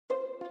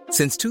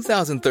Since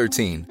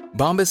 2013,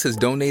 Bombas has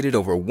donated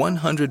over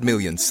 100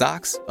 million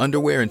socks,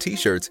 underwear, and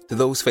T-shirts to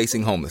those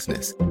facing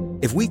homelessness.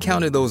 If we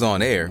counted those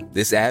on air,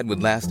 this ad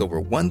would last over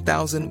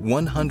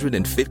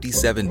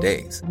 1,157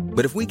 days.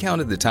 But if we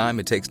counted the time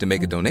it takes to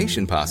make a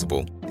donation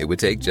possible, it would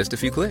take just a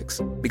few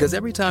clicks. Because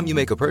every time you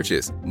make a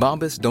purchase,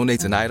 Bombas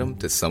donates an item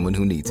to someone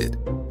who needs it.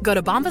 Go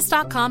to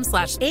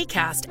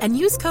bombas.com/ACAST and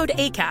use code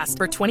ACAST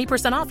for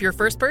 20% off your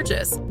first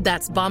purchase.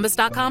 That's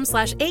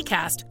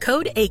bombas.com/ACAST,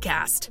 code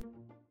ACAST.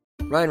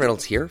 Ryan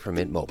Reynolds here from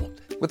Mint Mobile.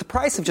 With the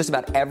price of just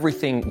about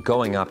everything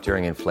going up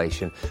during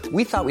inflation,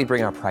 we thought we'd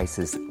bring our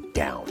prices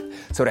down.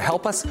 So to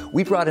help us,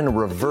 we brought in a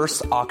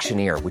reverse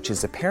auctioneer, which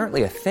is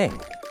apparently a thing.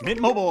 Mint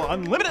Mobile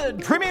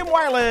Unlimited Premium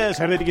Wireless.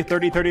 How to get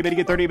 30, 30, bit to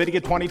get 30, bit to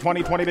get 20,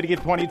 20, 20, bit to get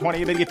 20,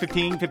 20, bit to get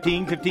 15,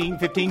 15, 15,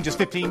 15, just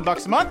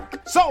 $15 a month?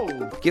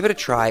 Sold! Give it a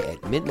try at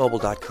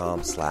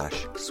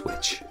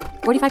mintmobile.com/switch.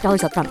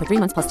 $45 up front for 3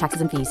 months plus taxes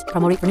and fees.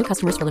 Promo rate for new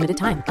customers for limited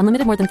time.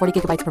 Unlimited more than 40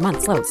 gigabytes per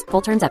month. Slows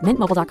full terms at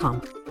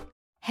mintmobile.com.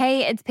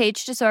 Hey, it's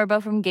Paige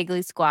DeSorbo from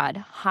Giggly Squad.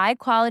 High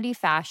quality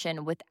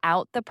fashion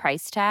without the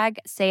price tag.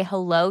 Say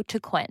hello to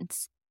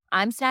Quince.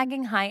 I'm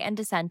snagging high-end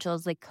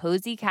essentials like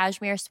cozy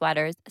cashmere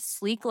sweaters,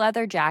 sleek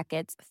leather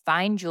jackets,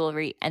 fine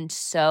jewelry, and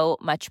so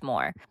much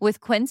more.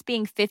 With Quince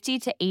being 50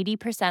 to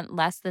 80%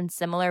 less than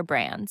similar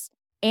brands.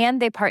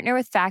 And they partner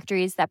with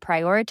factories that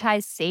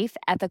prioritize safe,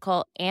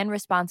 ethical, and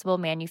responsible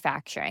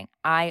manufacturing.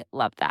 I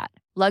love that.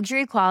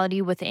 Luxury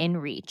quality within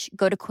reach.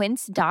 Go to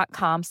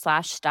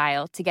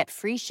quince.com/style to get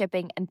free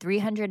shipping and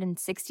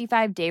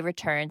 365-day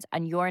returns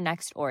on your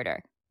next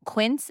order.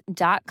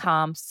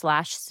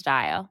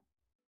 Quince.com/style.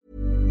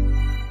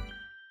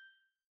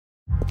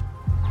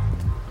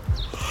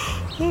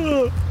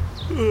 The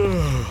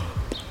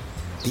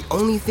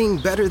only thing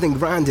better than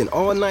grinding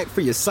all night for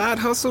your side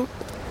hustle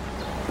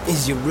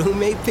is your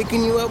roommate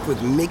picking you up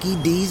with Mickey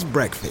D's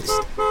breakfast.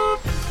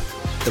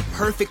 The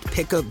perfect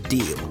pickup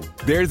deal.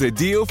 There's a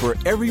deal for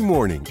every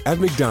morning at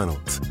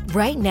McDonald's.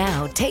 Right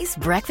now, taste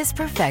breakfast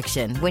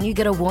perfection when you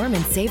get a warm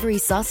and savory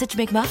sausage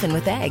McMuffin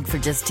with egg for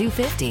just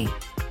 $2.50.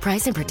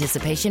 Price and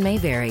participation may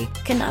vary.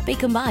 Cannot be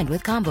combined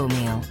with combo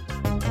meal.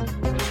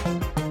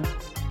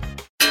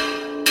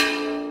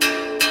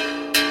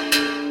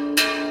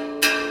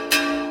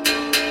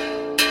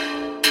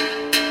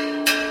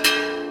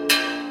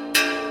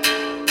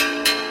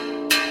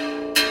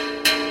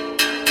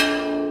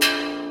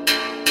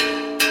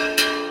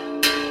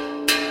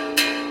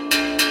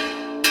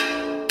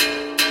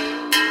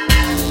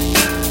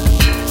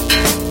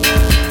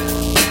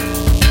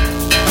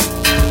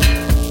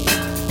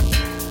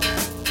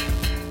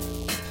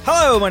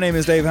 Hello, my name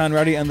is Dave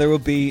Hanratty and there will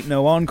be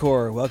no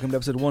encore. Welcome to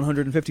episode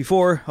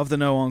 154 of the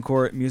No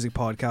Encore Music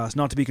Podcast.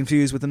 Not to be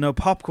confused with the No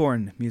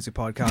Popcorn Music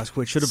Podcast,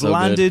 which should have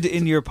landed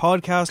in your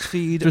podcast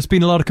feed. There's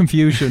been a lot of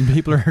confusion.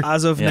 People are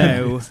as of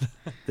now,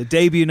 the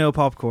debut No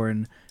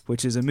Popcorn,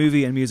 which is a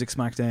movie and music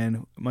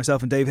smackdown.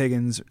 Myself and Dave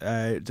Higgins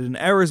did an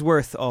hour's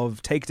worth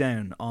of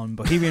takedown on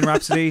Bohemian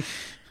Rhapsody.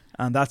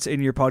 And that's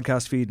in your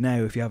podcast feed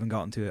now if you haven't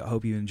gotten to it. I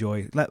hope you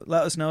enjoy. Let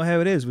us know how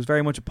it is. It was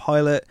very much a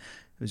pilot.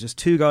 It was just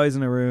two guys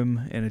in a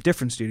room in a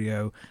different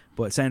studio,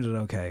 but it sounded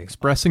okay.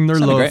 Expressing their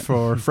love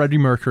for Freddie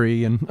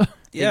Mercury and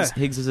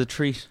Higgs is a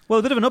treat. Well,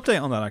 a bit of an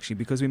update on that actually,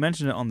 because we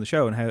mentioned it on the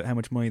show and how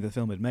much money the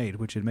film had made,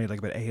 which had made like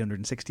about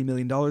 $860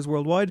 million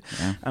worldwide.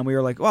 Yeah. And we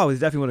were like, wow, it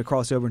definitely would have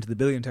crossed over into the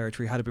billion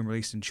territory had it been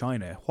released in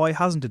China. Why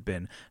hasn't it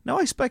been? Now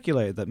I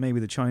speculate that maybe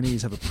the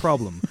Chinese have a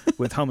problem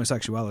with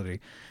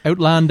homosexuality.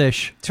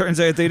 Outlandish. Turns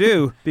out they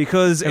do,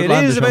 because it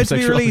is about to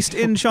be released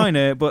in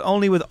China, but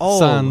only with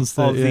all of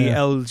the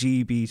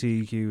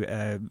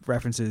LGBTQ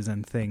references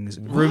and things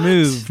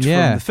removed from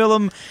the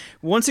film.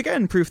 Once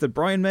again, proof that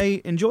Brian May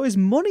enjoys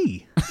money.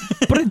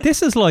 But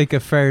this is like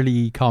a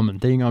fairly common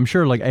thing. I'm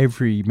sure like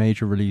every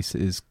major release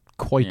is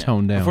quite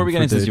toned down. Before we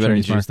get into this, you better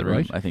introduce the room.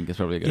 Right? I think it's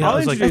probably a good. Yeah,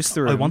 I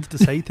wanted to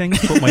say things,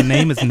 but my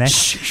name is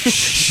next.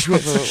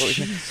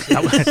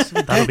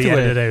 That'll be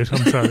edited out.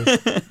 I'm sorry.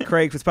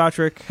 Craig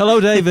Fitzpatrick. Hello,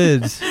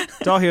 David.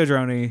 Dahi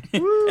O'Droney.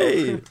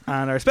 Hey.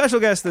 And our special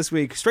guest this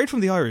week, straight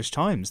from the Irish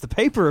Times, the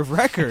paper of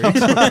record.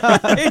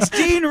 It's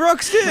Dean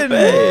Ruxton.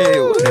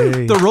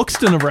 Hey. The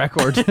Ruxton of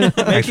record.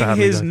 Making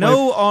his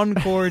No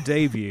Encore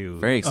debut.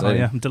 Very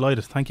exciting. Yeah, I'm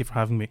delighted. Thank you for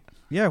having me.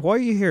 Yeah, why are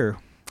you here?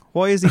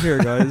 Why is he here,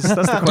 guys?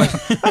 That's the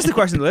question. That's the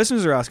question the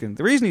listeners are asking.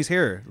 The reason he's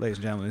here, ladies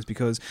and gentlemen, is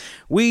because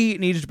we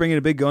needed to bring in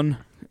a big gun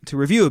to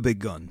review a big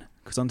gun.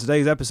 Because on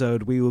today's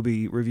episode, we will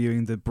be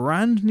reviewing the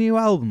brand new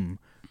album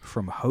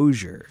from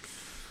Hozier.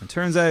 And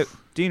turns out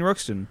Dean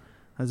Ruxton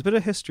has a bit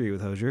of history with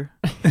Hozier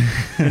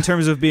in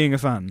terms of being a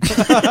fan.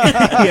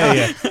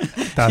 Yeah.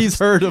 He's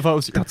heard of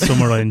Hozier. That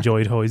summer I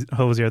enjoyed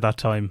Hozier that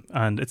time,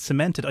 and it's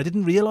cemented. I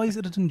didn't realise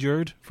it had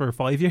endured for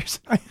 5 years,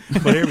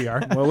 but here we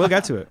are. Well, we'll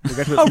get to it.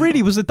 Oh,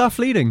 really? Was it that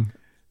fleeting?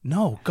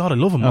 No, God, I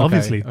love him. Okay,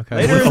 obviously. okay.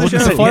 Later in the show.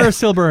 The fire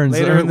still burns.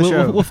 Later in the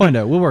show. We'll find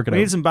out. We'll work it We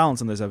out. need some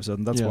balance on this episode,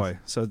 and that's Yes. why.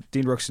 So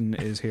Dean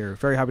Ruxton is here.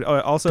 Very happy.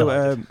 Also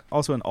an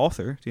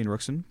author, Dean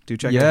Ruxton. Do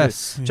check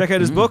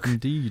out his book.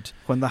 Indeed.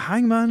 When the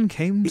Hangman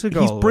Came to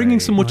Galway. He's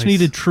bringing some much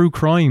needed true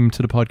crime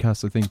to the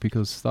podcast, I think,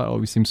 because that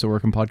always seems to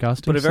work in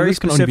podcasting. But a So very this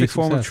can only be specific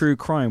form of success. true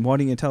crime. Why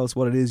don't you tell us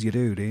what it is you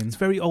do, Dean? It's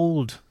very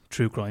old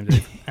true crime,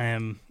 Dave.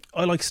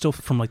 I like stuff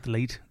from like the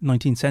late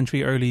 19th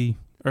century, early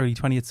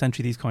 20th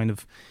century, these kind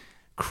of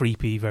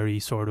creepy, very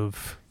sort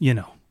of,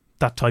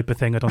 that type of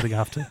thing. I don't think I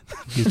have to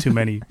use too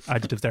many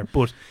adjectives there.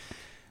 But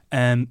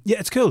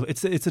it's cool.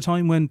 It's a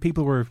time when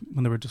people were,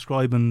 when they were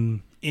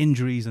describing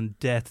injuries and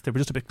death, they were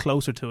just a bit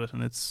closer to it,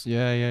 and it's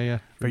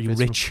very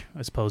rich,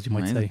 I suppose you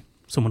might say.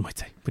 Someone might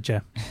say. But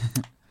yeah.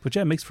 But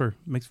yeah, makes for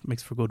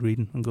good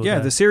reading and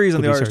good. The series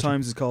on the Irish research.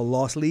 Times is called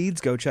Lost Leads.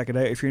 Go check it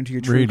out if you're into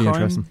your true Really crime,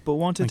 interesting. but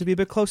want it to be a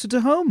bit closer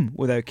to home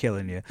without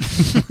killing you.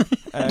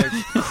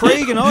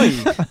 Craig and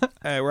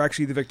I were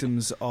actually the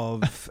victims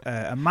of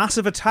a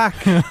massive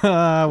attack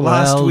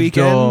last Well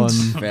weekend.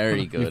 done.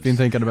 Very good. You've been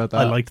thinking about that.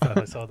 I liked that.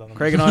 I saw that.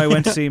 Craig and I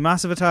went to see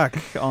Massive Attack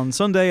on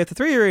Sunday at the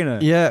 3 Arena.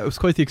 Yeah, it was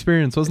quite the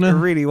experience, wasn't it? It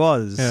really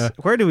was. Yeah.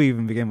 Where do we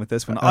even begin with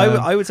this one?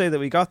 I would say that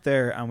we got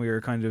there and we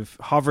were kind of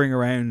hovering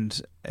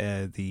around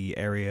the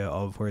area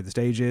of where the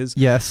stage is.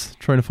 Yes,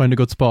 trying to find a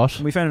good spot.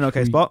 We found an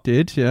okay spot.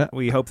 Did, yeah.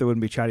 We hoped there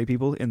wouldn't be chatty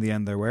people. In the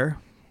end, there were.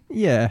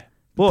 Yeah.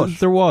 But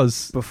there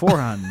was.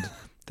 Beforehand,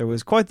 there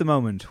was quite the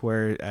moment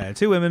where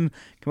two women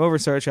came over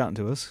and started chatting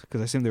to us,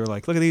 because I assumed they were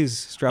like, look at these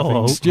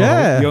strapping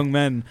young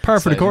men. Par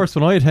for the course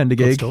when I attend a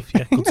gig. Good stuff,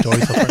 yeah. Good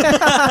story so far.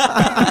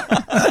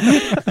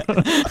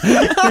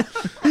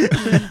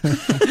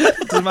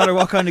 Doesn't matter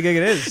what kind of gig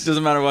it is.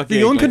 Doesn't matter what The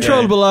gig,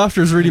 uncontrollable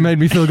laughters really made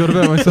me feel good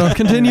about myself.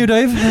 Continue,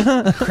 Dave.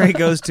 Craig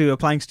goes to a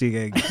Planksty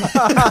gig.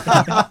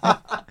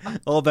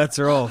 All bets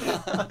are off.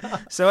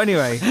 So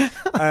anyway,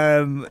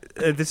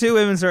 the two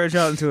women started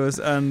chatting to us,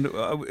 and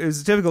it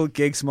was a typical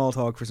gig small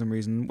talk for some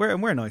reason.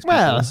 We're nice people.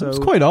 Well, so it was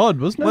quite odd,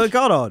 wasn't it? Well, it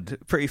got odd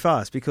pretty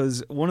fast,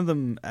 because one of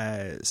them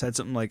said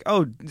something like,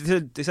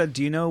 they said,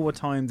 do you know what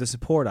time the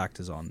support act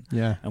is on?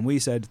 Yeah. And we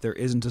said, there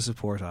isn't a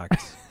support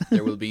act.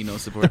 There will be no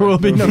support. There will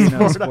be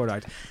no support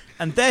act.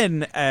 And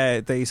then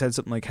they said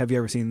something like, have you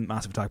ever seen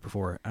Massive Attack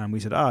before? And we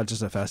said,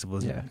 just a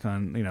festival. Yeah.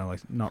 Kind of,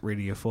 like not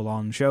really a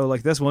full-on show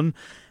like this one.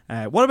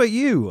 What about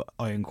you?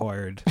 I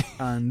inquired.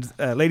 And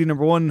lady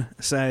number one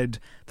said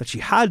that she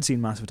had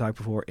seen Massive Attack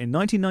before in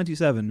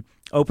 1997,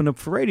 opened up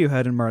for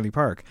Radiohead in Marley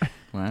Park.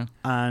 Wow.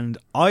 And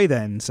I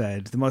then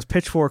said, the most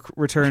pitchfork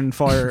return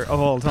fire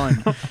of all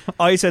time,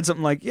 I said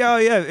something like, yeah,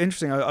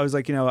 interesting. I was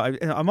like,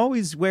 I'm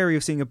always wary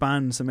of seeing a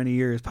band so many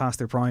years past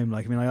their prime.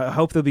 Like, I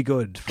hope they'll be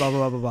good, blah,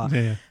 blah, blah, blah, blah.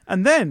 Yeah.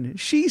 And then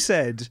she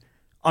said,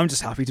 I'm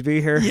just happy to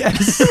be here.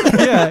 Yes.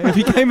 Yeah, it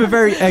became a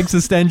very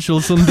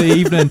existential Sunday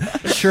evening.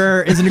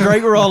 Sure, isn't it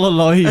great we're all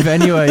alive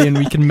anyway and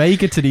we can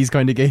make it to these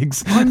kind of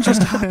gigs? I'm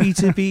just happy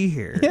to be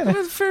here. Yeah.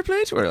 Well, fair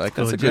play to her. Like,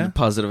 that's a good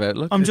positive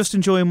outlook. I'm just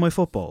enjoying my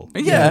football.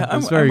 Yeah,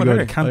 it's very good.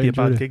 It can't be a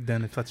bad gig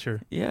then if that's your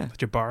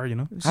bar,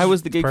 How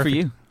was the gig perfect. for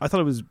you? I thought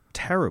it was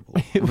terrible.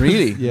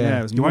 Really? Yeah,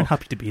 it was You weren't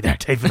happy to be there,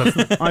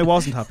 David. I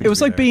wasn't happy. It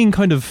was like being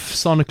kind of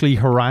sonically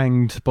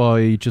harangued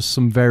by just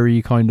some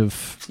very kind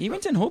of... You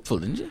went in hopeful,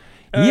 didn't you?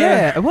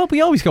 Yeah, well, we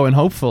always go in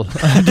hopeful.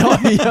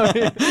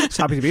 Just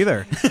happy to be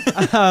there.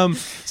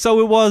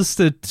 So it was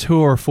the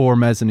tour for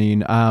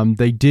Mezzanine.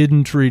 They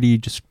didn't really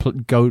just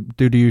go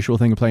do the usual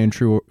thing of playing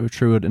through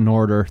it in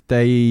order.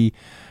 They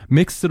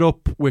mixed it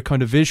up with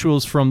kind of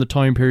visuals from the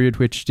time period,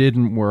 which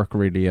didn't work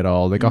really at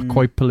all. They got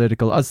quite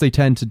political, as they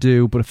tend to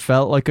do, but it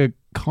felt like a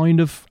kind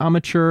of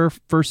amateur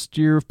first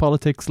year of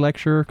politics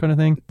lecture kind of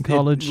thing in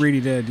college. It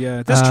really did,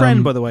 yeah. This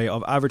trend, by the way,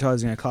 of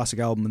advertising a classic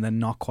album and then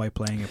not quite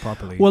playing it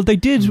properly. Well, they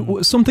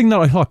did something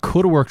that I thought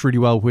could have worked really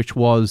well, which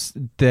was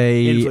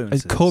they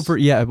Influences.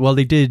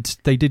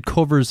 they did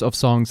covers of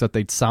songs that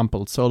they'd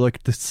sampled. So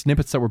like the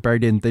snippets that were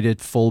buried in, they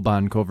did full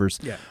band covers.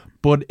 Yeah.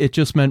 But it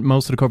just meant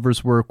most of the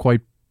covers were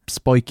quite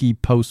spiky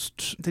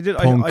post. They did.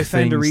 Punk I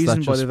found a things reason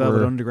that by the just Velvet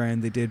were-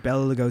 Underground. They did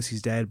Bela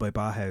Lugosi's Dead by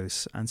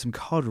Bauhaus and some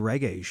COD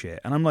reggae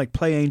shit. And I'm like,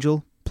 play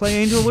Angel,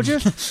 would you?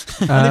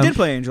 And they did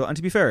play Angel. And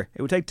to be fair,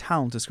 it would take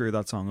talent to screw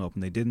that song up,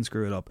 and they didn't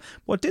screw it up.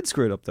 What did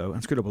screw it up though,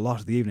 and screwed up a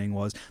lot of the evening,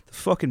 was the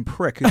fucking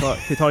prick who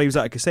thought he was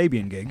at a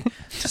Kasabian gig,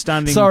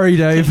 standing. Sorry,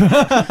 Dave.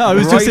 I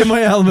was just in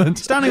my element.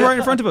 Standing right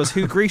in front of us,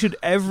 who greeted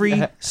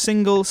every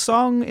single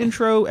song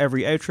intro,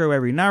 every outro,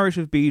 every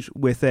narrative beat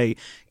with a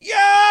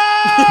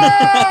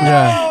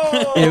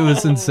Yeah, it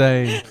was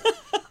insane.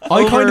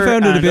 I kind of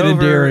found it a bit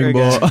endearing,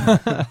 but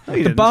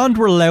the band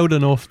were loud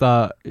enough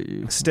that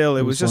still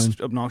it was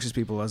just obnoxious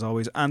people as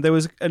always. And there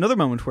was another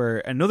moment where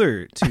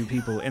another two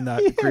people in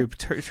that group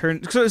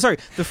turned. Sorry,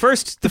 the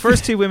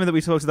first two women that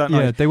we talked to that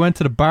night. Yeah, they went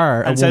to the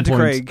bar and at said one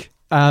to point,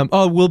 Craig,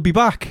 we'll be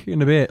back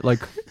in a bit.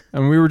 Like,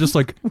 and we were just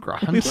like,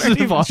 grand. We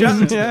weren't even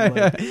chatting to them,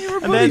 like.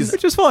 And then,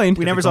 which is fine.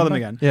 We never saw them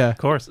again. Yeah, of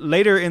course.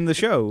 Later in the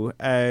show,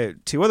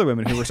 two other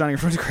women who were standing in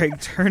front of Craig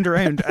turned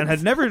around and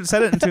had never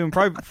said it to him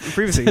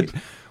previously.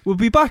 We'll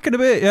be back in a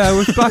bit. Yeah,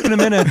 we'll be back in a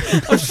minute.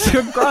 I was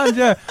just, grand,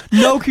 yeah.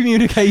 No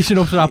communication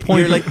up to that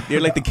point. You're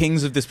like the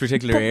kings of this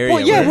particular area.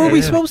 Well, yeah, were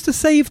we supposed to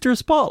save their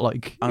spot?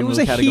 Like, it was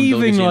a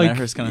heaving, like, it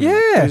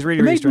was really,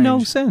 it made strange.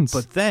 no sense.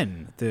 But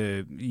then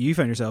you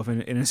found yourself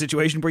in a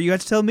situation where you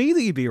had to tell me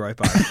that you'd be right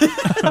back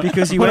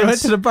because you went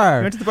to the bar.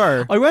 You went to the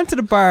bar. I went to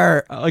the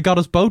bar. I got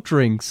us both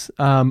drinks,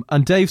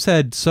 and Dave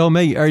said, "So,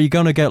 mate, are you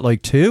going to get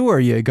like 2 or are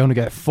you going to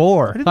get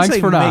 4?" Thanks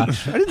for that.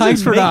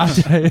 Thanks for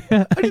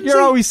that.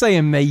 You're always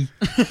saying me.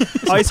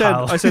 I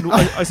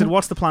said,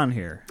 what's the plan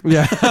here?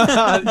 Yeah,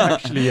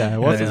 actually, yeah.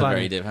 What's the plan?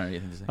 Very Dave Henry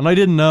thing to say. And I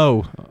didn't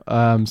know,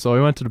 so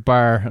I went to the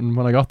bar, and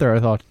when I got there, I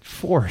thought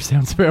 4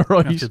 sounds about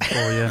right. 4,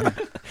 yeah.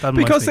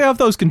 Because they have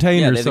those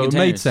containers, yeah, so it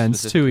made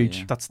sense. 2 each.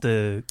 Yeah. That's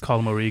the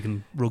Colm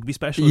O'Regan rugby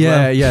special. Yeah, as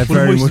well. yeah,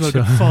 very much like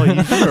so.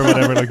 5 or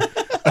whatever, like,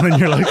 and then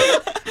you're like,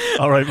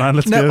 all right, man,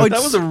 let's go.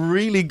 That was a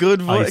really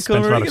good voice. I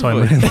spent a lot of time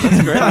voice. with him.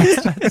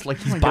 That's great. It's like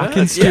he's back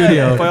in studio.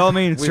 Yeah, by all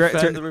means,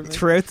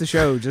 throughout the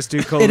show, just do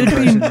Colm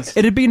impressions.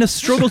 It had been a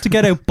struggle to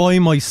get out by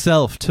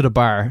myself to the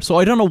bar, so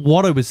I don't know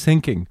what I was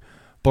thinking.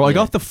 But I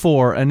got the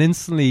 4 and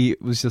instantly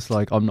it was just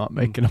like, I'm not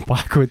making it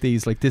back with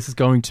these. Like, this is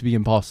going to be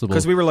impossible.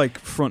 Because we were like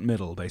front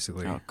middle,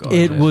 basically. Oh, God,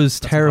 it was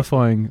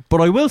terrifying.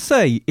 But I will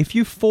say, if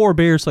you 4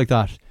 beers like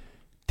that,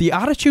 the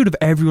attitude of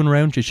everyone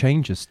around you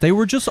changes. They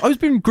were just, I was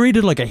being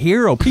greeted like a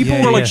hero. People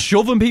were like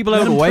shoving people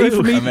out away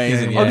from me.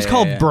 Amazing. I was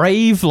called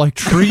brave like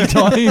 3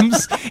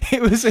 times.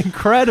 It was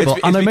incredible.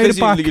 It's and I made it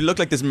back. You look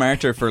like this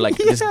martyr for like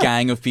this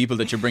gang of people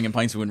that you're bringing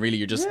pints to when really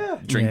you're just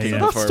drinking.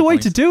 That's the way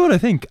to do it, I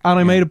think. And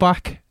I made it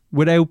back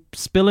without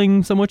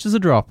spilling so much as a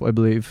drop, I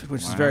believe.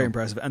 Which is very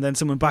impressive. And then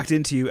someone backed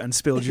into you and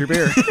spilled your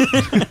beer.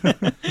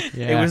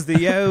 It was the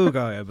Yo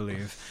guy, I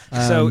believe.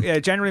 So,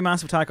 generally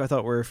Massive Attack I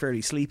thought were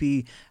fairly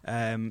sleepy.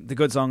 The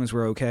good songs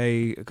were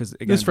okay, because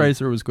again, Miss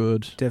Fraser was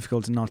good.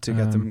 Difficult not to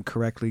get them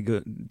correctly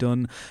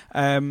done.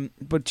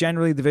 But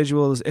generally the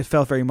visuals, it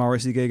felt very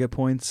Morrissey gig at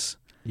points.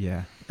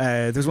 Yeah.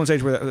 There was one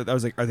stage where I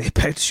was like, are they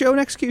about to show an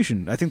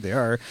execution? I think they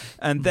are.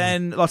 And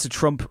then lots of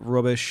Trump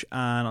rubbish.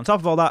 And on top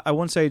of all that, at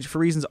one stage, for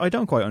reasons I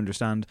don't quite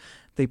understand,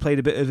 they played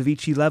a bit of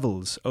Avicii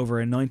Levels over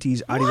a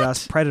 90s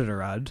Adidas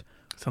Predator ad.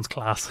 Sounds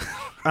class.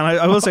 And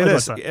I will say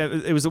this,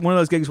 it was one of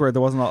those gigs where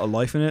there wasn't a lot of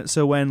life in it.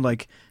 So when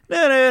like when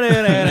that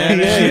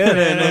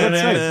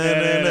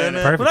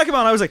came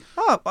on, I was like,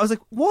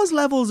 was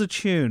Levels a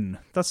tune?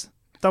 That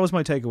was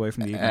my takeaway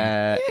from the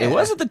evening. It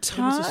was at the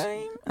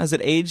time. Has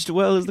it aged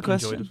well is the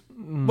question.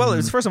 Well, it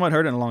was the first time I'd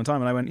heard it in a long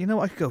time, and I went,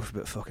 I could go for a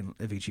bit of fucking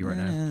Avicii right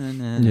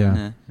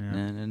now.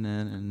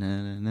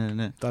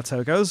 That's how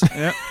it goes.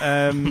 Yeah.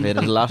 Played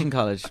it a lot in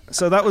college.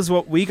 So that was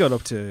what we got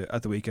up to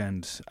at the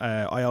weekend.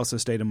 I also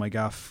stayed in my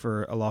gaff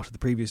for a lot of the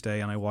previous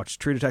day, and I watched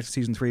True Detective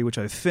Season 3, which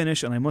I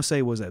finished, and I must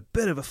say was a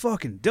bit of a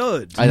fucking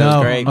dud. I know, it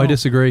was great. I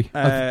disagree.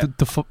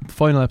 The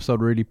final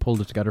episode really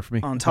pulled it together for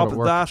me. On top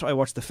of that, I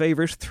watched The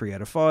Favourite, 3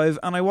 out of 5,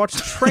 and I watched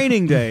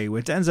Training Day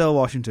with Denzel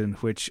Washington,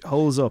 which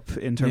holds up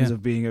in terms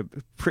of being a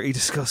pretty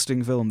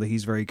disgusting film that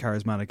he's very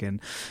charismatic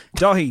in.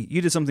 Dahi,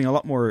 you did something a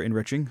lot more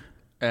enriching.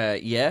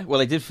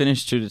 Well, I did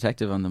finish True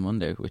Detective on the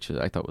Monday, which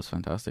I thought was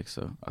fantastic.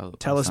 So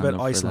Tell us about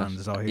Iceland,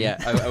 Dahi. Yeah,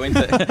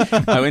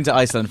 I went to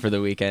Iceland for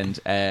the weekend.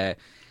 A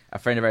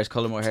friend of ours,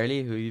 Colm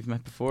O'Hurley, who you've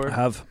met before. I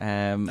have.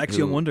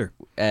 Ex-Young Wonder.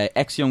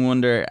 Ex-Young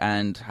Wonder,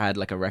 and had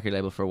like a record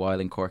label for a while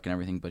in Cork and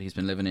everything, but he's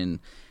been living in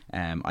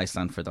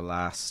Iceland for the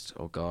last,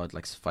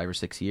 5 or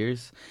 6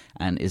 years,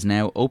 and is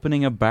now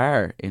opening a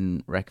bar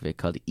in Reykjavik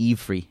called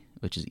Ifri,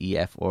 which is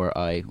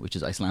EFRI, which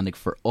is Icelandic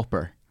for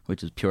upper,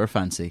 which is pure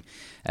fancy.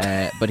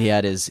 But he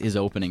had his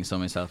opening, so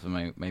myself and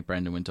my mate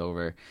Brendan went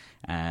over,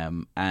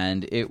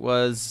 and it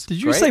was Did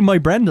you great. say my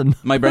Brendan?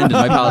 My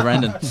pal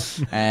Brendan.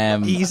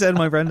 He said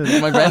my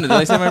Brendan. My Brendan. Did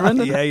I say my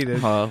Brendan? Yeah, you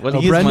did. Well,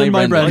 he is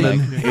my Brendan.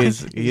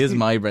 He is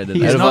my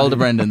Brendan. Out of all the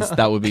Brendans,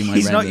 that would be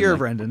my Brendan. He's not your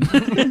Brendan.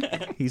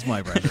 He's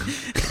my Brendan.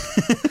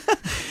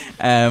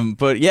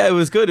 But yeah, it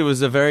was good. It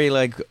was a very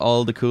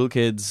all the cool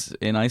kids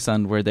in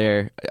Iceland were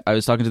there. I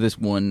was talking to this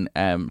one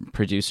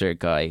producer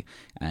guy,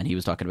 and he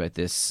was talking about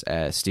this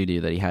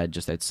studio that he had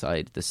just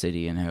outside the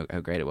city and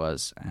how great it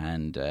was.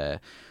 And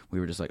we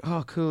were just like,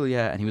 oh, cool,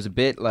 yeah. And he was a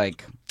bit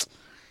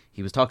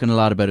he was talking a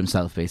lot about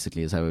himself,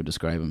 basically, is how I would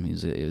describe him. He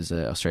was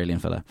an Australian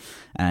fella,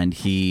 and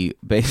he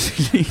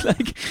basically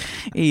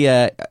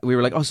we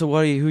were like, oh, so who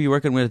are you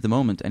working with at the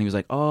moment? And he was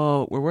like,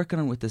 oh, we're working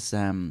on with this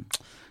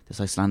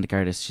Icelandic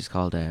artist. She's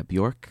called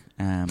Björk.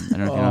 I don't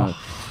know if you know.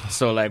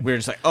 So we were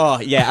just like, oh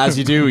yeah, as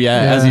you do,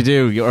 as you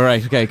do. You're all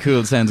right, okay,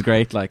 cool, sounds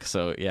great.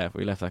 So yeah,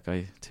 we left that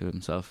guy to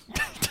himself.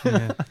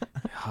 It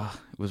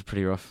was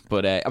pretty rough,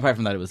 but apart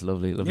from that, it was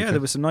lovely. Yeah, trip. There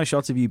was some nice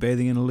shots of you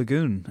bathing in a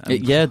lagoon.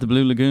 The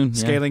Blue Lagoon,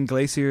 scaling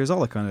glaciers,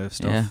 all that kind of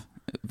stuff. Yeah.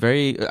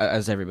 Very,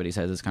 as everybody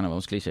says, it's kind of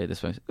almost cliche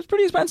this way. It was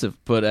pretty expensive,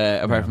 but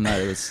apart from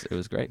that, it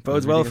was great.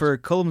 Bodes well for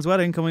Colm's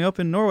wedding coming up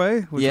in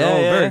Norway, which we're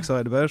all very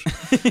excited about.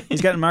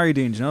 He's getting married,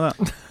 Dean. Do you know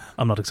that?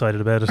 I'm not excited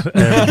about it.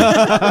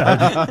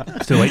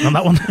 Still waiting on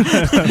that one.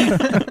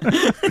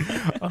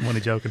 I'm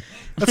only joking.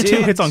 That's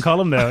 2 hits on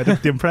column now.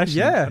 The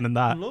impression, and then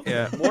that.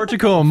 Yeah, more to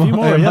come.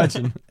 More, I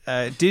imagine.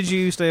 Did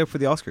you stay up for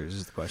the Oscars?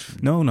 Is the question.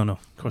 No.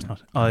 Of course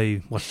not.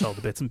 I watched all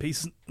the bits and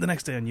pieces the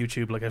next day on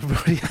YouTube, like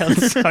everybody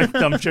else.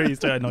 I'm sure you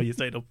stayed. I know you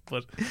stayed up,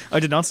 but I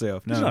did not stay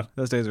up. No, not?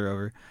 Those days are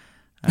over.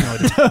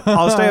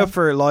 I'll stay up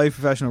for live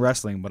professional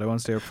wrestling, but I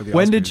won't stay up for the Oscars.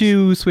 When did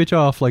you switch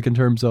off, like in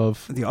terms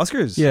of the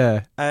Oscars?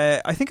 Yeah,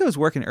 I think I was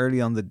working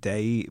early on the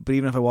day, but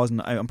even if I wasn't,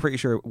 I'm pretty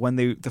sure when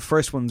the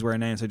first ones were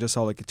announced, I just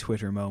saw like a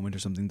Twitter moment or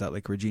something that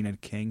like Regina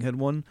King had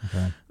won,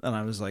 and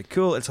I was like,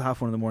 cool, it's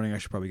 1:30 in the morning, I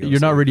should probably go. You're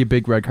not really a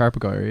big red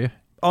carpet guy, are you?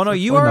 Oh no,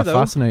 you are though.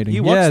 Fascinating.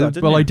 You watched that,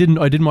 didn't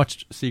you? I didn't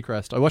watch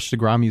Seacrest. I watched the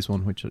Grammys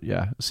one, which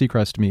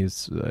Seacrest to me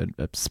is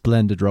a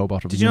splendid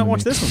robot. Did you not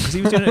watch this one because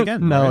he was doing it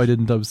again? No, right? I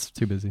didn't. I was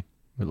too busy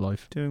with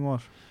life. Doing what?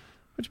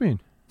 What do you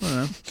mean? I don't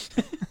know.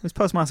 It's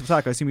post-Massive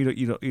Attack. I assume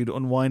you'd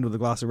unwind with a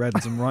glass of red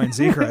and some Ryan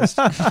Seacrest.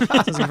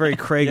 Sounds like a very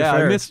Craig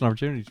affair. I missed an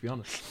opportunity, to be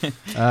honest.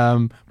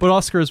 But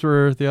Oscars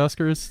were the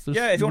Oscars.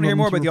 Yeah, if you want to hear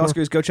more about the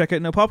Oscars, go check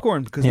out No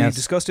Popcorn, because we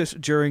discussed it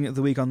during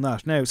the week on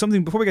that. Now,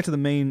 something before we get to the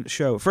main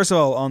show. First of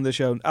all, on the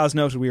show, as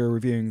noted, we are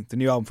reviewing the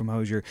new album from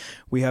Hozier.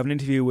 We have an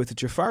interview with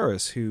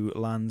Jafaris, who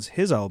lands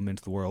his album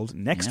into the world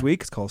next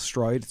week. It's called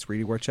Stride. It's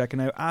really worth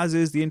checking out, as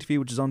is the interview,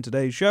 which is on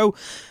today's show.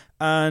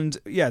 And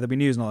yeah, there'll be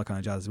news and all that kind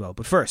of jazz as well.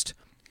 But first,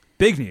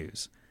 big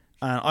news.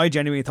 And I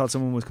genuinely thought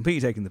someone was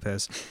completely taking the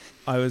piss.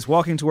 I was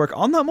walking to work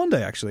on that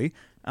Monday, actually,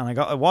 and I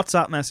got a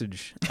WhatsApp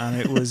message, and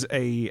it was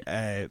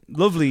a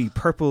lovely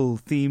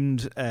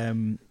purple-themed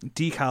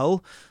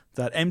decal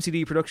that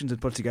MCD Productions had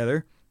put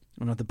together.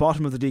 And at the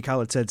bottom of the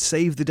decal, it said,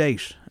 "Save the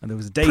date." And there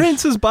was a date.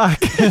 Prince is back.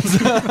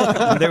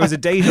 And there was a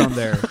date on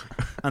there.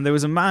 And there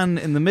was a man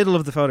in the middle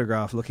of the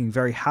photograph looking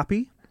very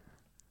happy.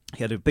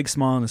 He had a big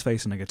smile on his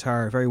face and a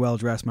guitar, a very well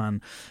dressed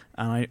man,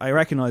 and I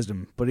recognised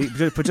him. But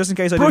just in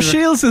case I Bruce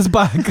Shields is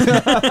back.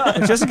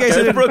 Just in case I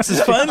didn't, Brooks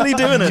is finally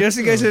doing it. Just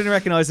in case I didn't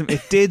recognise him,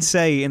 it did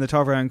say in the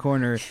top right-hand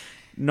corner,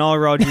 Nile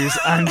Rodgers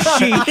and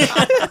Chic.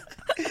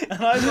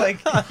 And I was like,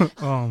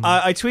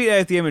 I tweeted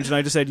out the image and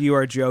I just said, "You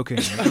are joking."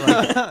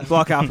 Like,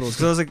 block capitals,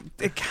 because I was like,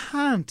 it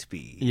can't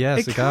be.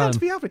 Yes, it can't can.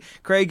 be happening.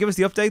 Craig, give us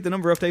the update, the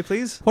number update,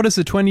 please. What is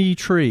it,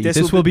 23?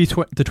 This will be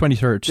the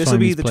 23rd. This will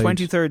be the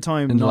 23rd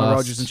time Nile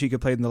Rodgers and Chica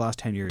played in the last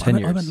 10 years. 10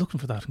 years. I went looking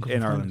for that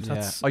in Ireland.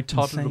 I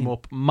totted them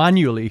up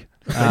manually.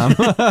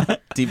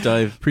 Deep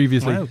dive.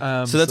 Previously.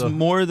 Wow. So that's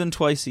more than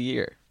twice a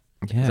year.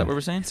 Yeah. Is that what we're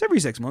saying? It's every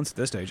 6 months at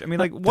this stage. I mean,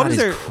 like, what is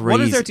there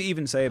to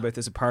even say about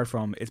this apart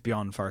from it's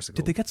beyond farcical?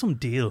 Did they get some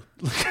deal?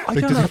 I does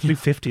don't know. it have to be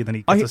 50 and then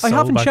he gets I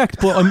haven't checked,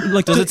 but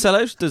like, does it sell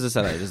out? Does it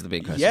sell out is the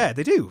big question. Yeah,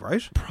 they do,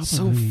 right? Probably,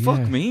 so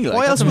fuck me. Like,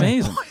 why that's else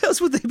amazing. Why else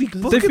would they be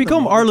booking They've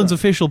become Ireland's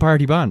official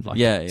party band. Like,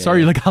 yeah.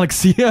 Sorry, like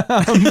Alexia.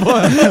 A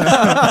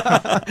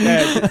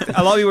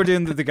lot of you were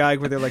doing the gag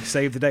where they're like,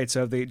 save the date,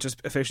 so they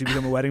just officially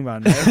become a wedding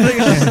band now.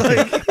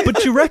 But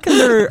do you reckon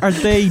are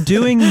they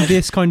doing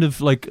this kind of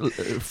like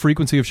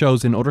frequency of shows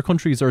in other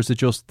countries, or is it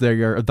just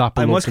they're that beloved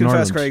I must in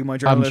confess, Ireland? Craig, my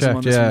journalism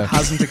on this one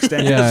hasn't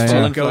extended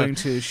to going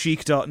to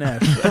chic.net.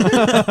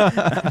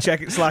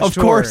 Check it /tour. Of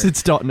course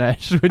it's .net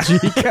with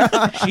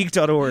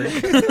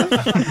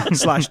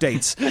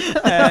chic.org/dates.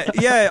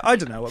 Yeah, I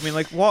don't know. I mean,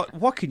 like,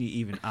 what can you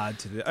even add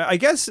to it? I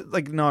guess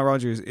like Nile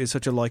Rodgers is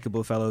such a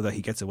likeable fellow that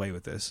he gets away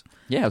with this.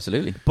 Yeah,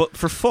 absolutely. But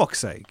for fuck's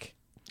sake,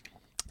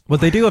 well,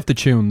 they do have the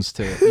tunes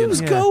to.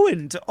 Who's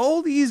going to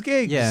all these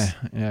gigs?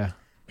 Yeah.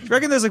 Do you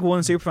reckon there's like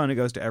one superfan who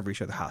goes to every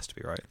show? There has to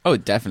be, right? Oh,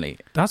 definitely.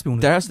 There has to be,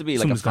 there has to be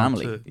like a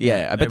family.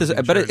 I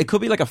bet it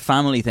could be like a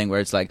family thing where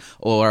it's like,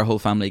 oh, our whole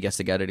family gets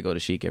together to go to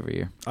Chic every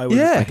year. I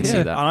can see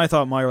that. And I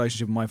thought my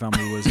relationship with my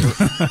family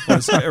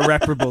was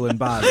irreparable and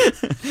bad.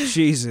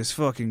 Jesus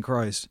fucking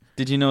Christ.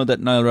 Did you know that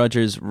Nile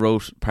Rodgers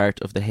wrote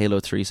part of the Halo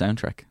 3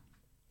 soundtrack?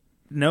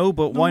 No,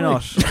 but why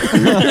not?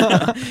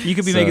 You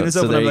could be making this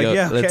up and I'm like,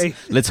 yeah, okay.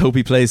 Let's hope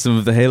he plays some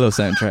of the Halo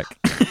soundtrack.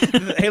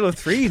 Halo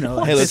 3,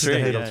 no. Halo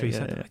 3. Halo 3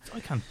 soundtrack. I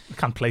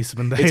can't place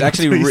him in the It's Halo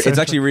actually 3 it's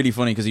actually really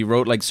funny because he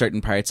wrote like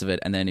certain parts of it,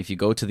 and then if you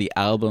go to the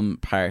album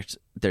part,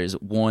 there's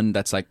one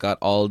that's like got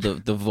all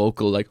the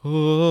vocal like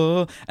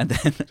oh, and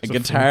then a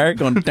guitar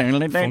going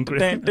underneath.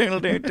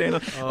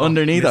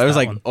 I was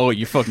like, oh,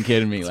 you're fucking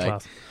kidding me! Like,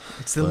 class.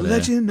 It's the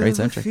legend great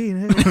of soundtrack. the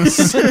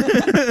Phoenix.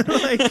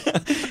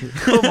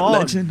 Come on.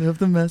 Legend of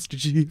the Master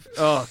Chief.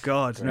 Oh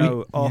God,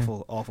 no,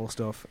 awful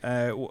stuff.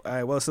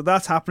 Well, so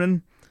that's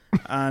happening.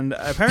 And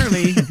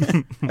apparently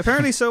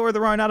so are the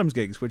Ryan Adams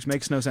gigs, which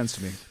makes no sense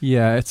to me.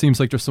 Yeah, it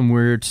seems like there's some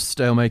weird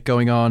stalemate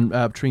going on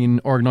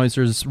between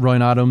organisers,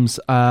 Ryan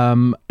Adams.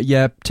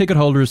 Ticket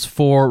holders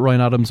for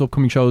Ryan Adams'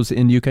 upcoming shows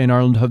in the UK and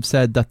Ireland have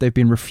said that they've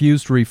been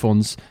refused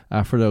refunds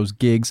for those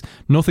gigs.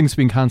 Nothing's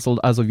been cancelled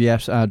as of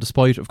yet,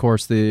 despite, of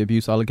course, the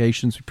abuse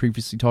allegations we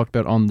previously talked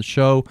about on the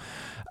show.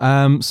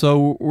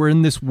 So we're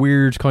in this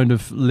weird kind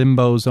of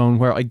limbo zone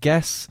where I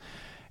guess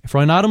if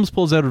Ryan Adams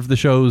pulls out of the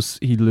shows,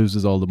 he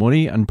loses all the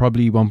money and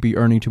probably won't be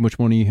earning too much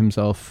money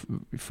himself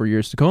for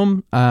years to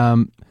come.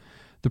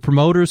 the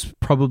promoters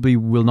probably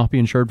will not be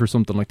insured for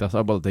something like that.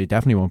 Well, they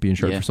definitely won't be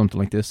insured Yeah. for something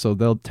like this, so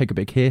they'll take a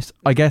big hit.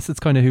 I guess it's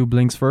kind of who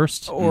blinks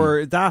first.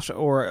 Or that,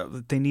 or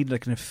they need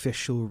like an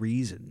official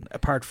reason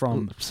apart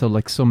from. So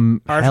like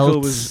some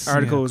article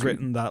health, was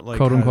written that like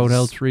quote unquote has-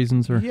 health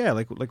reasons, or yeah,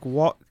 like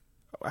what?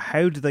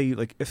 How do they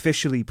like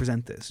officially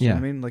present this? Do you know what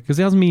I mean, like because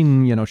he hasn't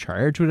been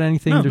charged with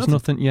anything. No, There's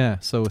nothing. nothing. Yeah,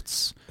 so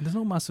it's There's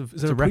no massive.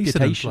 Is it's there a precedent,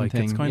 reputation like,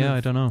 thing. It's kind Yeah, of, I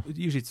don't know.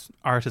 Usually it's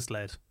artist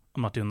led.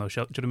 I'm not doing those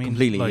shows. Do you know what I mean?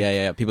 Completely, Like,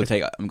 yeah. People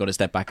take, I'm going to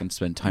step back and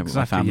spend time with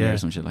my family or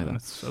some shit like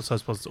that. So I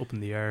suppose it's up in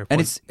the air. And but,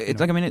 it's you know.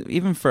 like, I mean,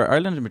 even for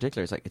Ireland in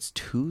particular, it's like it's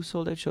 2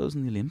 sold out shows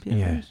in the Olympia.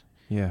 Yeah. Right?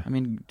 Yeah. I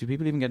mean, do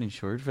people even get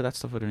insured for that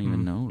stuff? I don't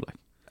even know. Like,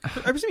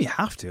 I presume you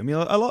have to. I mean,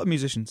 a lot of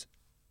musicians.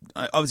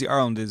 Obviously,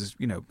 Ireland is,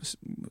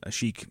 a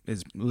chic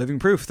is living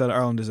proof that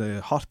Ireland is a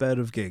hotbed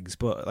of gigs.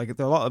 But like,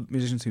 there are a lot of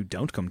musicians who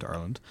don't come to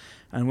Ireland,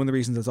 and one of the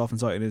reasons that's often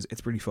cited is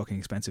it's pretty fucking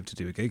expensive to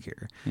do a gig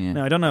here. Yeah.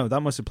 Now, I don't know. That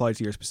must apply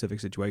to your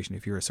specific situation.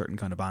 If you're a certain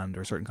kind of band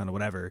or a certain kind of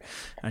whatever,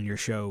 and your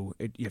show,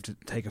 you have to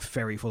take a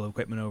ferry full of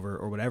equipment over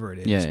or whatever it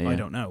is. Yeah. I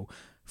don't know.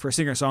 For a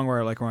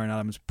singer-songwriter like Ryan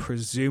Adams,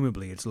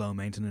 presumably it's low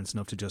maintenance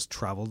enough to just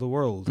travel the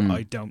world.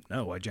 I don't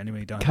know. I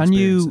genuinely don't. Can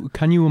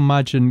you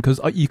imagine? Because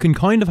you can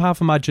kind of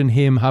half imagine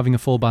him having a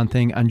full band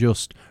thing and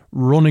just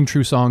running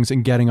through songs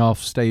and getting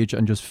off stage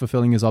and just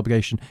fulfilling his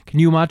obligation. Can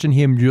you imagine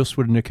him just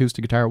with an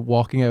acoustic guitar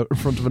walking out in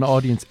front of an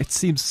audience? It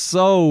seems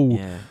so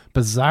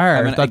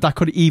bizarre I mean, that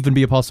could even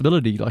be a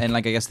possibility. Like, and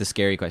like, I guess the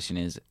scary question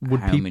is, Would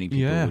how many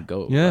people would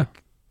go? Yeah.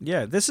 Like,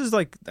 Yeah, this is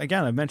like,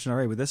 again, I've mentioned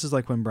already, but this is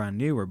like when Brand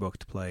New were booked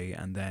to play,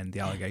 and then the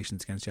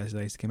allegations against Jesse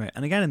Lacey came out.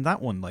 And again, in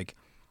that one, like,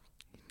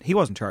 he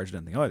wasn't charged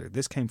with anything either.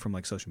 This came from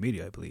like social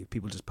media, I believe.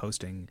 People just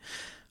posting.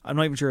 I'm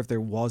not even sure if there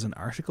was an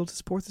article to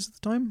support this at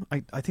the time.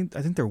 I think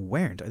there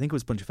weren't. I think it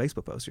was a bunch of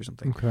Facebook posts or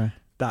something Okay.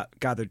 that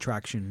gathered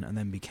traction and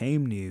then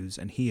became news.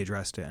 And he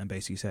addressed it and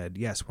basically said,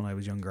 "Yes, when I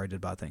was younger, I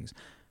did bad things."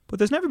 But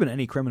there's never been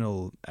any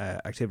criminal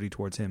activity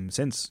towards him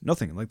since.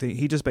 Nothing. Like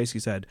he just basically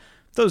said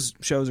those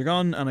shows are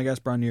gone, and I guess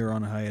Brand New are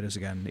on a hiatus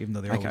again, even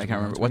though they. I can't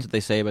remember. What did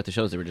they say about the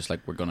shows? They were just like,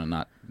 "We're gonna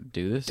not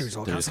do this." There was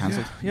all They're kinds just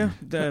of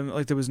cancelled. yeah.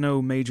 Like there was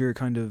no major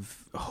kind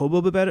of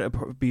hubbub about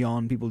it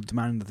beyond people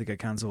demanding that they get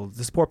cancelled.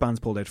 The support bands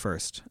pulled out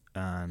first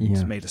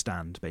and made a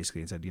stand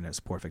basically and said,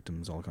 support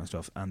victims, all that kind of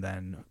stuff. And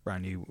then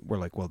Brand New were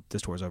like, "Well,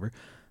 this tour's over,"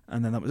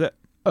 and then that was it.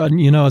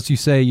 And as you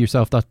say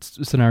yourself, that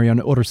scenario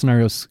and other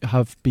scenarios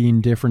have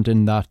been different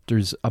in that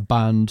there's a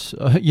band,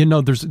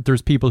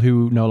 there's people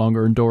who no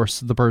longer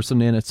endorse the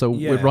person in it. So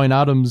with Ryan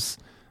Adams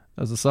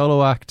as a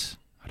solo act,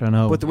 I don't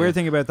know. But the weird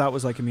thing about that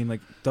was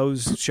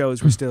those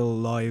shows were still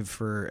live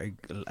for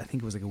I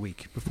think it was like a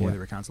week before they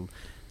were cancelled,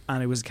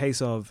 and it was a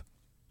case of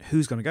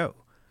who's going to go.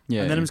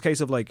 Yeah, and then it was a case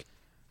of like,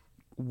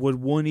 would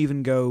one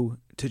even go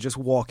to just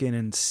walk in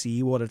and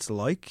see what it's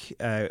like?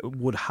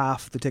 Would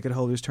half the ticket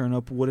holders turn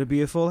up? Would it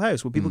be a full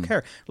house? Would people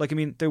care? Like, I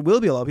mean, there will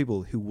be a lot of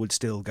people who would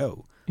still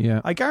go.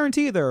 Yeah, I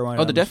guarantee there are Ryan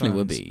there Adams definitely fans.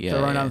 would be. Yeah,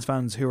 there are Ryan Adams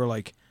fans who are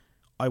like,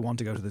 I want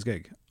to go to this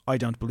gig. I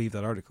don't believe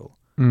that article.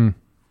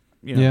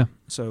 Yeah.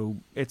 So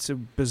it's a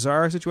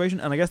bizarre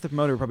situation, and I guess the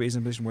promoter probably is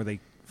in a position where they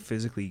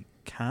physically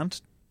can't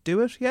do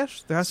it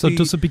yet. There has So to be,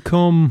 does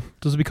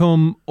it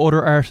become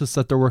other artists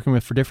that they're working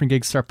with for different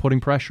gigs start putting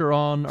pressure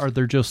on, or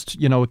they're just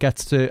it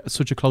gets to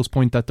such a close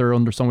point that they're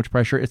under so much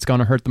pressure it's going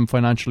to hurt them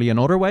financially in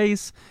other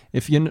ways?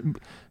 If could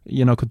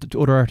the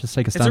other artists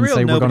take a stand it's a and real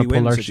say we're going to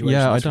pull our situation,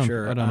 yeah, I that's for don't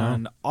sure. I don't know.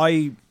 And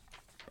I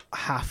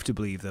have to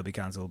believe they'll be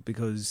cancelled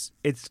because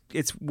it's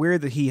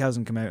weird that he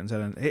hasn't come out and said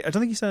anything. I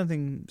don't think he said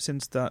anything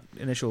since that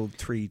initial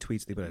 3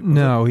 tweets they put out.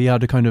 No, he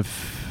had a kind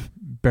of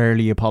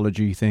barely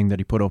apology thing that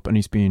he put up, and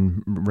he's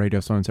been radio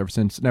silence ever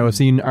since. Now, I've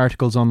seen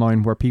articles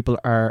online where people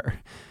are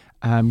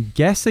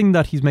guessing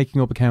that he's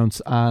making up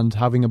accounts and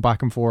having a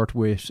back and forth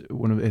with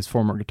one of his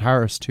former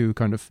guitarists who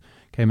kind of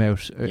came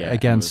out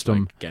against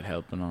him. Like, get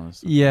help and all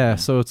this. Yeah,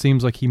 so it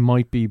seems like he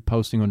might be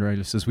posting under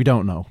aliases. We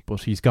don't know,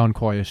 but he's gone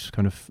quiet,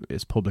 kind of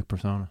his public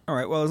persona. All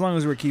right, well, as long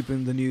as we're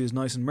keeping the news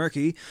nice and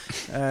murky,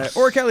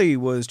 R. Kelly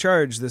was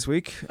charged this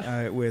week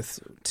with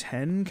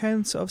 10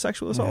 counts of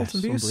sexual assault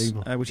and abuse,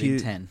 which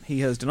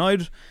he has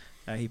denied.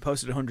 He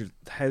posted a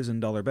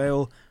 $100,000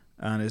 bail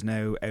and is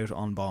now out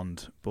on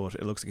bond, but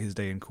it looks like his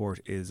day in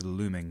court is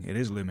looming. It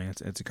is looming.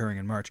 It's occurring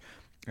in March.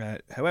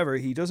 However,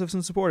 he does have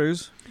some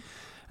supporters.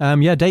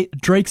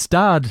 Drake's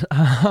dad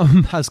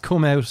has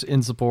come out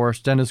in support,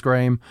 Dennis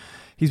Graham.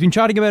 He's been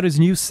chatting about his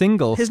new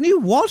single. His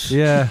new what?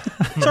 Yeah.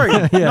 Sorry,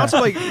 not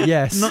to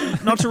yes.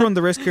 not to run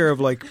the risk here of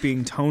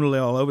being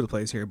tonally all over the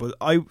place here, but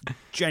I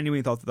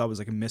genuinely thought that was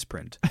like a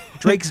misprint.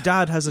 Drake's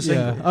dad has a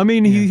single. Yeah. I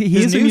mean, he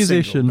is a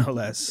musician, single, no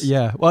less.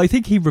 Yeah. Well, I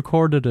think he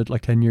recorded it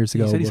like 10 years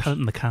ago. He said he's had it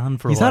in the can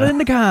for a while. He's had it in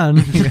the can.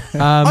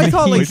 I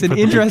thought he's an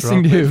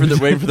interesting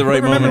dude. Wait for the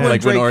right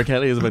moment, when R.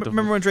 Kelly is about to...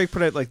 Remember when Drake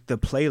put out the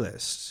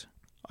playlist?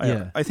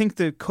 I think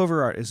the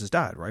cover art is his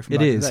dad, right?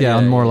 It is,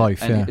 on More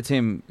Life. And it's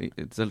him.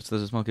 There's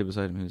a small kid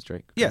beside him who's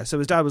Drake. Yeah, so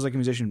his dad was like a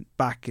musician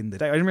back in the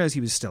day. I didn't realize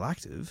he was still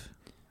active.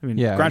 I mean,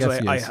 yeah,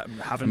 granted, I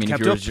haven't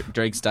kept if you up. were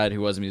Drake's dad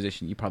who was a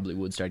musician, you probably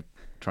would start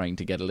trying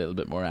to get a little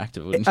bit more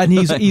active. Wouldn't And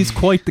you? he's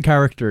quite the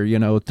character, you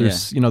know.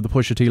 There's the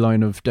Pusha T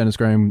line of Dennis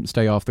Graham,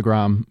 stay off the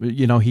gram.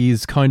 You know,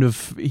 he's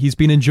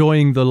been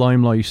enjoying the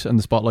limelight and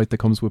the spotlight that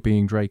comes with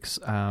being Drake's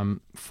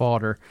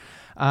father.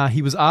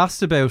 He was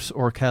asked about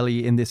R.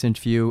 Kelly in this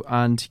interview,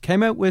 and he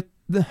came out with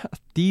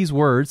these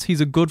words: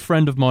 "He's a good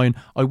friend of mine.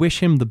 I wish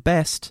him the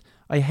best.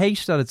 I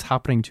hate that it's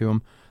happening to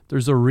him.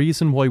 There's a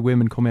reason why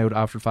women come out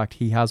after the fact.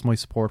 He has my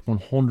support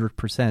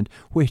 100%,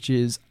 which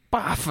is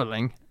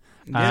baffling."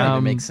 Yeah,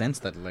 it makes sense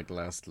that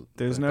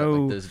There's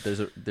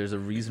there's a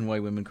reason why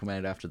women come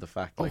out after the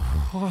fact. Like,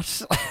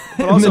 what?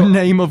 In the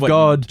name of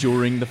God.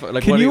 During the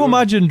can you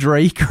imagine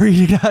Drake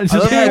reading that?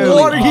 Just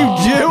what are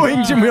you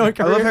doing to me? I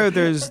love how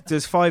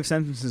there's 5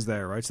 sentences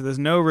there, right? So there's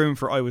no room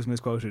for "I was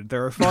misquoted."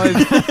 There are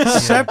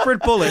 5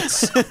 separate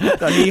bullets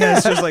that he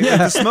has just like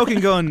the smoking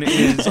gun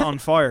is on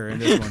fire in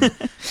this one.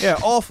 Yeah,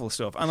 awful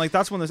stuff. And like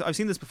that's one I've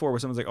seen this before where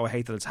someone's like, "Oh, I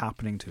hate that it's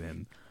happening to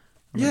him."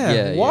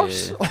 What?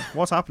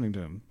 What's happening to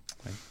him?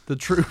 The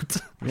truth.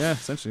 Yeah,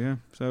 essentially, yeah.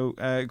 So,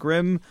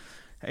 Grim,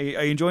 are you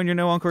enjoying your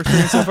no encore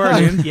experience so far,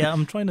 Ian? Yeah,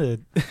 I'm trying to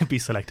be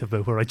selective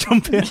about where I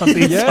jump in on these types of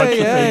things.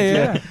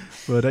 Yeah.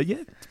 But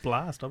it's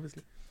blast,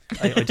 obviously.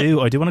 I do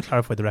want to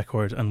clarify the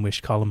record and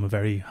wish Colm a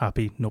very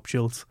happy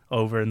nuptials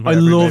over. And I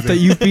love that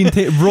you've been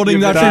running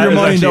that through your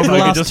mind over the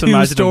last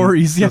 2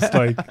 stories. Just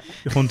like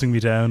hunting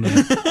me down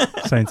and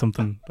saying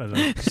something. I don't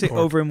know. Say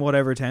over in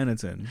whatever town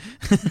it's in.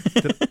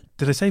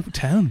 Did I say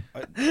town?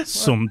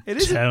 Town.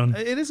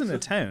 It isn't a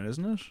town,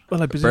 isn't it?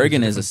 Well, I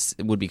Bergen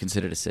would be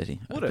considered a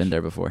city. I've been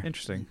there before.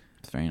 Interesting.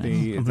 It's very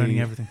nice. I'm learning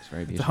everything. It's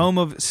very The beautiful. home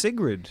of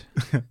Sigrid.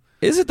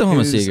 Is it the home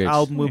of Sigrid?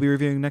 Album we'll be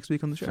reviewing next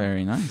week on the show.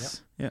 Very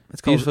nice. Yeah,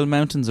 it's called beautiful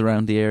mountains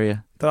around the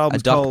area. That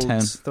album's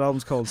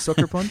called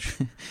Sucker Punch.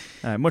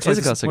 Much like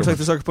the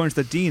Sucker Punch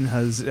that Dean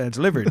has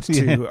delivered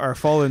to our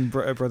fallen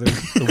brother.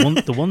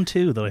 The one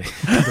too, though.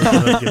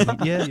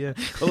 Yeah.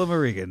 Ulla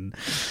Regan.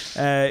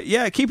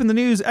 Keeping the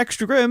news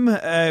extra grim.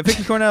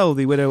 Vicky Cornell,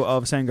 the widow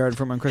of Soundgarden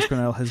frontman Chris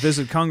Cornell, has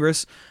visited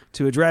Congress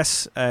to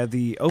address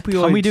the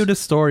opioid. Can we do this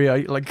story?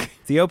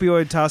 The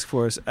opioid task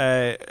force.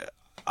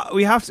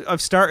 We have to.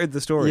 I've started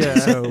the story,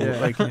 so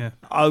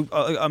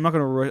I'm not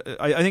going to.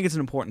 I think it's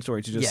an important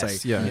story to just say.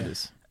 Yeah, it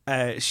is.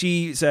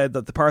 She said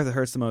that the part that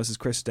hurts the most is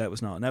Chris' death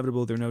was not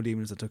inevitable. There were no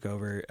demons that took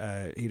over.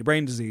 He had a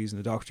brain disease, and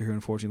a doctor who,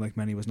 unfortunately, like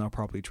many, was not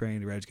properly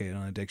trained or educated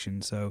on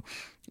addiction. So,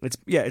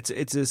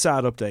 it's a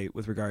sad update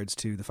with regards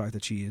to the fact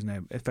that she is now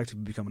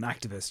effectively become an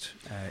activist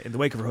in the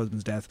wake of her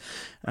husband's death,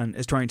 and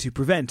is trying to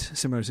prevent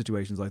similar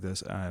situations like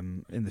this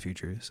in the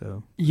future.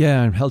 So,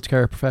 and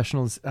healthcare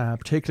professionals,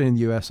 particularly in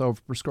the US, over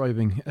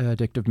prescribing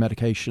addictive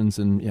medications,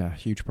 and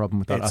huge problem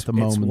with that at the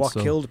moment. It's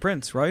what killed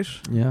Prince, right?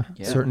 Yeah,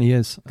 it certainly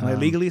is. Can I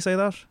legally say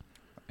that?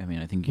 I mean,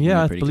 I think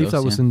I believe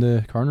that was in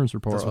the coroner's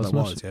report. That's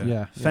what it was.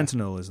 Yeah.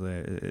 Fentanyl is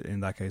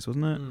in that case,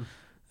 wasn't it?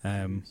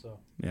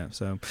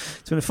 So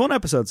it's been a fun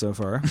episode so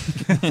far.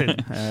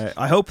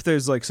 I hope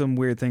there's like some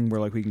weird thing where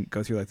like we can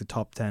go through like the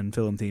top 10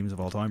 film themes of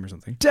all time or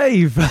something.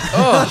 Dave,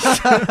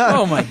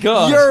 oh my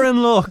God, you're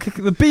in luck.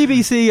 The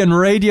BBC and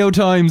Radio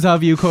Times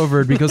have you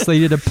covered because they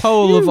did a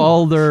poll of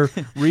all their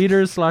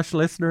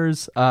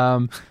readers/listeners.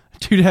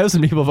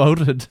 2,000 people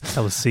voted.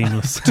 That was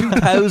seamless.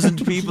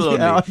 2,000 people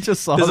only. I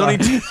just saw There's only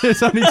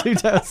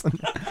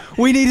 2,000.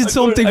 We needed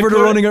something for the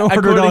running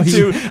order.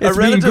 To a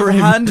relative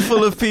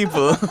handful of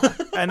people.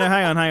 And now,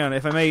 hang on.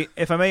 If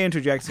I may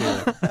interject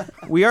here,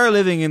 we are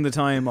living in the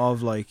time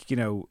of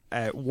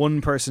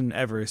one person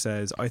ever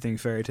says, "I think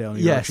Fairy Tale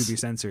New York should be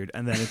censored,"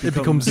 and then it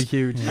becomes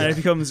huge, and it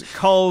becomes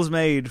calls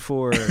made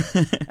for.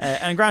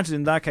 And granted,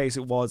 in that case,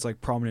 it was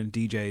like prominent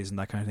DJs and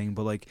that kind of thing,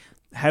 but like.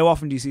 How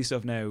often do you see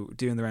stuff now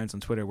doing the rounds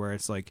on Twitter where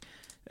it's like,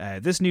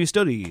 this new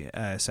study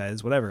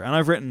says whatever, and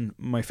I've written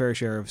my fair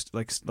share of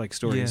like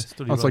stories.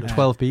 Yeah, it's like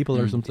 12 people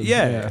or something.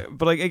 Yeah,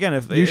 but like again,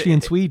 if usually in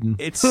Sweden,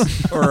 it's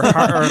or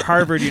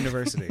Harvard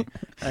University,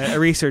 a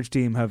research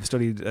team have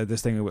studied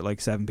this thing with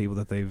like 7 people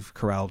that they've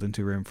corralled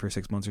into a room for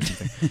 6 months or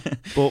something.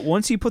 But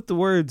once you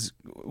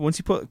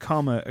put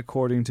comma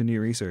according to new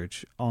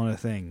research on a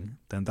thing,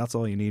 then that's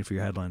all you need for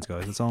your headlines,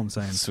 guys. That's all I'm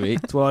saying.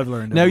 Sweet. That's what I've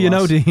learned. Now you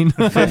know, Dean.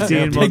 15 months.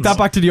 Take that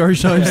back to the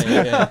Irish Times.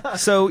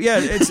 So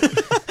it's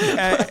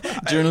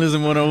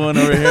journalism 101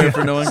 over here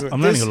for no one.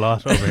 I'm learning a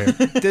lot over here.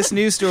 This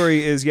news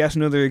story is yet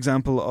another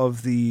example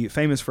of the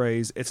famous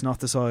phrase, "It's not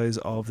the size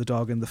of the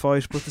dog in the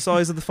fight, but the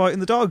size of the fight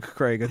in the dog."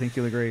 Craig, I think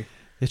you'll agree.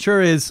 It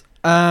sure is.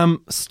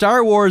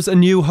 Star Wars A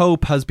New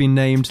Hope has been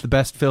named the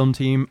best film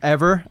team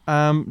ever.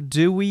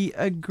 Do we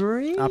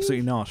agree?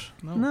 Absolutely not.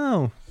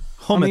 No.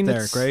 Hum it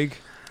there, Greg.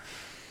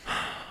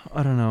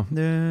 I don't know.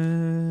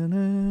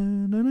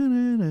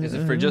 Is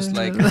it for just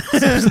like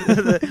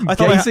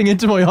gazing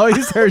into my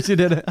eyes there as you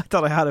did it? I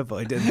thought I had it, but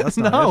I didn't. That's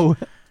not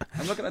it.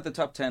 I'm looking at the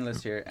top 10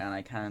 list here and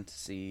I can't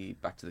see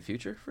Back to the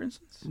Future, for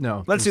instance.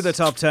 No. Let's do the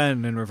top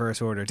 10 in reverse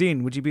order.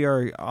 Dean, would you be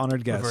our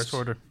honoured guest? Reverse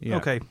order. Yeah.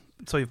 Okay.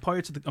 So you've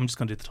Pirates of the... I'm just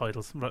going to do the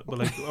titles. Right,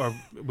 or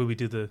will we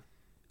do the...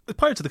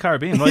 Pirates of the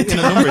Caribbean, right?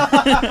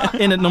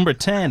 In at number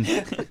 10.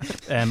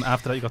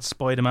 After that, you got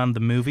Spider-Man the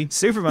movie,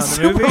 Superman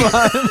the movie.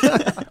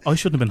 I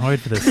shouldn't have been hired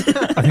for this. I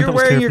think You're that was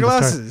wearing clear your from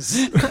the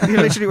start. glasses.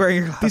 You're literally wearing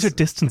your glasses. These are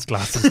distance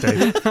glasses, Dave.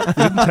 You didn't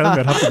tell me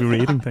I'd have to be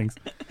reading things.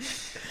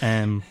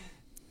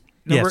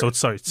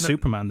 It's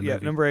Superman the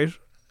movie. Number 8.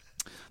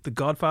 The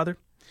Godfather,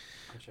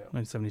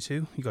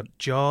 1972. You got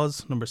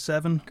Jaws, number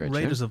 7. Great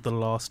Raiders shout. of the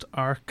Lost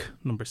Ark,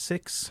 number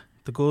 6.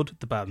 The Good,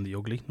 the Bad and the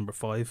Ugly, number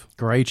 5.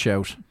 Great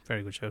shout.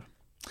 Very good show.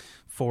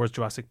 4 is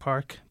Jurassic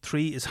Park.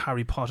 3 is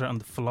Harry Potter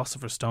and the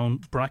Philosopher's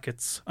Stone,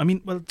 brackets. I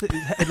mean, well,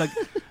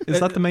 Is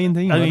that the main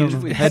theme? I mean,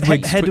 don't know.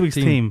 Hedwig's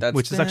theme, That's-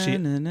 which is actually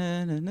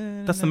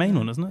that's the main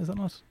one, isn't it? Is that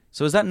not?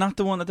 So is that not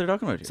the one that they're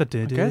talking about? I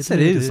I guess it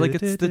is. Like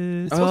it's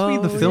supposed to be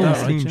the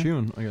film's theme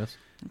tune, I guess.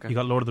 Okay. You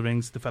got Lord of the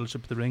Rings, The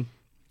Fellowship of the Ring,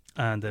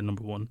 and then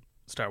number 1,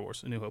 Star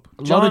Wars: A New Hope.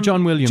 A lot of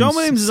John Williams. John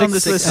Williams is on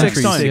this list 6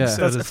 entries, times. yeah.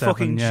 That's a 7,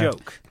 fucking yeah.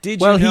 joke.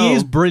 Did Well, you know, he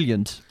is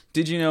brilliant.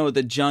 Did you know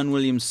that John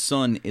Williams'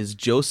 son is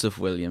Joseph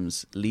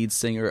Williams, lead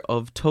singer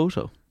of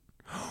Toto?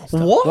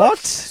 What?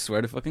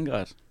 Swear to fucking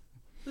God.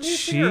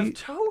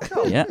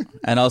 Toto? Yeah,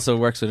 and also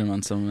works with him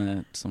on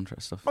some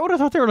stuff. I would have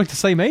thought they were like the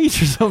same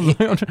age or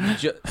something.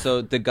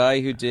 So the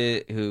guy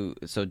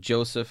so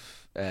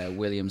Joseph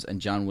Williams and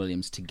John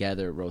Williams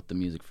together wrote the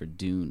music for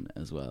Dune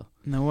as well.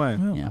 No way.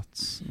 Yeah.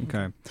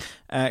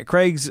 Okay.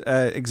 Craig's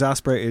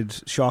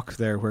exasperated shock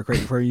there,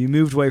 where you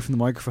moved away from the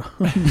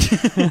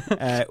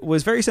microphone,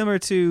 was very similar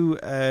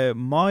to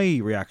my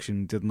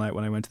reaction the other night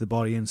when I went to the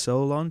Body and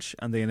Soul launch,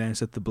 and they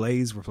announced that the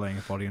Blaze were playing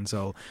at Body and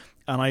Soul.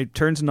 And I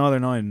turned to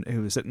Northern Nine,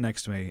 who was sitting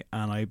next to me,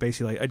 and I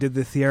basically I did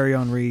the Thierry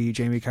Henry,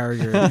 Jamie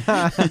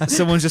Carragher,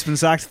 someone's just been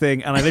sacked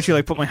thing, and I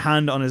literally put my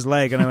hand on his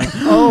leg, and I went,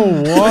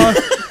 "Oh, what?"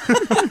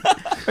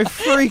 I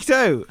freaked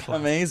out.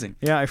 Amazing.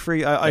 Yeah,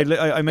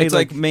 I made it's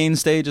like main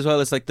stage as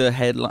well. It's like the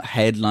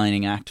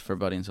headlining act for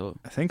Body and Soul.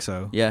 I think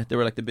so. Yeah, they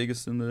were like the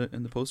biggest in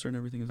the poster and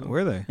everything as well.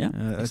 Were they? Yeah,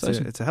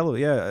 it's a hell of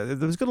it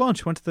was a good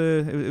launch. Went to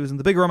it was in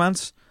the Big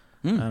Romance,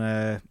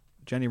 and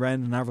Jenny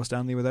Wren and Avril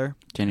Stanley were there.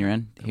 Jenny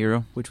Wren,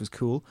 hero, which was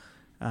cool.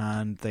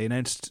 And they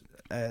announced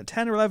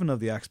 10 or 11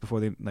 of the acts before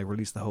they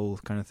released the whole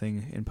kind of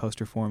thing in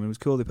poster form. It was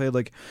cool. They played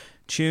like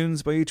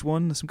tunes by each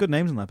one. There's some good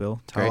names on that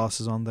bill.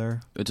 Talos is on there.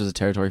 Which was a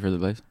territory for the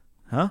Blaze.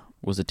 Huh?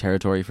 Was it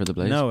Territory for the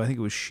Blaze? No, I think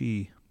it was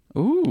She.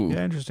 Ooh.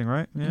 Yeah, interesting,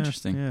 right? Yeah,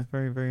 interesting. Yeah,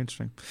 very, very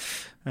interesting.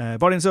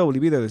 Body and Soul, will you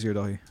be there this year,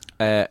 Dahi?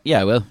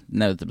 Yeah, I will.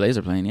 Now that the Blaze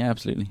are playing, yeah,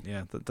 absolutely.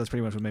 Yeah, that's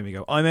pretty much what made me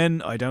go, I'm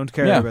in, I don't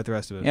care about the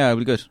rest of it. Yeah, it'll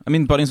be good. I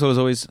mean, Body and Soul is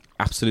always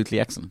absolutely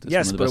excellent. It's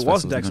yes, one of the but best it wasn't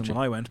festivals in the excellent country.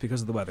 when I went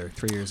because of the weather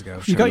 3 years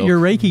ago. You got your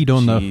Reiki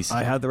done, though.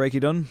 I had the Reiki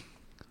done.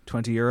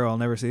 €20 I'll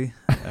never see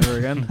ever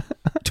again.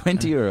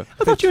 €20?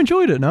 I thought you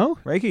enjoyed it, no?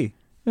 Reiki?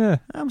 Yeah.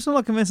 I'm still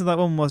not convinced that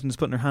woman wasn't just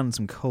putting her hand in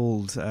some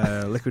cold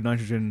liquid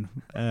nitrogen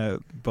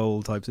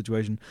bowl type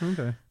situation.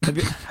 Okay. Have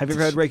you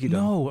ever had Reiki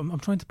done? No, I'm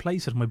trying to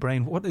place it in my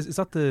brain. What is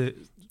that?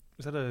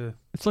 Is that a?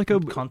 It's like a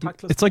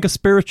contactless. It's like a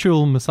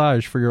spiritual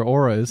massage for your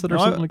aura, is it, or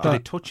something like that? They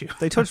touch you.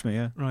 They touched me,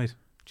 yeah. Right.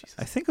 Jesus.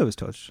 I think I was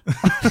touched.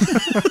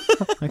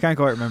 I can't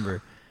quite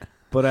remember.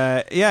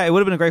 But yeah, it would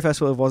have been a great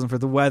festival if it wasn't for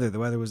the weather. The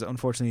weather was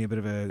unfortunately a bit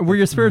of a... Were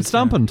your spirits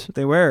dampened?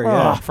 They were,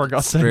 yeah. Oh, for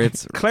God's sake.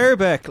 Claire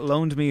Beck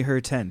loaned me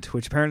her tent,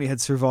 which apparently had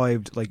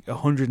survived like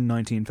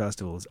 119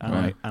 festivals,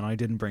 and I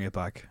didn't bring it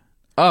back.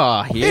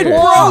 Oh, here. It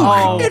broke!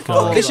 Oh, it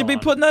broke! They should be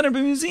putting that in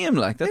a museum,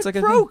 like. That's like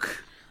a broke!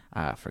 Thing.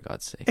 Ah, for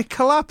God's sake. It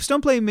collapsed.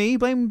 Don't blame me.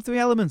 Blame the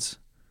elements.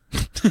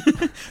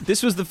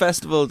 This was the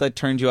festival that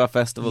turned you off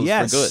festivals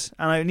for good.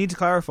 And I need to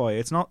clarify,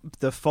 it's not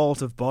the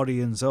fault of Body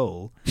and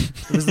Soul.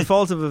 It was the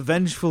fault of a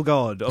vengeful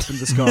god up in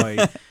the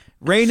sky,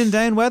 raining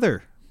down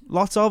weather,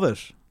 lots of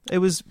it. It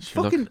was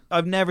fucking.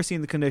 I've never seen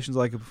the conditions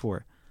like it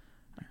before.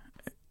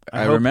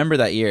 I remember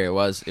that year. It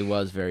was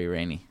very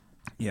rainy.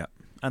 Yeah,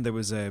 and there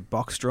was a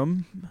box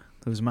drum.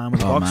 There was a man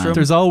with a box drum.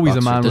 There's always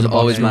a man. There's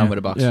always a man with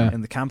a box drum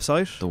in the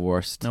campsite. The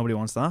worst. Nobody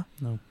wants that.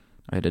 No.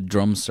 I had a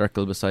drum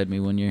circle beside me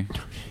one year.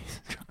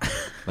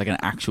 Like an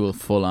actual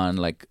full-on,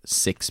 like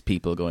 6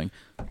 people going.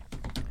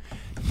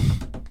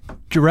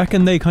 Do you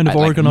reckon they kind of at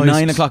organised...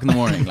 like 9 o'clock in the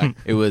morning. Like,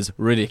 it was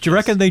ridiculous. Do you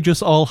reckon they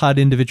just all had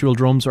individual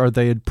drums, or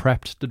they had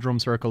prepped the drum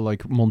circle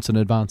like months in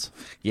advance?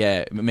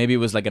 Yeah, maybe it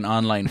was like an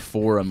online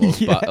forum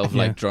of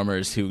like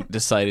drummers who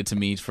decided to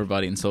meet for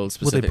Body and Soul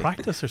specific. Would they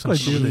practice or something?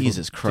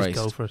 Jesus Christ.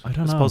 Just go for it. I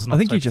don't know. I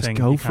think you just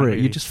go for it.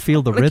 You just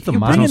feel the rhythm, you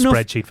man. bring enough,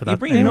 spreadsheet for that. You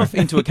bring enough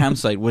into a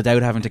campsite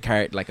without having to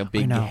cart like a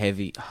big,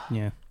 heavy...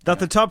 Yeah. That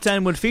the top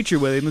 10 would feature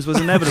Williams was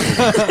inevitable,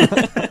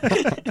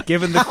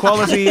 given the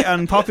quality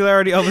and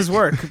popularity of his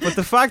work. But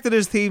the fact that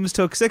his themes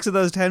took 6 of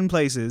those 10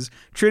 places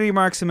truly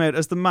marks him out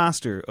as the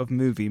master of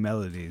movie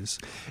melodies.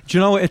 Do you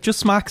know, it just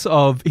smacks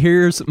of,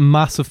 here's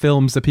massive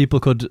films that people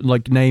could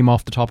like name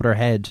off the top of their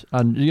head,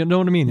 and you know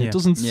what I mean? Yeah. It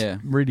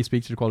doesn't really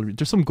speak to the quality.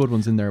 There's some good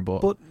ones in there,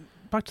 but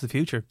Back to the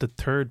Future, the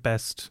third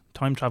best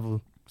time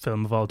travel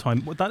film of all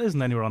time. Well, that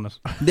isn't anywhere on it.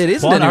 There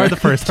isn't What anywhere. are the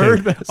first Third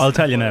two? best. I'll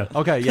tell you now.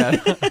 Okay, yeah.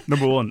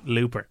 Number 1,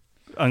 Looper.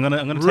 I'm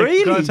gonna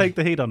Really? take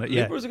the heat on it.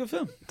 Yeah, Looper was a good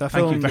film. That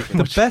Thank film, you very the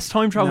much. best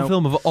time travel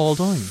film of all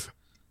time.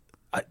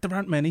 There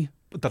aren't many.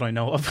 that I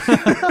know of.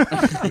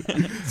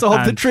 So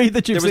of the three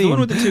that you've There was seen. the one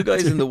with the two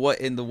guys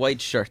in the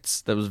white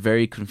shirts that was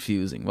very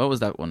confusing. What was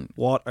that one?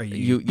 What are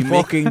you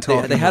fucking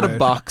talking They had a about?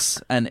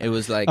 box and it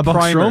was like A box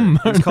Primer. drum.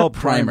 It's called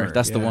Primer.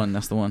 That's the yeah. one.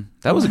 That's the one.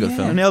 That was a good I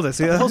film. nailed it.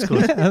 See, That was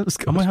good. Yeah, that was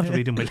I good. might have to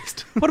read in my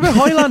list. What about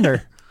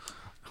Highlander?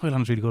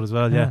 Highland's really good as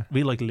well. Yeah,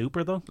 we like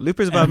Looper though.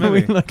 Looper's a bad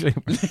movie.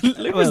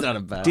 Looper's not a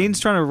bad.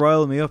 Dean's trying to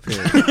rile me up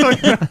here.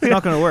 It's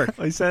not going to work.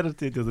 I said it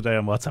the other day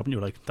on WhatsApp, and you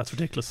were like, "That's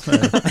ridiculous."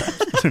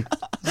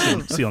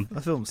 See you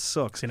That film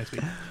sucks. next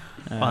week.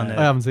 I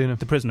haven't seen it.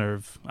 The Prisoner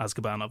of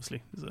Azkaban,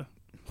 obviously, is a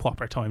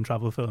whopper time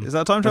travel film. Is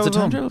that a time That's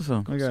travel a time film?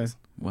 travel film. Okay.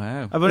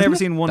 Wow. I've only ever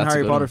seen one That's a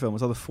Harry good Potter one. film.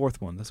 It's all the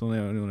fourth one. That's the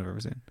only one I've ever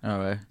seen. Oh,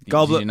 right.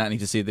 Goblet- Did you not need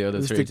to see the other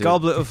It was three? the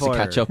Goblet of to Fire.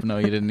 catch up? No,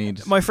 you didn't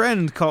need. My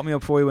friend caught me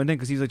up before we went in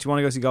because he was like, "Do you want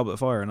to go see Goblet of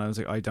Fire?" And I was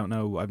like, "I don't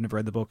know. I've never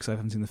read the books. I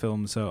haven't seen the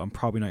film, so I'm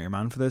probably not your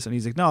man for this." And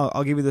he's like, "No,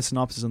 I'll give you the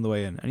synopsis on the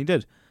way in." And he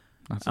did.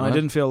 That's And I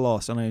didn't feel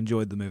lost, and I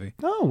enjoyed the movie.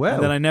 Oh, wow.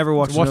 And then I never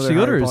watched Watch another the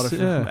Harry others, Potter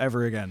film yeah.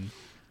 ever again.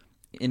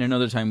 In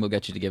another time, we'll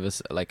get you to give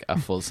us like a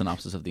full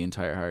synopsis of the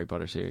entire Harry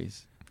Potter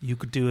series. You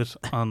could do it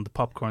on the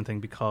popcorn thing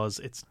because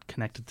it's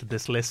connected to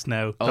this list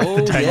now. Oh,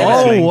 The 10 yeah.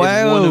 list link.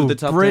 wow. One of the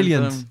top 10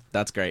 Brilliant. film.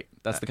 That's great.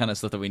 That's the kind of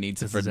stuff that we need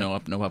This for is no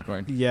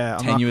popcorn. Yeah,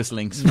 I'm Tenuous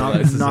links. Not,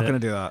 for not that. going to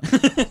do that.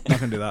 Not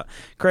going to do that.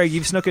 Craig,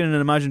 you've snuck in an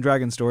Imagine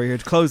Dragons story here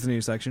to close the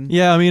news section.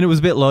 Yeah, I mean, it was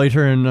a bit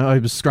lighter and I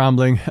was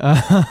scrambling.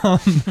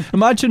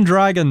 Imagine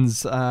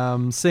Dragons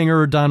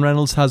singer Dan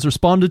Reynolds has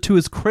responded to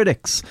his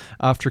critics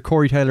after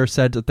Corey Taylor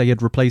said that they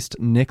had replaced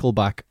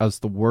Nickelback as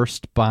the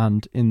worst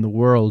band in the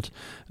world.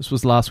 This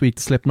was last week.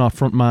 The Slipknot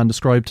frontman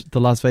described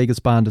the Las Vegas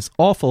band as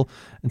awful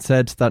and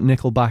said that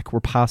Nickelback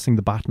were passing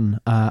the baton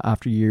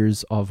after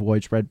years of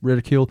widespread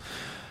ridicule.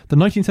 The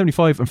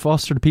 1975 and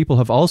Foster the People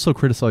have also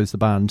criticised the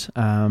band.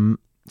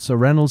 So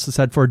Reynolds has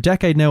said, "For a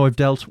decade now I've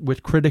dealt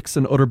with critics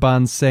and other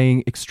bands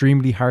saying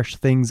extremely harsh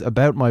things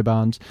about my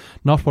band.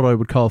 Not what I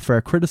would call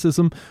fair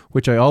criticism,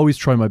 which I always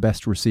try my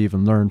best to receive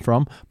and learn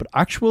from, but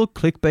actual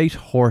clickbait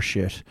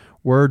horseshit.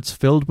 Words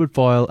filled with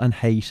vile and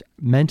hate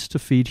meant to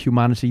feed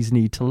humanity's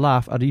need to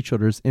laugh at each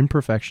other's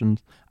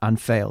imperfections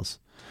and fails.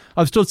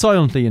 I've stood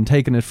silently and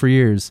taken it for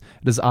years.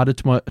 It has added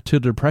to the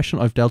depression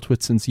I've dealt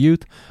with since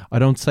youth. I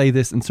don't say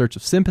this in search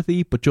of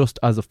sympathy, but just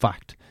as a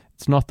fact.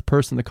 It's not the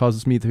person that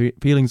causes me the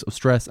feelings of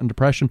stress and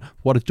depression,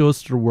 what it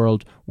does to the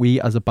world we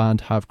as a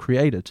band have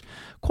created."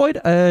 Quite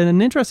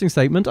an interesting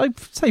statement. I'd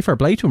say fair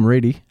play to him,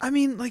 really. I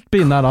mean, like,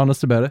 being that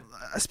honest about it.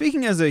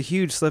 Speaking as a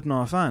huge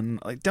Slipknot fan,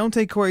 like, don't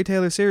take Corey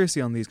Taylor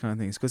seriously on these kind of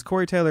things, because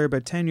Corey Tayller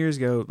about 10 years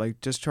ago,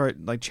 like, just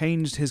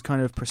changed his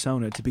kind of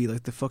persona to be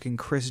like the fucking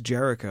Chris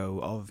Jericho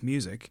of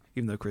music,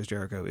 even though Chris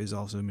Jericho is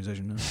also a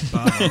musician.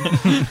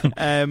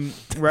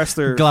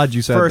 Wrestler. Glad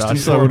you said first that. And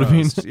So would have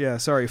been. foremost. Yeah,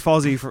 sorry,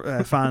 Fozzy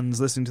fans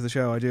listening to the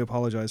show, I do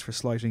apologise for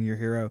slighting your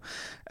hero.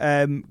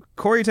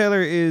 Corey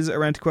Taylor is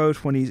around to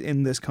quote when he's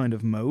in this kind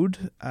of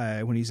mode,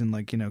 when he's in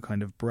like, you know,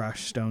 kind of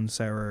brash, stone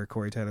sour,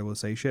 Corey Taylor will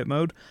say shit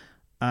mode.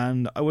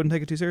 And I wouldn't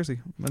take it too seriously.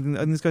 I think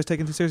this guy's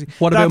taken too seriously.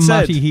 What about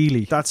Matty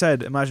Healy? That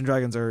said, Imagine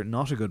Dragons are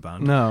not a good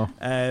band. No.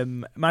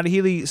 Matty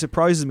Healy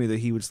surprises me that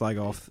he would slag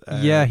off.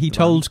 Yeah, he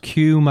told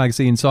Q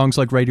magazine, songs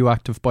like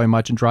Radioactive by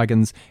Imagine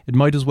Dragons, it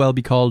might as well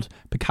be called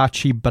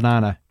Pikachu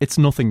Banana. It's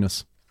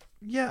nothingness.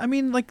 Yeah, I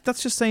mean, like,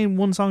 that's just saying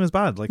one song is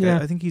bad. Like, Yeah.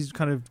 I think he's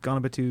kind of gone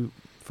a bit too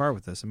far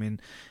with this. I mean,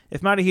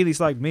 if Matty Healy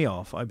slagged me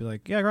off, I'd be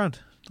like, yeah, grand.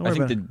 Don't I worry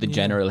think about the it.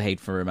 general hate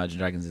for Imagine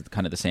Dragons is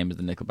kind of the same as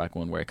the Nickelback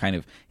one, where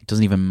it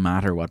doesn't even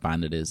matter what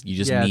band it is. You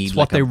just need it's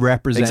what they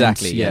represent.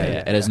 Exactly. Yeah.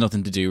 It has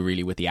nothing to do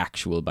really with the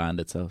actual band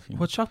itself. You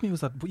know? What shocked me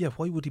was that,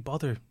 why would he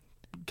bother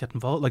get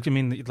involved? Like, I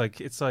mean, like,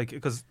 it's like,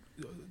 because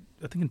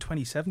I think in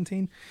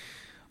 2017,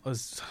 I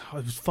was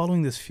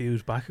following this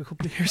feud back a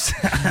couple of years.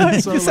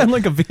 You sound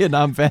like a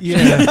Vietnam vet.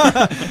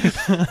 Yeah.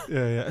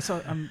 yeah.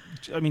 So,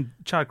 I mean,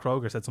 Chad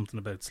Kroger said something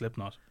about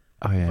Slipknot.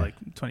 Oh, yeah. Like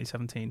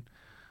 2017.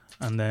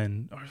 And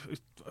then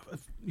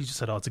you just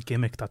said, it's a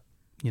gimmick that,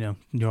 you know,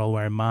 you're all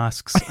wearing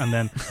masks. And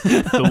then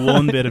the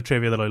one bit of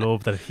trivia that I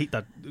love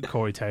that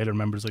Corey Taylor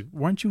remembers, like,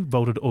 weren't you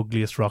voted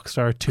ugliest rock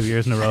star 2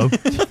 years in a row?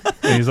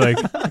 And he's like,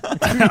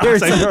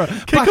 years like, in a row.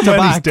 kick Back him to when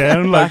back. he's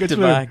down. Back Like, to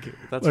back.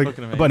 That's like,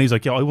 fucking amazing. But he's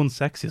like, I won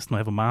sexiest and I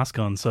have a mask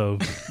on, so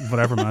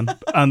whatever, man.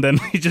 And then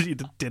you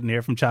didn't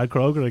hear from Chad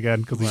Kroger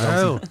again because he's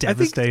obviously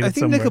devastated I think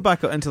somewhere. Nickelback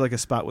got into like a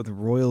spat with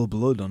Royal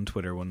Blood on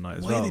Twitter one night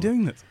as Why well. are they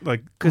doing this?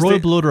 Like, Royal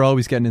Blood are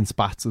always getting in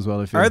spats as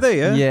well. Are they,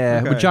 yeah? Yeah,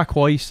 Okay. with Jack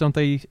White, don't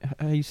they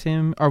hate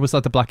him? Or was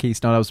that the Black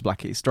Keys? No, that was the Black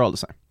Keys. They're all the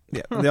same.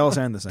 Yeah, they all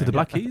sound the same. Did the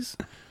Black Keys?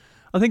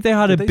 I think they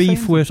had Did a they beef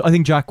say with, I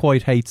think Jack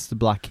White hates the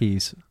Black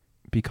Keys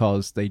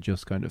because they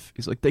just kind of,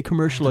 he's like, they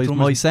commercialised drummers-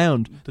 my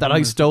sound the that I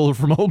drummers- stole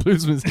from old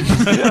blues musicians.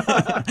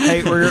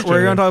 Hey, we're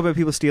going to talk about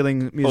people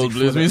stealing music. Old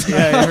blues from- music.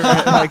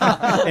 Yeah, like,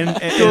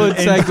 Good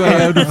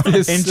segue out of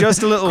this in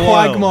just a little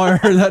while. quagmire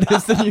that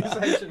is the news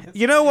section.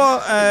 You know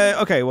what?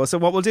 Okay, well, so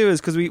what we'll do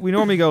is, because we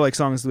normally go like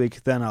songs of the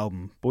week, then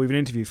album, but we have an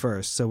interview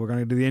first, so we're going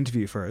to do the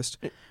interview first.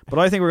 But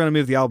I think we're going to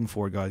move the album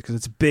forward, guys, because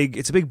it's a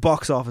big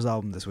box office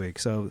album this week.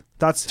 So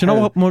that's Do you know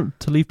what more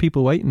to leave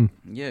people waiting?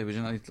 Yeah, would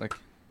you not like?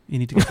 You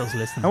need to get those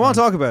listens. I want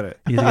to talk about it.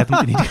 You need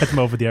to get them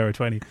over the hour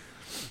 20.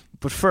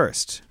 But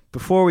first,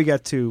 before we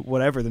get to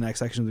whatever the next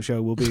section of the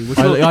show will be, which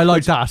I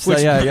like that.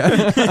 Which,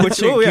 yeah. Which,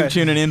 keep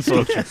tuning in,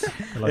 folks.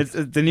 It's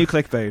the new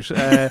clickbait.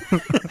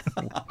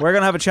 We're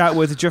going to have a chat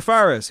with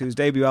Jafaris, whose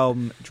debut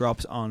album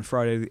drops on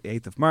Friday the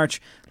 8th of March.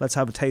 Let's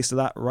have a taste of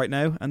that right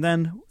now. And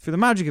then, for the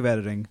magic of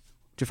editing,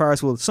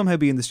 Jafaris will somehow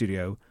be in the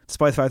studio,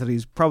 despite the fact that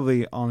he's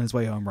probably on his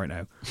way home right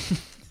now.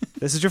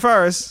 This is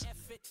Jafaris.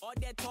 All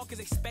that talk is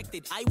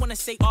expected. I wanna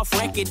say off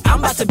record, I'm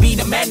about to be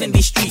the man in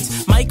these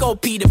streets. Michael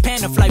Peter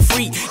Pan and fly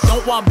free.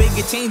 Don't want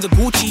bigger chains or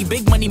Gucci.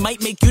 Big money might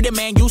make you the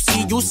man. You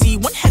see.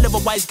 One hell of a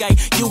wise guy.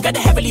 You got a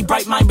heavily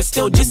bright mind, but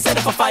still just set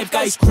up for 5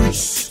 guys.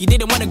 You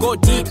didn't wanna go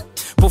deep,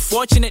 but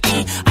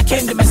fortunately, I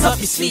came to mess up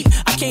your sleep.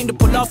 I came to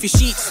pull off your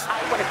sheets.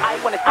 I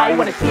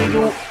wanna see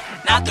you.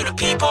 Not through the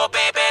people,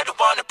 baby. Don't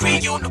wanna pre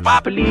you. No, I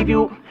believe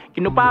you.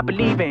 You know I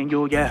believe in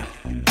you, yeah.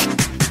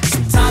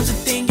 Sometimes the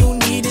thing you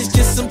need is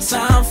just some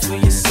time for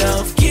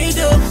yourself. Get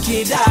up,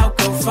 get out,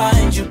 go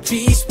find your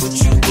peace, but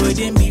you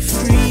wouldn't be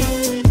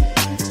free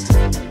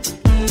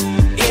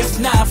if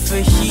not for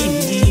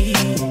he.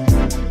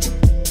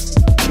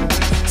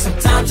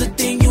 Sometimes the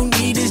thing you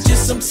need is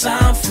just some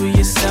time for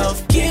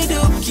yourself. Get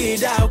up,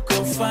 get out,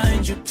 go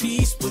find your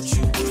peace, but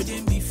you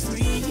wouldn't be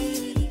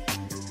free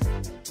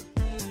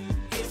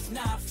if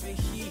not for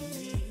he.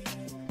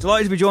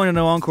 Delighted to be joined on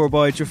No Encore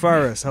by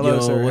Jafaris. Hello,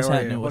 sir. What's How are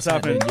happening? you? What's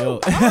happening? Yo.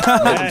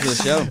 Welcome to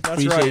the show.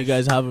 Appreciate you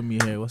guys having me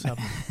here. What's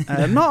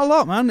happening? Not a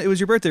lot, man. It was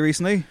your birthday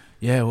recently.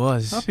 Yeah, it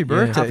was. Happy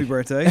birthday. Happy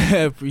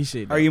birthday.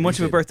 Appreciate it. Are you much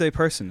of a birthday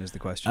person is the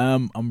question.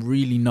 I'm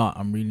really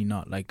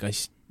not. Like,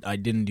 I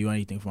didn't do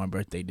anything for my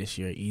birthday this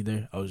year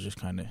either. I was just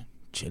kind of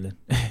chilling.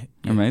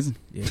 Amazing.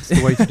 Yeah. It's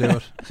the way to do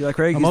it. See, like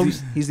Craig,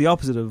 he's the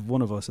opposite of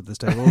one of us at this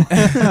table.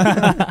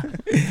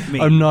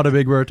 I'm not a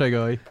big birthday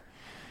guy.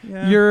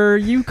 Yeah.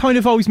 You kind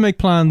of always make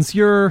plans.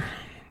 You're,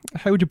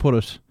 how would you put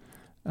it?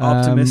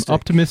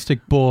 Optimistic,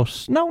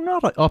 but no,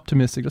 not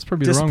optimistic. That's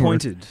probably the wrong word.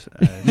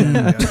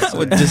 Disappointed.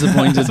 With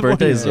disappointed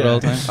birthdays at all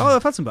times. Oh,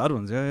 I've had some bad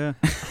ones. Yeah.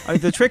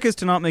 The trick is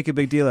to not make a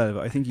big deal out of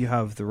it. I think you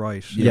have the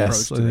right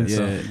approach to this.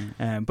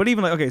 Yeah. But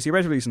even like, okay, so you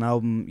ready to release an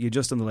album? You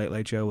just done the Late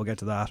Late Show. We'll get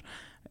to that.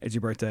 It's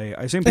your birthday.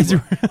 I assume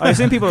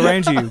people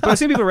around you, but I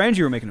assume people around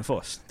you were making a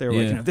fuss. They were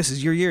like, this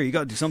is your year. You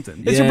got to do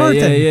something. It's your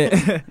birthday.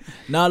 Yeah.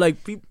 Nah, like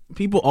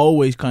people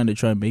always kind of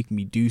try and make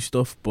me do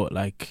stuff, but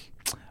like,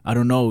 I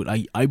don't know.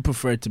 I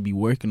prefer to be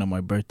working on my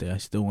birthday. I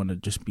still want to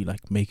just be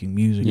like making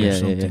music or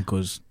something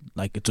because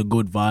like it's a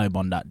good vibe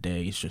on that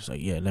day. It's just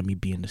like, let me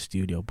be in the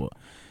studio. But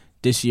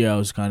this year I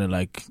was kind of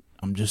like,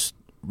 I'm just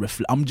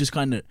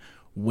kind of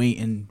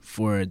waiting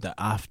for the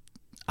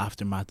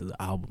aftermath of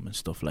the album and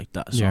stuff like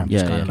that. So I'm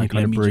just kind of like,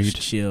 let me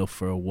just chill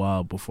for a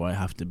while before I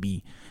have to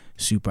be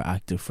super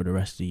active for the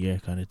rest of the year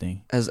kind of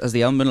thing. Has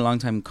the album been a long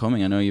time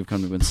coming? I know you've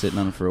kind of been sitting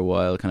on it for a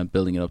while, kind of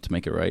building it up to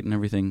make it right and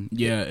everything.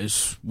 Yeah,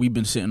 we've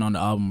been sitting on the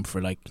album for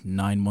like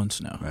 9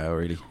 months now. Wow,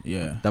 really?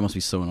 Yeah. That must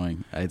be so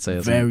annoying, I'd say.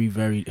 Very,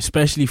 very,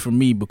 especially for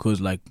me, because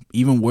like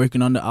even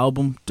working on the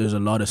album, there's a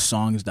lot of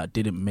songs that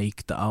didn't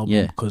make the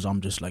album because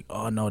I'm just like,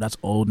 oh no, that's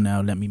old now,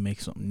 let me make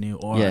something new.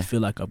 Or I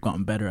feel like I've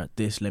gotten better at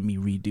this, let me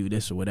redo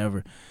this or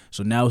whatever.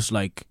 So now it's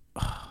like,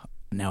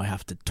 now I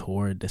have to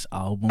tour this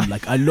album.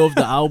 Like, I love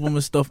the album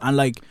and stuff, and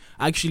like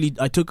actually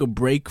I took a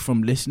break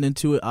from listening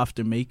to it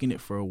after making it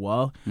for a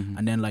while,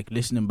 and then like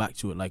listening back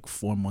to it like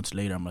 4 months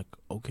later, I'm like,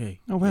 okay,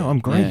 oh wow, I'm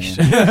great.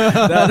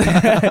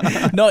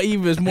 Not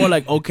even, it's more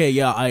like, okay,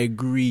 I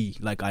agree,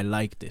 like I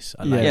like this,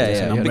 I like this,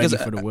 and I'm ready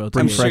for the world to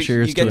I'm hear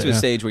sure it. you get to a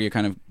stage where you're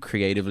kind of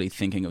creatively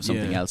thinking of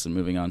something else and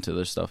moving on to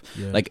other stuff.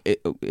 Like,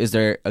 is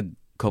there a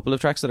couple of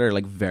tracks that are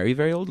like very,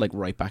 very old, like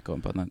right back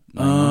up on that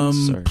 9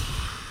 months, or?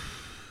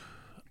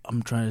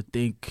 I'm trying to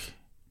think.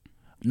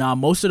 Nah,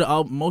 most of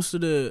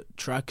the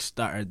tracks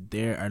that are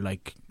there are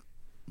like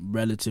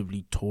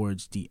relatively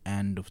towards the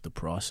end of the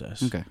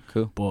process. Okay,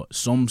 cool. But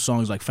some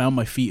songs like Found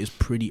My Feet is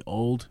pretty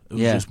old. It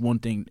was just one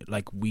thing,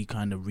 like we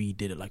kind of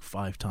redid it like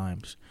 5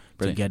 times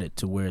to get it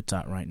to where it's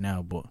at right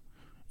now. But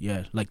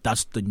yeah, like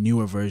that's the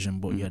newer version,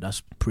 but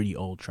that's pretty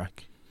old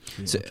track.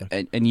 So,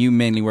 and you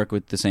mainly work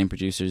with the same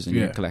producers in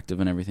your collective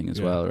and everything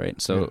as well,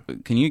 right? So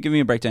can you give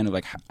me a breakdown of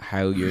like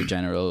how your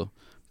general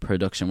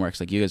production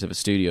works? Like, you guys have a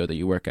studio that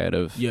you work out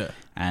of,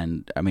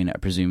 and I mean, I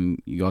presume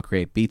you all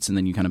create beats and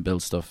then you kind of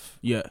build stuff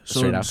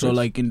straight afterwards. So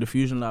like in the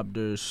Fusion Lab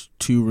there's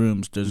 2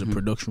 rooms. There's a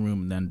production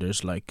room and then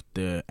there's like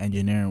the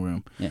engineering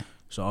room.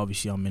 So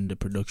obviously I'm in the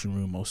production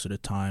room most of the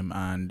time,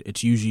 and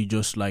it's usually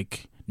just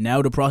like,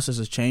 now the process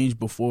has changed.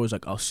 Before it was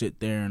like I'll sit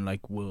there and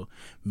like we'll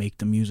make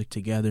the music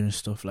together and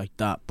stuff like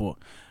that, but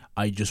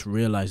I just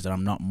realized that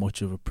I'm not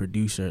much of a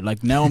producer.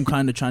 Like now I'm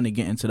kind of trying to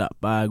get into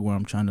that bag where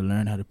I'm trying to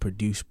learn how to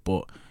produce,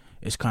 but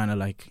it's kind of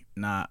like,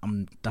 nah,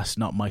 that's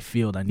not my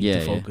field. I need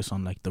to focus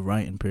on like the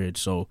writing period.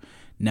 So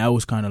now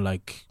it's kind of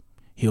like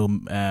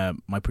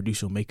my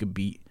producer will make a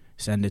beat,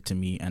 send it to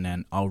me, and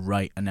then I'll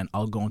write, and then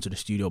I'll go into the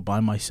studio by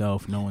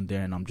myself, no one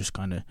there, and I'm just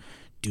kind of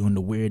doing the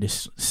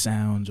weirdest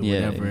sounds or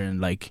whatever, and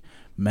like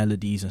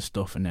melodies and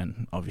stuff, and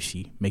then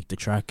obviously make the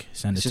track,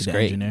 send It's it to just the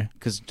great engineer.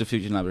 because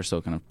Diffusion Lab are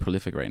so kind of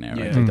prolific right now,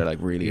 right? Yeah. Like they're like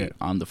really Yeah.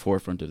 on the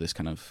forefront of this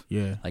kind of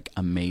Yeah. like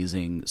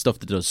amazing stuff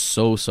that does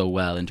so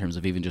well in terms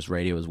of even just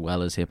radio as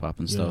well as hip hop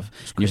and Yeah, stuff.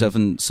 it's And yourself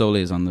and Sole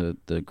is on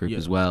the group Yeah.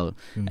 as well,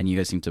 Mm. and you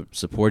guys seem to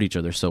support each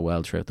other so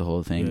well throughout the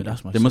whole thing. Yeah,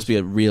 that's my there must be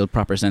sister. a real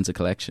proper sense of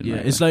collection. Yeah,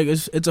 right? it's like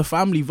it's a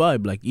family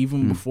vibe. Like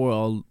even Mm. before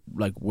all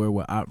like where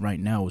we're at right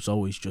now, it's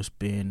always just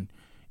been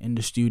in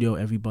the studio.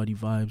 Everybody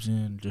vibes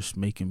in, just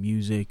making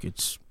music.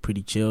 It's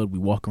pretty chilled. We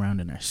walk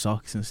around in our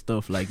socks and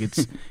stuff. Like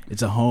it's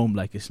it's a home.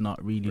 Like it's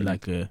not really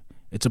like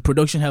it's a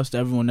production house to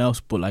everyone else,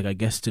 but like I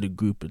guess to the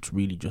group, it's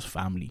really just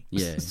family.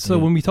 Yeah. So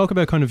when we talk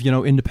about kind of,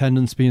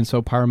 independence being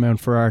so paramount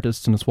for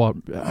artists, and it's what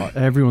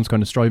everyone's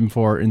kind of striving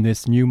for in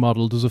this new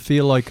model, does it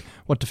feel like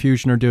what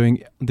Diffusion are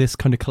doing, this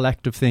kind of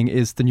collective thing,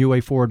 is the new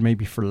way forward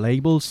maybe for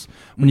labels?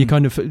 When you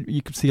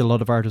you could see a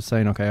lot of artists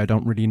saying, okay, I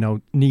don't really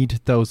need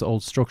those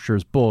old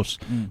structures, but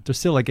there's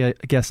still, I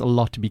guess, a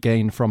lot to be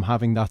gained from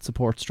having that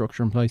support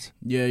structure in place.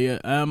 Yeah.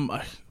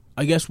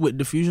 I guess with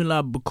Diffusion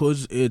Lab,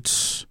 because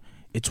it's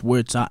where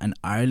it's at in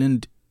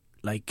Ireland,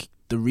 like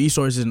the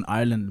resources in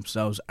Ireland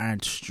themselves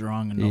aren't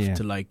strong enough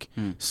to like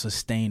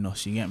sustain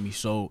us, you get me?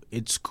 So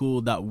it's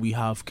cool that we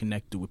have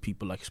connected with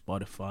people like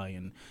Spotify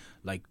and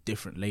like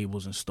different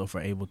labels and stuff are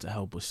able to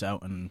help us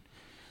out and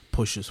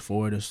push us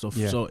forward and stuff.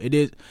 So it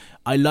is,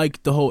 I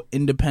like the whole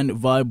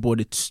independent vibe, but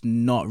it's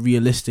not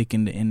realistic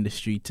in the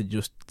industry to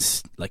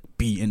just like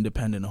be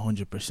independent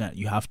 100%.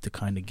 You have to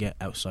kind of get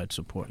outside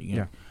support, you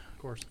know?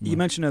 You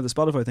mentioned the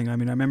Spotify thing. I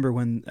mean, I remember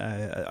when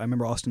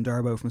Austin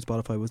Darbo from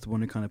Spotify was the one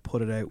who kind of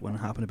put it out when it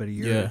happened about a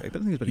year. Yeah, I think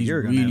it was about he's a year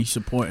ago. Really now.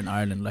 supporting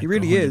Ireland. Like he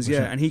really 100%. is,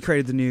 yeah. And he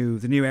created the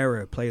new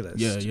era playlist.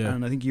 Yeah.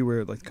 And I think you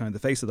were like kind of the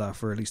face of that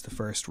for at least the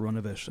first run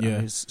of it. Yeah.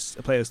 And it's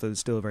a playlist that is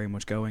still very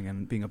much going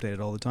and being updated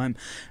all the time.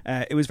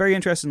 It was very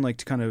interesting, like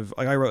to kind of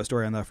like I wrote a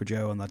story on that for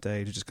Joe on that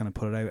day to just kind of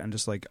put it out and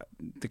just like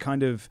the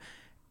kind of.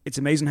 It's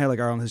amazing how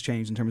like Ireland has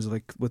changed in terms of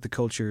like with the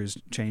cultures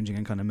changing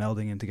and kind of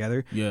melding in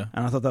together. Yeah.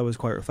 And I thought that was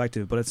quite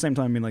reflective. But at the same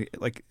time, I mean,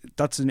 like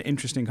that's an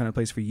interesting kind of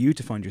place for you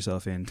to find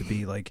yourself in, to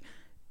be like,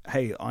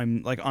 hey,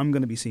 I'm going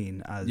to be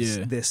seen as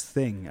this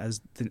thing, as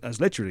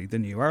literally the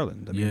new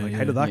Ireland. I mean,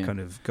 how did that kind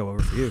of go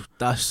over for you?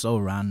 That's so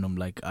random.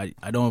 Like I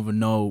don't even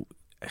know.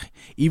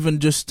 Even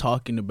just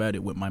talking about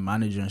it with my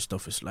manager and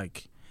stuff, it's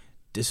like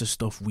this is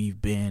stuff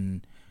we've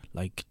been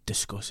like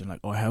discussing,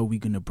 like, or how are we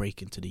gonna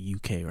break into the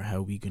UK, or how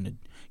are we gonna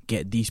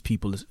get these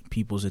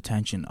people's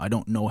attention. I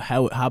don't know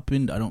how it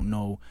happened. I don't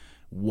know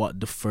what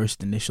the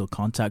first initial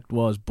contact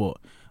was, but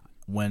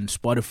when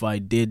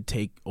Spotify did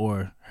take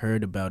or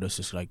heard about us,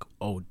 it's like,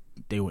 oh,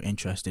 they were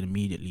interested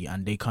immediately,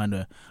 and they kind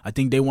of, I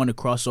think they want to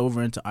cross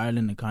over into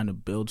Ireland and kind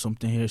of build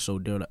something here. So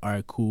they're like, all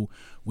right, cool,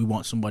 we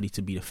want somebody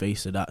to be the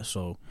face of that.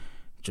 So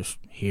just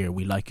here,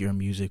 we like your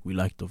music, we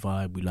like the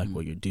vibe, we like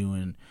what you're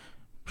doing,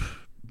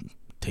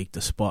 take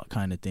the spot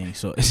kind of thing.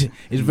 So it's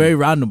very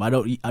random. I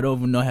don't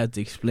even know how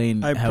to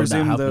explain I how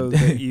presume that though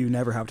happened. that you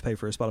never have to pay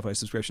for a Spotify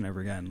subscription ever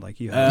again. Like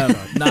you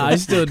have. Nah, I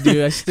still do. Do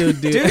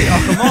you?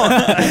 Oh, come on.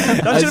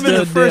 That should have been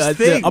the first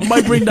thing. I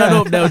might bring that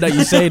up now that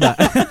you say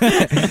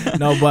that.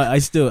 No, but I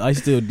still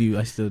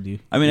do.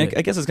 I mean,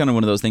 I guess it's kind of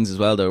one of those things as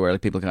well, though, where like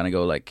people kind of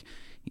go like,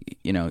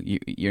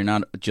 you're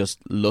not just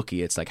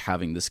lucky, it's like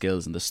having the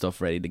skills and the stuff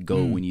ready to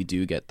go when you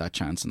do get that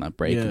chance and that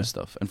break and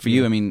stuff. And for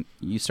you, I mean,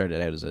 you started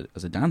out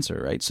as a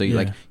dancer, right? So you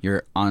like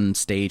your on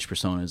stage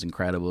persona is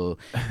incredible.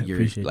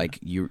 You're like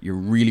you're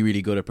really,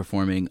 really good at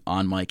performing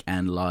on mic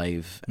and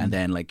live, and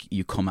then like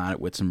you come at it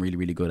with some really,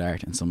 really good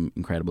art and some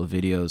incredible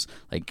videos.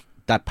 Like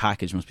that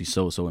package must be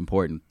so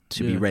important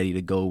to be ready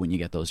to go when you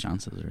get those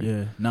chances, right?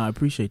 Yeah, no, I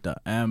appreciate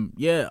that.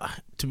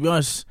 To be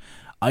honest,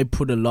 I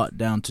put a lot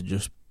down to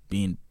just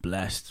being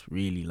blessed,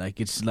 really. Like,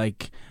 it's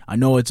like, I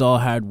know it's all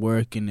hard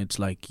work, and it's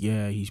like,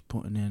 yeah, he's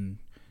putting in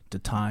the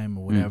time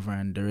or whatever,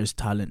 and there is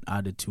talent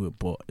added to it,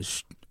 but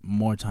it's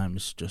more time,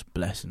 it's just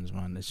blessings,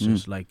 man. It's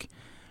just like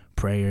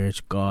prayer,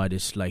 it's God,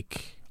 it's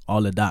like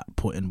all of that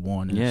put in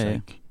one. And it's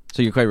like,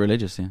 so you're quite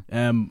religious,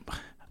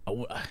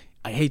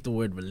 I hate the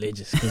word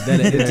religious because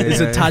then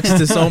it's attached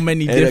to so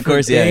many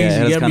different things.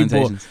 It has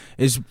connotations.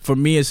 For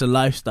me, it's a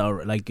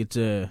lifestyle. Like,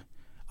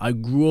 I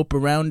grew up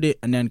around it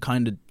and then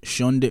kind of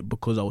shunned it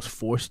because I was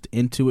forced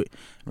into it.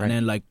 Right. And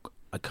then, like,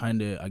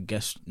 I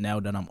guess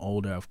now that I'm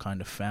older, I've kind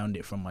of found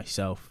it for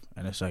myself.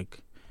 And it's like,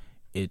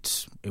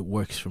 it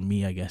works for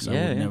me, I guess. I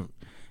would never...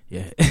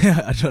 Yeah,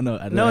 I don't know.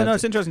 No,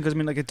 it's interesting because I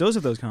mean, like, it does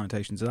have those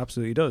connotations. It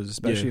absolutely does,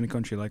 especially in a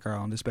country like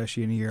Ireland,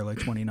 especially in a year like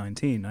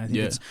 2019. I think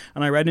it's,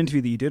 and I read an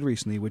interview that you did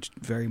recently, which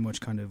very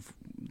much kind of,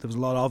 there was a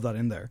lot of that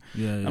in there.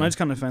 And I just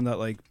kind of found that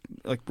like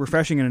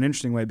refreshing in an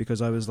interesting way, because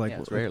I was like,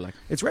 it's rare.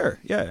 It's rare,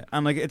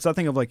 and like it's that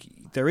thing of like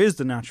there is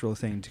the natural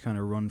thing to kind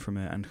of run from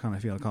it and kind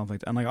of feel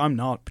conflict. And like I'm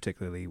not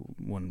particularly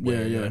one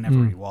way. I never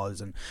really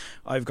was, and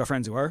I've got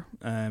friends who are,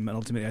 and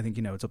ultimately I think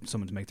it's up to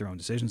someone to make their own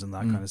decisions and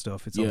that kind of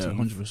stuff. It's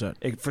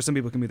 100%. For some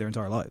people it can be their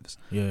entire lives.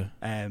 Yeah.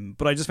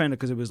 But I just found it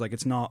because it was like,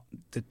 it's not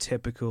the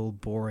typical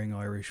boring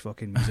Irish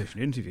fucking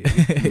musician interview.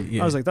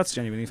 Yeah. I was like, that's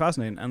genuinely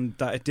fascinating, and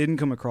that it didn't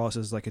come across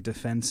as like a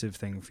defensive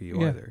thing for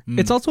you either.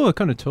 It's also a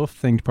kind of tough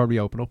thing to probably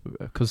open up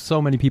because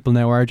so many people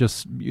now are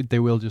just, they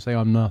will just say,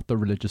 I'm not the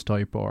religious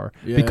type, or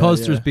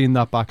because there's been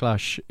that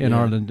backlash in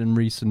Ireland in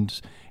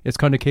recent, it's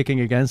kind of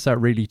kicking against that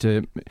really.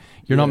 To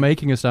you're not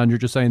making a stand, you're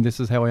just saying this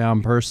is how I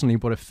am personally,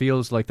 but it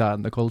feels like that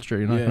in the culture,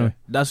 you know. Yeah.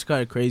 That's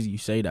kind of crazy you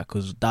say that,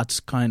 because that's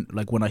kind of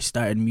like when I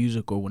started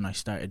music, or when I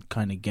started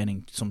kind of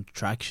getting some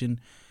traction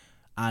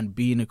and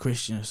being a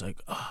Christian, it's like,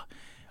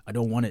 I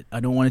don't want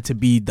it to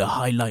be the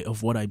highlight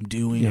of what I'm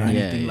doing or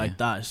anything like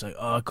that. It's like,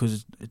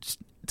 because it's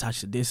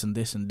attached to this and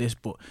this and this,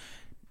 but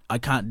I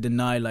can't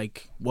deny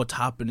like what's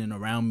happening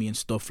around me and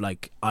stuff.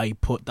 Like I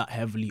put that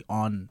heavily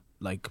on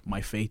like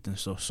my faith and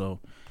stuff, so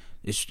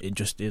it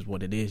just is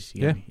what it is.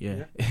 You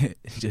know? It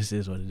just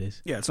is what it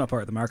is. Yeah, it's not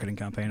part of the marketing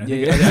campaign. I think.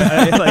 You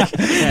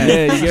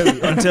get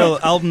me. Until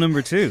album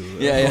number 2.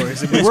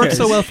 It works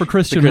so well for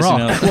Christian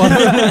rock.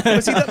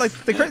 But see, that, like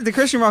the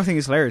Christian rock thing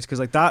is hilarious because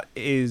like that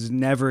is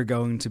never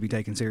going to be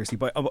taken seriously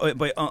by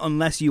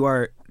unless you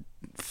are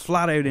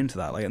flat out into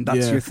that, like, and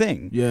that's your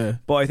thing. Yeah.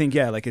 But I think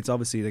like it's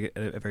obviously like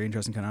a very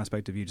interesting kind of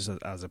aspect of you just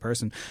as a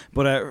person.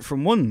 But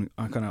from one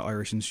kind of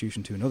Irish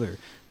institution to another,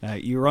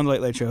 you were on the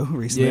Late Late Show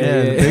recently.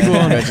 The big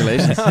one.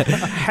 Congratulations.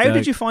 How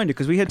did you find it?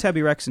 Because we had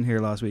Tebby Rexon here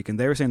last week, and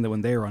they were saying that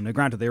when they were on, now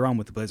granted they were on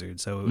with the Blizzard,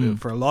 so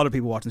for a lot of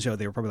people watching the show,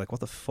 they were probably like,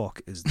 "What the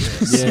fuck is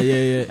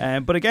this?"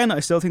 But again,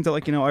 I still think that,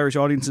 like, you know, Irish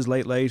audiences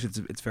late,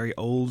 it's very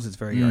old, it's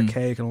very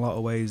archaic in a lot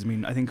of ways. I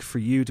mean, I think for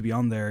you to be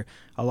on there,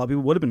 a lot of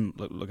people would have been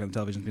looking at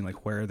television, being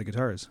like, "Where are the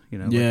guitars?" You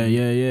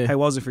know? How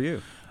was it for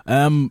you?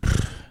 I'm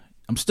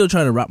still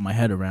trying to wrap my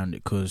head around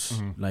it,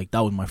 because like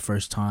that was my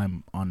first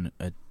time on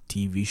a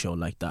TV show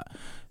like that,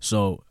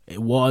 so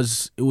it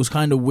was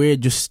kind of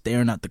weird just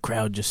staring at the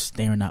crowd, just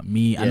staring at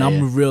me, and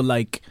I'm real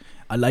like,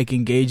 I like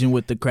engaging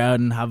with the crowd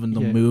and having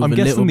them move. I'm a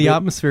guessing little the bit.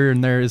 atmosphere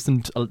in there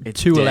isn't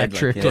too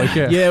electric.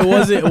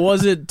 It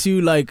wasn't too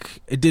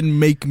like, it didn't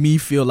make me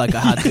feel like I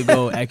had to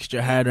go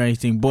extra hard or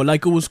anything. But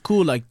like, it was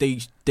cool. Like they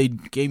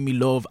gave me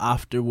love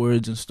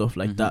afterwards and stuff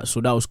like that. So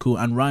that was cool.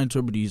 And Ryan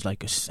Tubridy is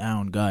like a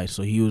sound guy,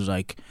 so he was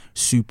like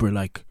super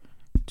like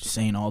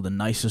saying all the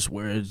nicest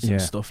words and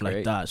stuff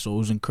like that. So it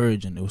was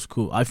encouraging. It was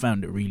cool. I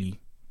found it really.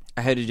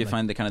 How did you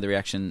find the kind of the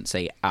reaction,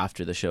 say,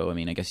 after the show? I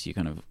mean, I guess you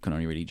kind of can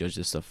only really judge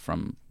this stuff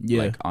from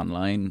like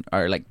online,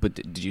 or like. But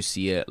did you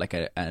see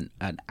an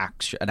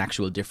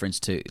actual difference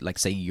to, like,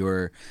 say,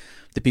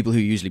 the people who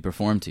usually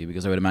perform to you?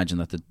 Because I would imagine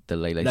that the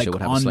Late Late Show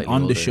would have a slightly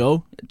on older, the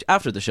show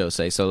after the show,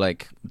 say. So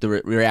like the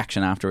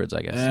reaction afterwards,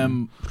 I guess.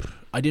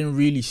 I didn't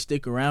really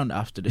stick around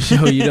after the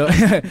show, you know.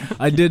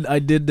 I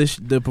did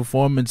the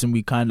performance and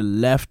we kind of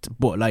left,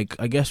 but like,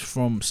 I guess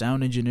from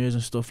sound engineers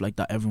and stuff like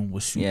that, everyone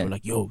was super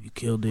like, "Yo, you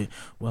killed it,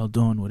 well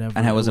done," whatever.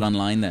 And how was it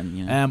online then?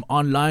 Yeah.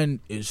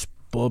 Online is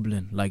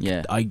bubbling. Like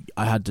I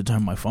had to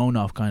turn my phone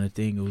off, kind of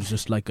thing. It was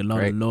just like a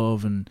lot of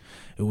love, and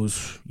it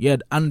was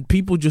and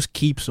people just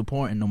keep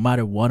supporting no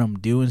matter what I'm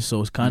doing. So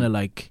it's kind of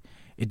like,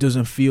 it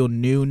doesn't feel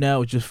new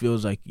now. It just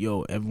feels like,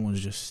 yo, everyone's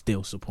just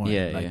still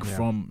supporting.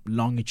 From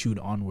Longitude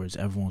onwards,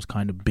 everyone's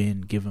kind of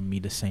been giving me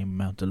the same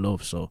amount of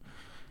love. So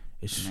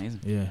it's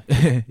amazing. Yeah,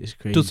 it's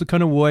crazy. Does the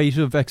kind of weight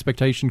of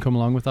expectation come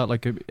along with that,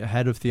 like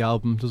ahead of the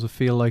album? Does it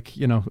feel like,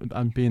 you know,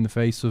 I'm being the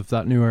face of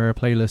that new era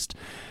playlist?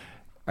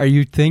 Are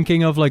you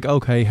thinking of like,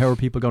 okay, how are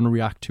people going to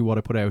react to what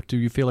I put out? Do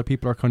you feel like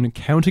people are kind of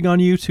counting on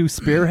you to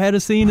spearhead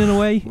a scene in a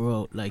way?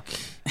 Well, like...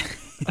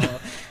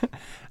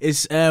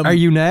 It's are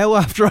you now,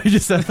 after I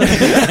just said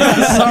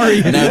that?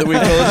 Sorry. Now that we've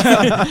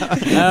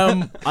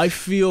told you. I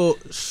feel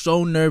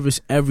so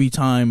nervous every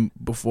time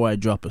before I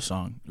drop a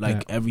song.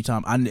 Like every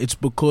time. And it's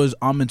because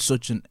I'm in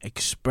such an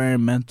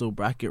experimental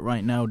bracket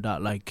right now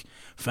that like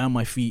Found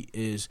My Feet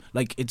is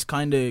like, it's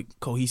kind of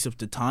cohesive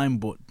to Time,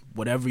 but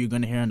whatever you're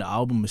going to hear on the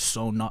album is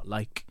so not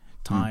like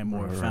Time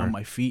or Found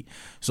My Feet.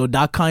 So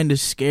that kind of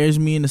scares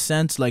me in a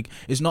sense. Like,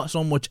 it's not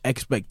so much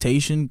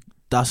expectation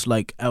that's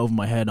like out of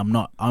my head.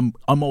 I'm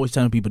always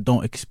telling people,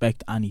 don't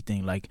expect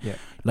anything. Like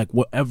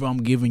whatever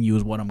I'm giving you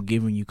is what I'm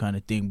giving you, kind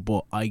of thing.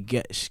 But I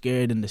get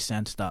scared in the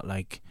sense that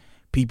like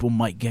people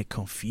might get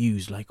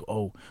confused. Like,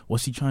 oh,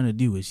 what's he trying to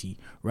do? Is he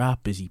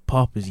rap? Is he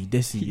pop? Is he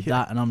this? Is he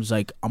that? And I'm just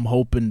like, I'm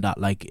hoping that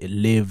like it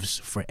lives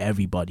for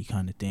everybody,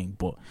 kind of thing.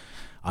 But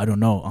I don't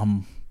know.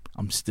 I'm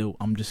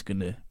just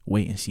gonna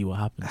wait and see what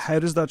happens. How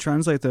does that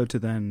translate though to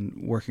then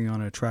working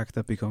on a track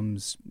that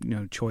becomes, you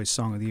know, Choice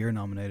Song of the Year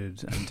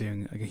nominated and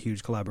doing like a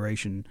huge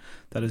collaboration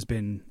that has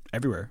been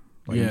everywhere?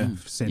 Like,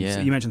 since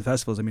you mentioned the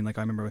festivals, I mean, like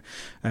I remember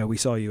we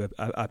saw you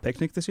at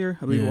Picnic this year,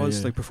 I believe it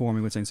was, like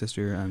performing with Saint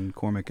Sister and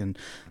Cormac, and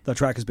that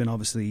track has been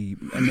obviously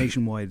a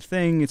nationwide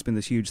thing. It's been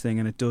this huge thing,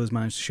 and it does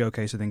manage to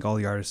showcase, I think, all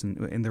the artists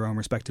in their own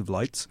respective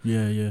lights.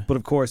 But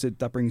of course,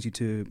 that brings you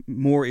to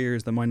more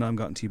ears that might not have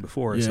gotten to you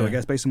before. So I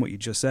guess based on what you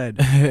just said,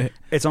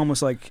 it's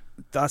almost like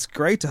that's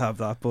great to have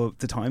that, but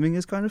the timing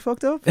is kind of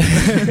fucked up.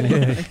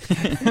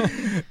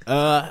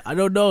 I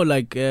don't know,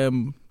 like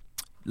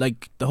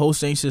like the whole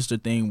Saint Sister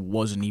thing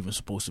wasn't even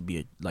supposed to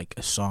be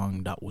a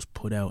song that was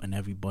put out and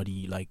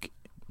everybody like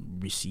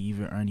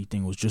receive it or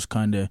anything. It was just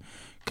kind of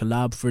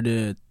collab for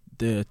the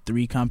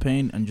 3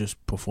 campaign and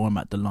just perform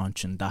at the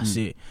launch, and that's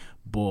it.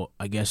 But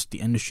I guess the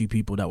industry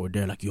people that were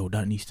there like, yo,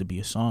 that needs to be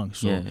a song.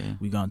 So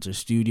we got into the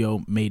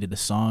studio, made it a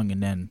song,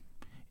 and then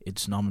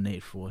it's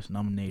nominated for,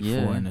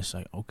 and it's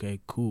like, okay,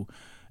 cool.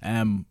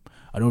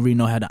 I don't really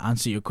know how to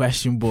answer your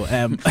question, but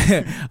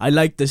I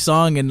like the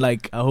song, and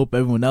like I hope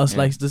everyone else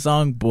likes the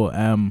song. But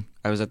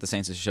I was at the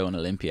Saints show in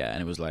Olympia,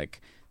 and it was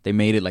like they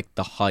made it like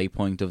the high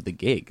point of the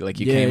gig. Like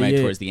you came out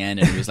towards the end,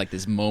 and it was like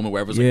this moment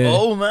where it was like,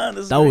 oh man,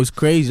 this is was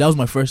crazy. That was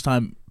my first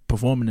time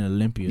performing in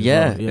Olympia.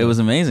 It was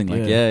amazing.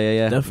 Like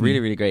definitely. Really,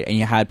 really great. And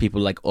you had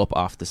people like up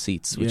off the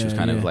seats, which was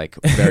kind of like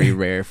very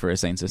rare for a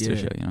Saint Sister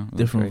show. You know,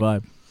 different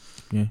vibe.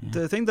 Yeah.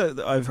 The thing that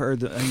I've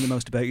heard the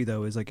most about you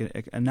though is like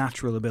a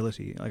natural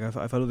ability. Like I've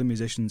had other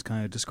musicians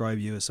kind of describe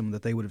you as someone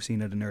that they would have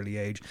seen at an early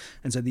age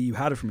and said that you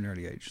had it from an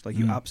early age. Like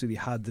you absolutely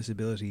had this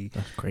ability.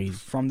 That's crazy.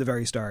 From the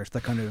very start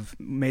that kind of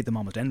made them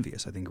almost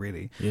envious, I think,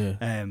 really. Yeah.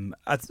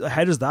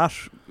 How does that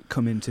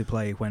come into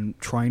play when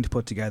trying to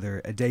put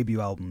together a debut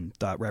album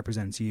that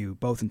represents you,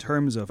 both in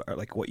terms of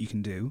like what you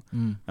can do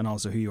and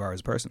also who you are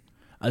as a person?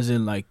 As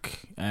in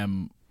like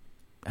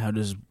how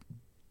does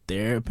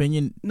their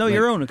opinion? No, like,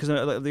 your own, because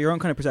your own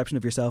kind of perception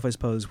of yourself, I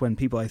suppose. When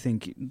people, I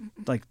think,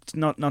 like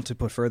not to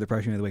put further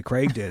pressure on the way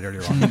Craig did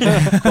earlier on,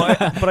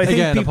 but I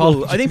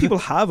think people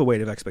have a weight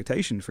of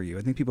expectation for you.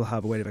 I think people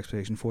have a weight of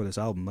expectation for this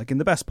album, like in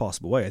the best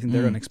possible way. I think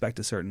they're going to expect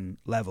a certain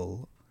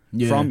level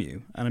from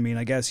you. And I mean,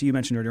 I guess you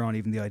mentioned earlier on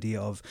even the idea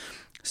of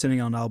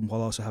sitting on an album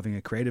while also having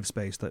a creative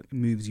space that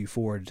moves you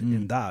forward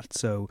in that.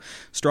 So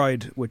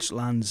Stride, which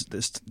lands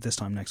this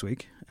time next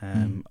week,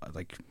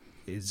 like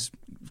is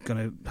going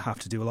to have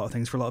to do a lot of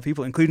things for a lot of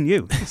people, including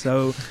you.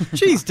 So,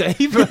 jeez, Dave,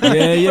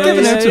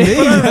 giving out to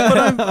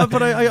me.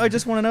 But I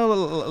just want to know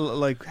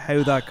like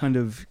how that kind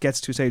of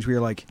gets to a stage where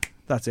you're like,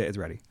 that's it, it's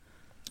ready.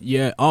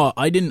 Yeah. Oh,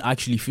 I didn't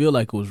actually feel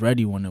like it was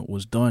ready when it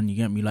was done. You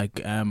get me?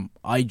 Like,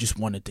 I just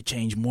wanted to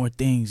change more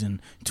things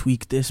and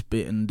tweak this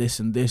bit and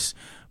this.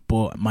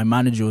 But my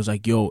manager was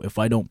like, yo, if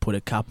I don't put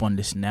a cap on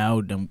this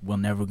now, then we're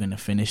never going to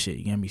finish it.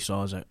 You get me? So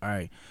I was like, all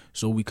right.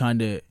 So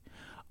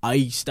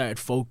I started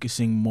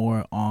focusing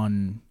more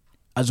on,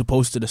 as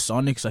opposed to the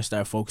sonics, I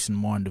started focusing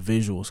more on the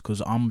visuals,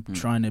 because I'm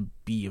trying to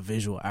be a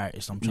visual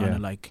artist. I'm trying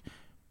to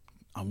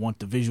I want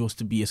the visuals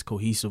to be as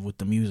cohesive with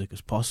the music as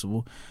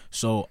possible.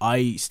 So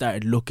I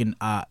started looking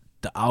at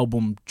the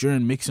album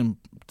during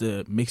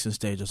the mixing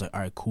stage. I was like, all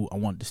right, cool. I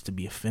want this to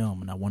be a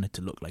film, and I want it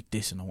to look like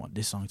this, and I want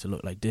this song to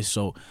look like this.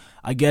 So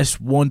I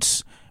guess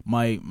once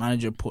my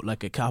manager put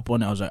like a cap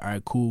on it, I was like, all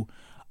right, cool.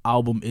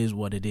 Album is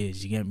what it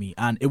is, you get me?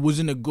 And it was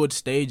in a good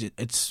stage.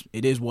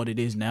 It is what it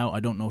is now.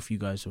 I don't know if you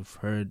guys have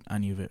heard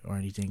any of it or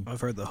anything.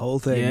 I've heard the whole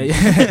thing.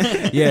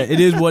 Yeah, it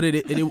is what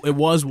it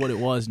was what it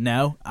was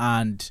now.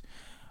 And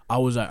I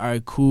was like, all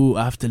right, cool,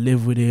 I have to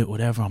live with it,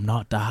 whatever. I'm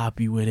not that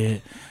happy with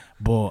it,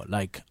 but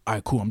like, all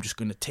right, cool, I'm just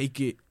gonna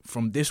take it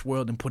from this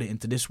world and put it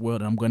into this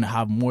world, and I'm gonna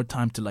have more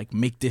time to like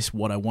make this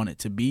what I want it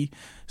to be.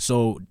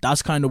 So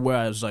that's kind of where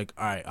I was like,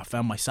 all right, I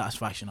found my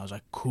satisfaction. I was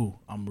like,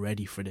 cool, I'm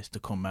ready for this to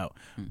come out.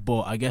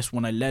 But I guess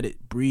when I let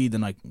it breathe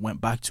and I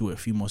went back to it a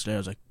few months later, I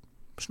was like,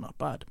 it's not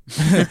bad.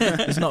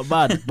 It's not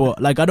bad.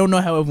 But like, I don't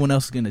know how everyone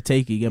else is gonna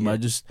take it again.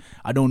 But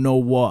I don't know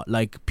what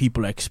like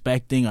people are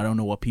expecting. I don't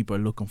know what people are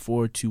looking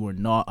forward to or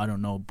not. I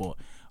don't know, but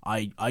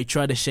I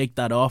try to shake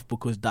that off,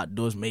 because that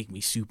does make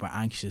me super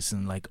anxious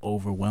and like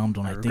overwhelmed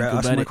when I think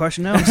about it. My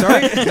question now. I'm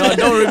sorry. No,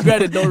 don't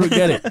regret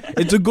it.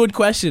 It's a good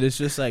question. It's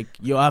just like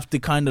you have to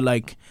kind of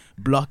like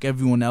block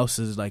everyone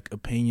else's like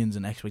opinions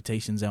and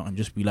expectations out and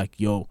just be like,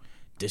 yo,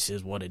 this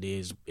is what it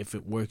is. If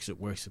it works, it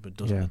works. If it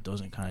doesn't, it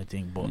doesn't, kind of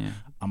thing. But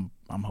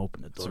I'm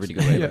hoping it does. It's a really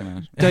good way of looking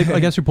at it. Dave,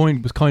 I guess your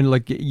point was kind of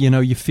like,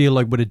 you feel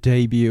like with a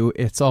debut,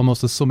 it's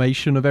almost a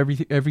summation of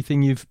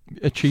everything you've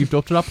achieved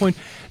up to that point.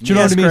 Do you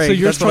know what I mean? Craig, so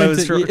you're that's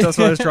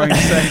what I was trying to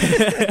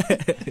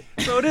say.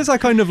 So it is that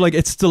kind of like,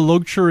 it's the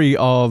luxury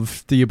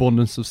of the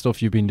abundance of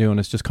stuff you've been doing.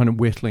 It's just kind of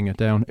whittling it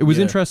down. It was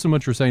interesting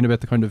what you were saying about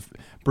the kind of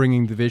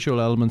bringing the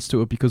visual elements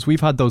to it, because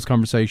we've had those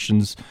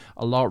conversations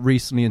a lot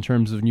recently in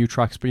terms of new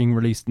tracks being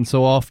released, and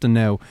so often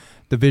now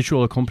the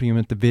visual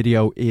accompaniment, the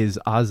video, is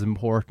as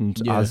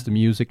important as the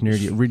music.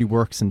 Nearly, it really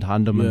works in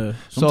tandem. Yeah,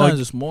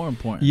 sometimes it's more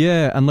important.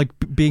 Yeah, and like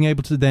being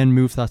able to then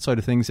move that side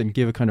of things and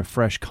give a kind of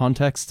fresh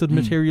context to the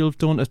material you've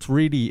done.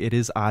 It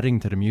is adding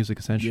to the music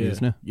essentially,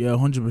 isn't it? Yeah,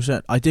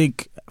 100%. I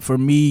think for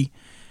me,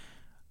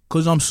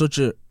 because I'm such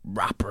a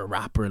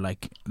rapper,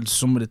 like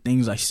some of the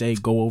things I say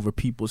go over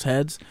people's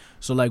heads.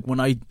 So like when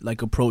I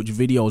like approach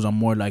videos, I'm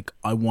more like,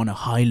 I want to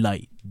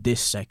highlight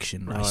this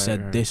section. I Right,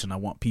 said right. this, and I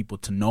want people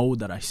to know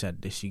that I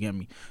said this. You get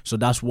me? So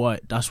that's why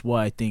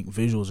I think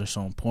visuals are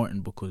so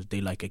important, because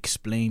they like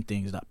explain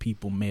things that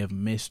people may have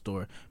missed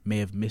or may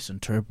have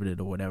misinterpreted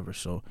or whatever.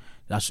 So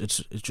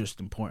it's just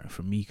important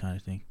for me, kind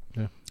of thing.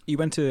 Yeah. You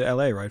went to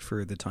LA, right,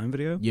 for the Time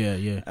video? Yeah,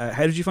 yeah.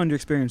 How did you find your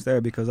experience there?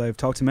 Because I've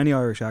talked to many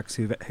Irish acts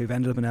who've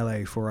ended up in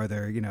LA for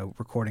either, you know,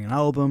 recording an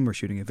album or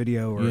shooting a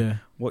video or Yeah.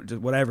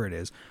 whatever it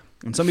is.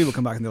 And some people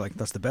come back and they're like,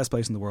 that's the best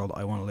place in the world,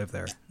 I want to live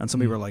there. And some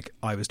people are like,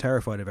 I was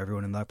terrified of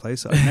everyone in that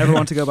place, I never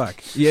want to go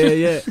back.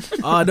 Yeah.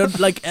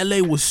 Like LA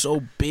was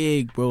so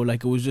big, bro.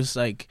 Like it was just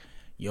like,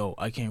 yo,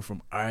 I came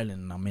from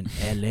Ireland and I'm in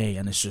LA,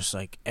 and it's just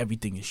like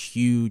everything is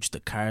huge, the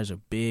cars are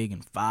big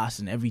and fast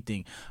and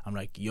everything. I'm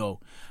like,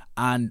 yo.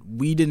 And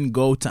we didn't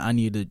go to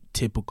any of the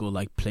typical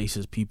like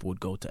places people would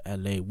go to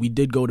LA. We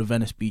did go to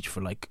Venice Beach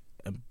for like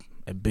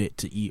a bit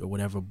to eat or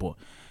whatever, but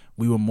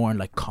we were more in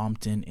like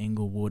Compton,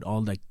 Inglewood,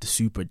 all like the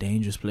super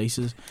dangerous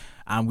places.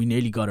 And we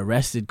nearly got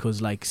arrested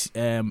because like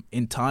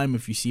in Time,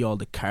 if you see all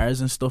the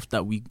cars and stuff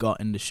that we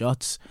got in the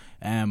shots,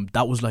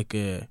 that was like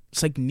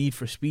it's like Need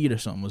for Speed or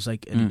something. It was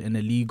like an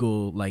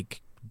illegal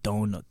like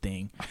donut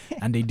thing,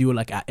 and they do it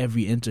like at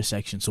every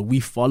intersection. So we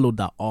followed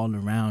that all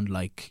around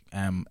like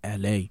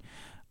LA.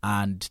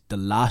 And the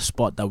last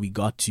spot that we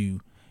got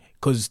to,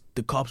 because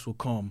the cops will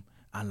come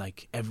and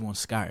like everyone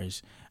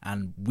scatters,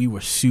 and we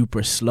were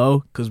super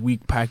slow because we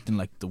parked in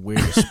like the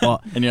weirdest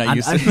spot. And you're not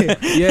used to it.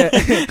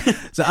 Yeah.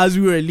 So as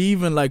we were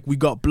leaving, like we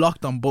got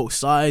blocked on both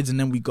sides, and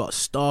then we got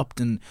stopped,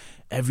 and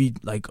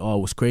it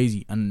was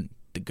crazy. And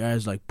the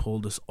guys like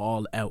pulled us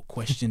all out,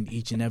 questioned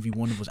each and every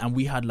one of us, and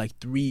we had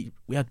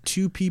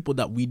two people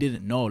that we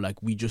didn't know.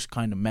 Like we just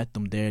kind of met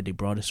them there. They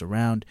brought us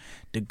around.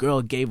 The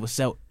girl gave us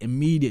out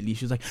immediately.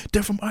 She was like,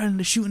 "They're from Ireland.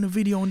 They're shooting a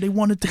video, and they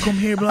wanted to come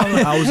here." Blah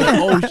blah. I was like,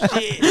 "Oh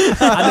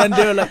shit!" And then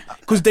they were like,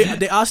 because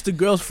they asked the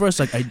girls first,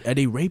 like, "Are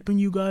they raping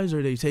you guys? Or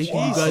are they taking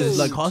you guys as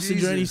like hostage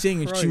Jesus or anything?"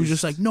 And Christ. she was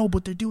just like, "No,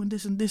 but they're doing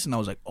this and this." And I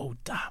was like, "Oh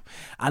damn!"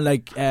 And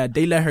like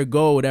they let her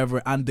go,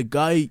 whatever. And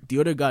the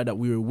other guy that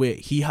we were with,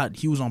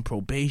 he was on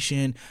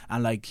probation,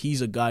 and like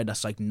he's a guy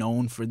that's like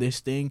known for this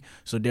thing.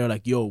 So they're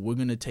like, "Yo, we're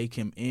gonna take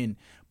him in."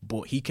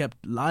 But he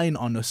kept lying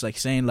on us, like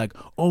saying like,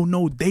 "Oh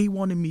no, they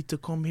wanted me to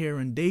come here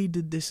and they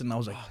did this." And I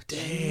was like, "Damn,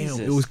 Jesus.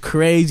 It was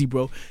crazy,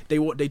 bro."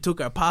 They took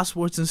our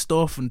passports and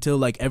stuff until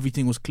like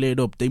everything was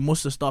cleared up. They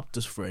must have stopped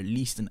us for at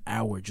least an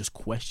hour, just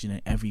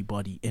questioning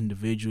everybody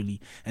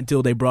individually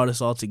until they brought us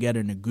all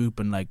together in a group.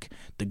 And like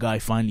the guy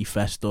finally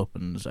fessed up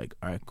and was like,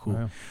 "All right, cool."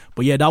 Wow.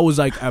 But yeah, that was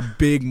like a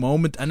big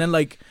moment. And then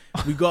like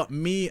we got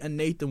me and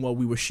Nathan while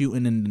we were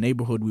shooting in the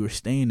neighborhood we were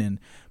staying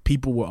in.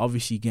 People were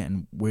obviously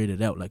getting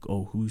weirded out, like,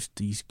 "Oh, who's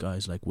these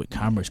guys like with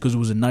cameras?" Because it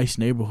was a nice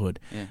neighborhood.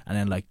 Yeah. And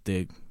then like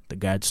the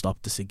guard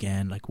stopped us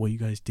again, like, "What are you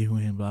guys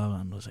doing?" Blah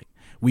blah. And I was like,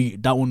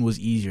 that one was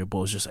easier, but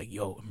it was just like,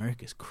 yo,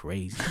 America's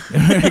crazy.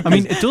 I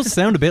mean, it does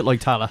sound a bit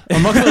like Tala.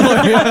 I'm not gonna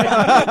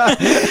lie.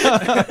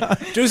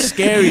 Just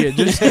scarier.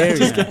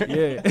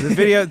 Yeah.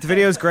 The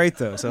video's great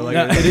though. So like,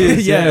 it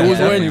is. Yeah, it was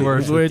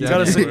worth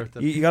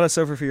it. You gotta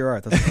suffer for your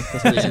art.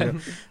 That's what you do.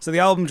 So the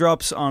album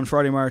drops on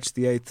Friday, March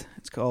the 8th.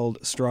 It's called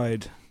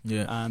Stride.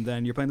 Yeah. And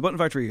then you're playing the Button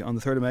Factory on the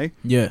 3rd of May.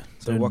 Yeah.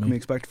 So what can we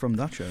expect from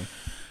that show?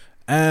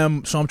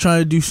 So I'm trying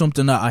to do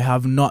something that I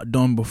have not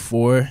done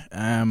before.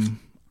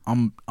 I'm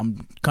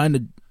kind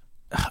of,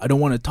 I don't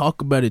want to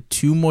talk about it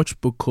too much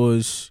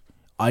because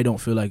I don't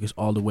feel like it's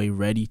all the way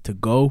ready to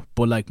go.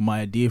 But like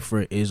my idea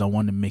for it is I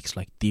want to mix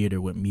like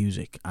theater with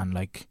music and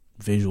like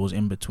visuals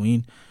in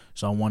between.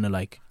 So I want to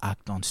like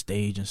act on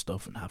stage and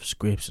stuff and have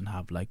scripts and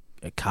have like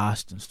a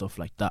cast and stuff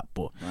like that.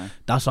 But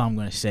that's what I'm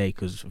going to say,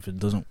 because if it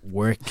doesn't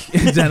work,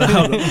 then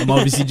I'm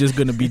obviously just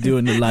going to be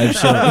doing the live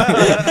show.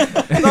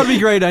 That'd be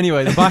great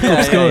anyway. The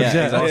backup's good.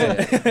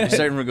 Exactly. You're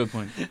starting from a good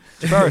point.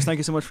 Jafaris, thank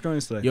you so much for joining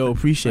us today. Yo,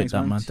 appreciate Thanks,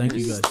 that, man. Thank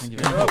you guys. Thank you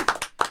very much.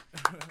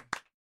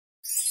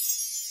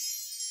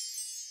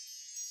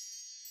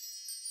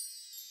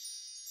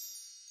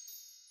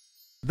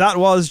 That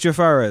was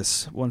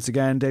Jafaris. Once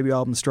again, debut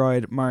album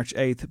Stride, March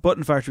 8th.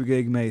 Button Factory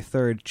gig, May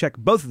 3rd. Check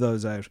both of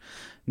those out.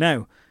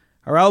 Now,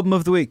 our album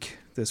of the week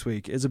this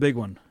week is a big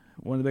one.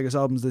 One of the biggest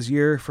albums this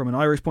year from an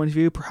Irish point of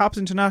view, perhaps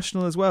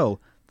international as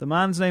well. The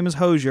man's name is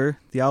Hozier.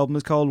 The album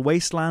is called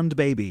Wasteland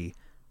Baby.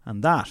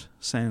 And that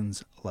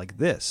sounds like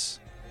this.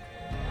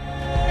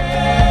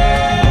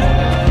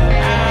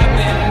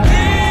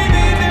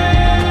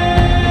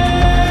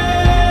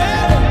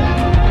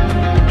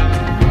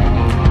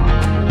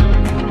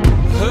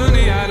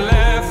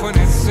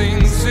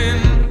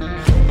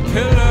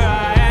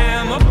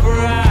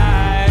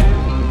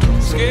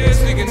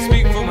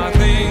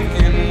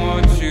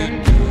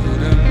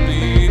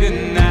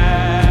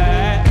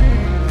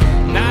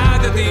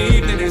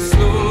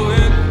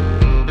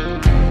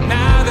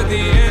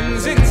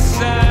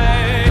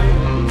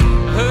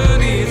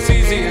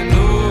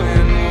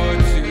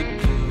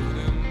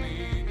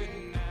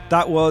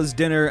 That was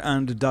Dinner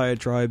and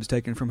Diatribes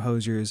taken from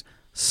Hozier's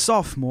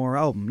sophomore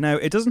album. Now,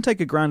 it doesn't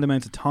take a grand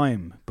amount of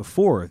time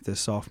before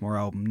this sophomore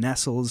album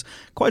nestles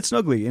quite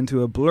snugly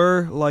into a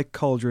blur-like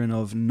cauldron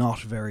of not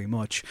very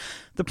much.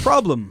 The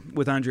problem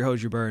with Andrew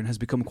Hozier-Byrne has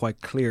become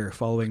quite clear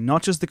following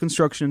not just the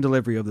construction and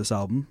delivery of this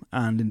album,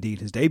 and indeed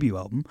his debut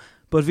album,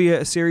 but via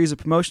a series of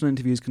promotional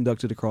interviews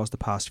conducted across the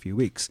past few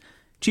weeks.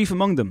 Chief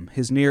among them,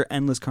 his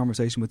near-endless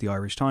conversation with the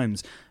Irish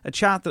Times, a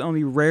chat that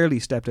only rarely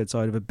stepped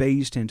outside of a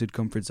beige-tinted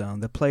comfort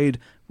zone that played,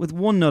 with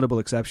one notable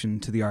exception,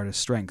 to the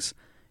artist's strengths.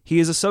 He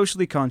is a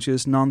socially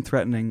conscious,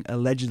 non-threatening,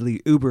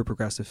 allegedly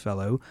uber-progressive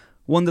fellow,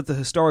 one that the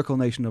historical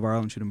nation of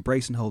Ireland should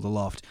embrace and hold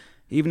aloft,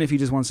 even if he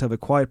just wants to have a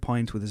quiet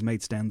pint with his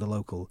mates down the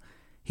local.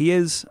 He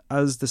is,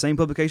 as the same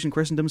publication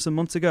christened him some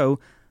months ago,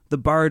 the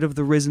Bard of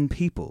the Risen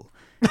People.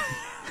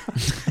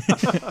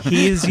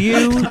 He is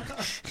you,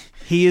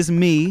 he is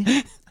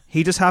me.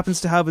 He just happens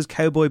to have his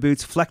cowboy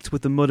boots flecked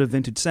with the mud of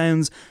vintage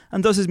sounds,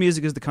 and thus his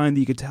music is the kind that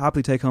you could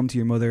happily take home to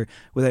your mother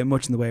without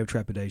much in the way of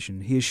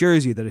trepidation. He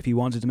assures you that if he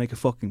wanted to make a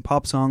fucking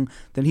pop song,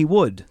 then he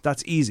would.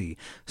 That's easy.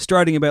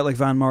 Striding about like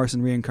Van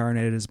Morrison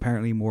reincarnated is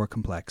apparently more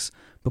complex.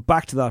 But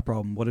back to that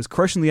problem. What is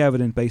crushingly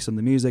evident based on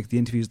the music, the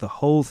interviews, the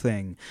whole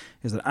thing,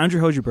 is that Andrew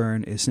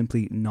Hozier-Byrne is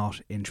simply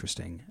not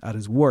interesting. At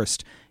his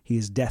worst, he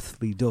is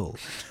deathly dull.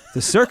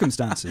 The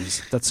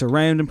circumstances that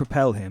surround and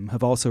propel him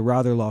have also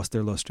rather lost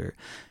their lustre.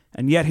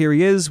 And yet here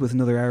he is, with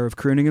another hour of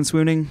crooning and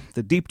swooning,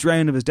 the deep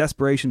drown of his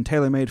desperation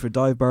tailor-made for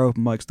dive bar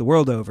open mics the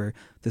world over,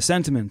 the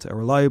sentiment, a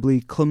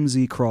reliably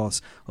clumsy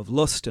cross of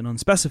lust and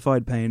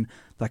unspecified pain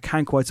that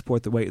can't quite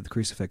support the weight of the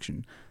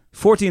crucifixion.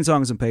 14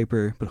 songs on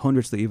paper, but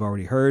hundreds that you've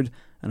already heard,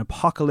 an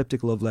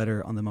apocalyptic love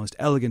letter on the most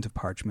elegant of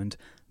parchment.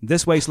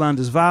 This wasteland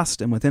is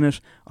vast, and within it,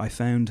 I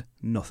found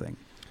nothing.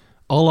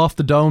 All off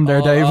the dome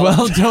there, Dave.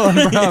 Well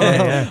done, bravo.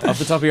 Yeah. Off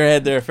the top of your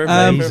head there. Fair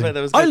play.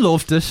 That was good. I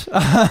loved it.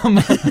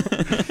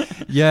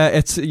 Yeah,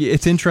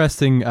 it's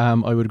interesting.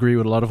 I would agree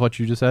with a lot of what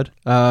you just said.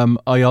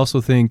 I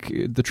also think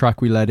the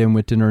track we led in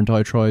with Dinner and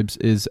Diatribes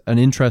is an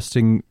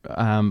interesting.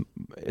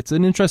 It's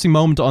an interesting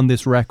moment on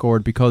this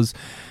record because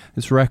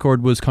this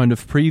record was kind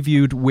of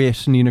previewed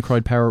with Nina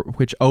Cried Power,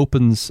 which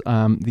opens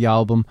the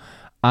album.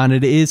 And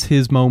it is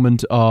his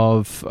moment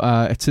of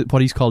it's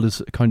what he's called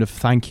his kind of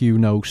thank you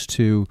note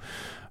to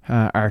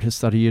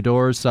artists that he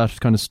adores, that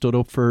kind of stood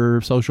up for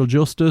social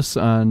justice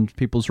and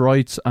people's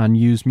rights and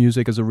used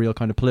music as a real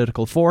kind of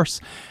political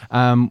force.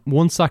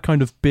 Once that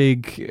kind of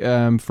big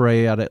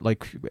foray at it,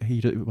 like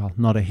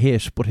not a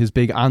hit, but his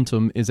big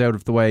anthem is out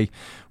of the way,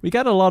 we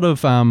get a lot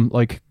of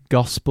like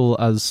gospel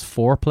as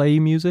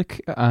foreplay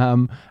music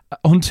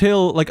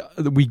until like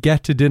we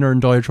get to Dinner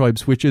and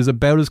Diatribes, which is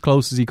about as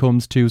close as he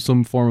comes to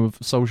some form of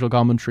social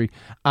commentary,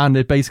 and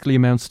it basically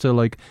amounts to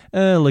like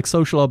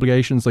social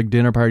obligations, like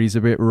dinner parties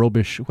a bit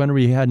rubbish, when are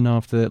we heading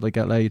off to like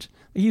get laid.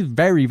 He's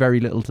very, very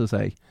little to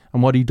say,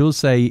 and what he does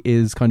say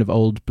is kind of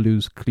old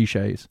blues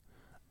cliches.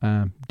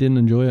 Didn't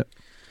enjoy it.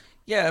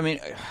 Yeah, I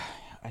mean,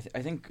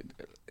 I think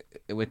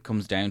it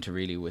comes down to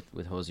really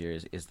with Hozier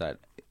is that,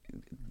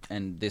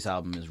 and this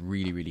album is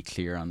really, really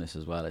clear on this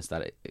as well, is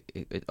that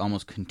it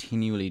almost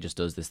continually just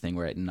does this thing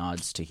where it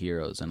nods to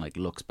heroes and like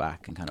looks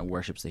back and kind of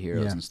worships the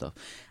heroes and stuff.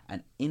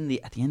 And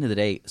at the end of the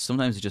day,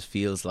 sometimes it just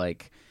feels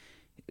like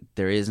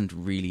there isn't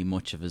really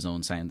much of his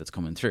own sound that's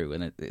coming through,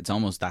 and it's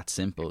almost that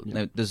simple.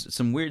 Now, there's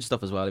some weird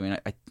stuff as well. I mean,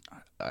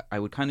 I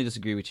would kind of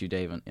disagree with you,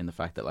 Dave, in the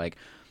fact that like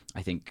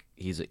I think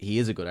he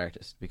is a good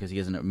artist because he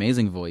has an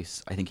amazing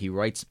voice. I think he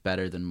writes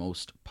better than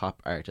most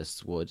pop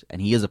artists would,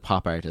 and he is a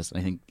pop artist. And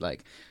I think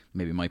like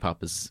maybe my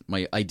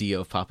idea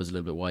of pop is a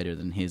little bit wider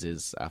than his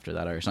is after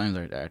that Irish Times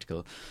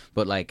article,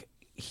 but like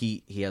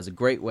he has a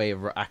great way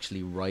of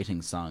actually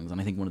writing songs. And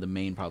I think one of the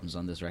main problems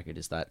on this record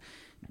is that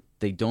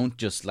they don't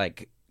just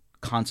like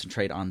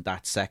concentrate on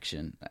that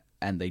section,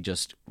 and they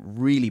just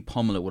really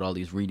pummel it with all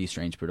these really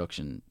strange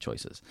production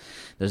choices.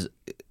 There's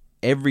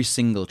every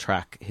single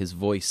track, his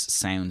voice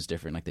sounds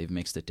different, like they've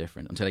mixed it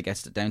different, until it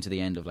gets down to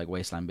the end of like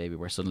Wasteland Baby,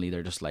 where suddenly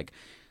they're just like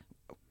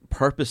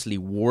purposely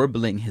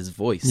warbling his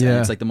voice. And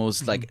it's like the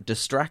most like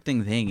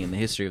distracting thing in the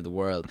history of the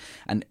world.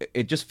 And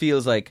it just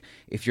feels like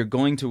if you're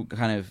going to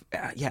kind of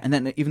and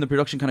then even the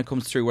production kind of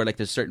comes through where like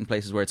there's certain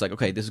places where it's like,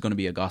 okay, this is going to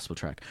be a gospel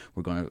track,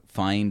 we're going to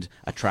find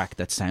a track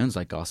that sounds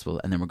like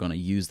gospel, and then we're going to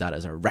use that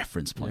as our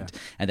reference point.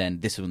 And then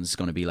this one's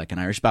going to be like an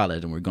Irish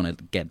ballad, and we're going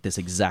to get this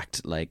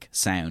exact like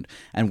sound.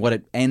 And what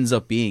it ends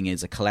up being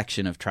is a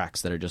collection of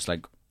tracks that are just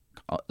like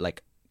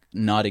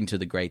nodding to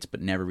the greats,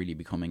 but never really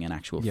becoming an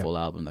actual full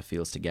album that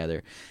feels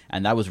together.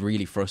 And that was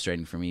really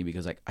frustrating for me,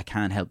 because like I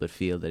can't help but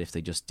feel that if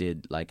they just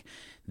did like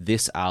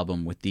this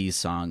album with these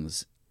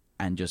songs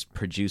and just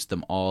produced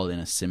them all in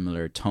a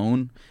similar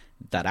tone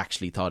that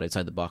actually thought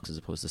outside the box as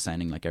opposed to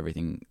sounding like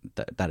everything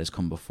that has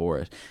come before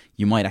it,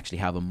 you might actually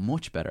have a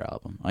much better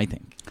album, I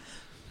think.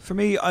 For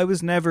me, I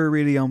was never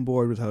really on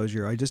board with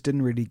Hozier. I just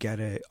didn't really get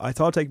it. I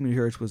thought Take Me to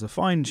Church was a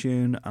fine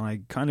tune, and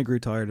I kind of grew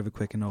tired of it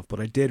quick enough, but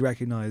I did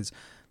recognise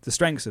the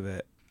strengths of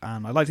it,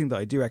 and I like to think that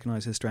I do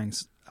recognise his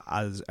strengths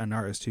as an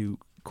artist who,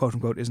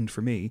 quote-unquote, isn't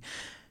for me.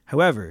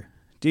 However,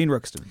 Dean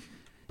Ruxton,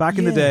 Back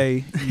in the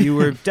day, you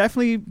were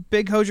definitely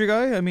big Hozier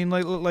guy. I mean,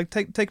 like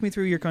take me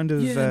through your kind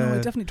of. Yeah, no, I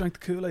definitely drank the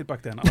Kool-Aid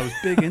back then. I was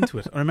big into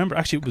it. I remember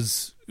actually it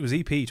was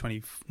EP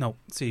 20. No,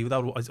 see,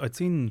 I'd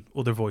seen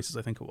Other Voices.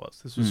 I think it was.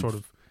 This was sort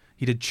of.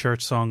 He did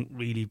Church Song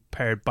really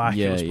pared back.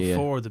 It was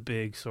before the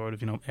big sort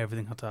of,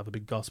 everything had to have a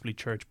big gospelly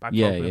church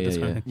backdrop. Kind of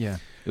thing. Yeah.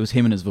 It was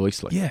him and his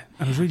voice. Like. Yeah,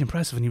 and it was really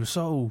impressive, and he was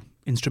so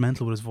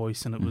instrumental with his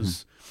voice, and it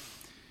was.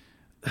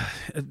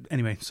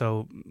 Anyway,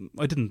 so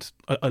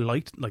I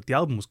liked, like, the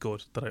album was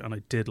good, and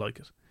I did like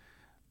it.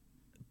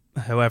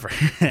 However,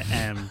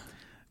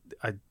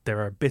 there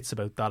are bits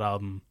about that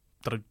album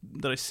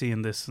that I see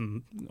in this,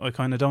 and I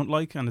kind of don't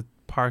like, and it's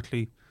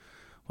partly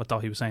what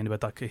Daithí was saying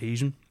about that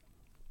cohesion.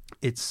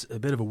 It's a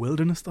bit of a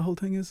wilderness, the whole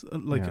thing is,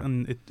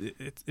 and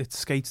it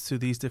skates through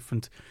these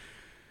different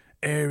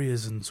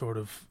areas, and sort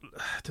of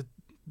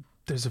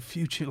there's a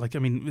few like, I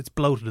mean, it's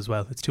bloated as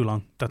well. It's too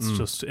long. That's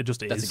just is.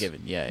 That's a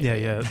given.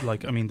 Yeah.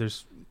 Like, I mean,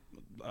 there's,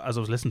 as I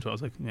was listening to it, I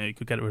was like, yeah, you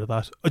could get rid of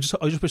that. I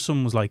just wish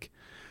someone was like,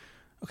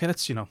 okay,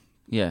 let's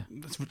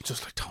let's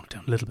just like tone it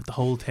down a little bit, the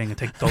whole thing, and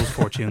take those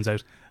 4 tunes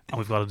out, and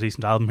we've got a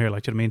decent album here.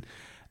 Like, do you know what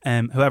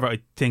I mean? However, I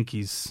think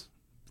he's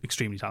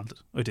extremely talented.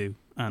 I do.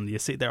 And you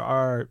see, there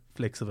are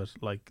flicks of it.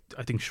 Like,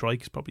 I think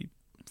Shrike is probably,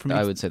 for me,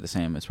 I would say the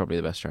same. It's probably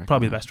the best track.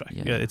 Probably the best track.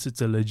 Yeah, it's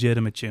a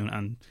legitimate tune,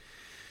 and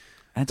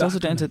it's also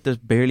down to there's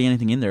barely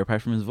anything in there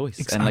apart from his voice.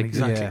 Exactly.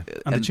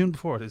 And the tune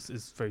before it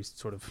is very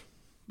sort of,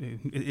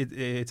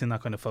 it's in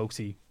that kind of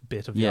folksy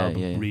bit of the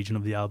album, region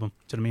of the album.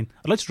 Do you know what I mean?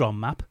 I'd like to draw a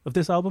map of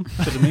this album.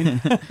 Do you know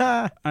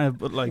what I mean?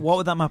 But like, what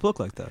would that map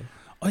look like, though?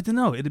 I don't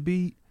know. It'd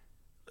be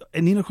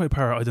Nina Cry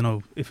Power. I don't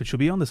know if it should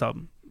be on this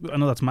album. I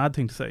know that's a mad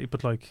thing to say,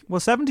 but like,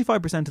 well,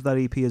 75% of that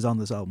EP is on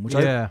this album, which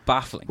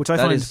baffling, which I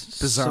find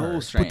bizarre. So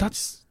strange. But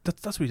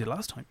that's what we did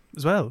last time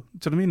as well.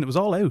 Do you know what I mean? It was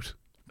all out.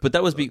 But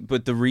that was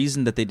but the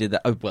reason that they did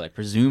that, well, I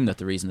presume that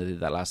the reason they did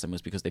that last time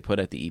was because they put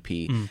out the EP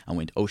and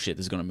went, oh shit,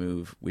 this is going to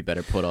move. We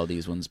better put all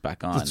these ones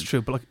back on. That's true.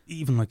 But like,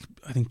 even like,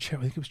 I think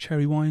it was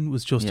Cherry Wine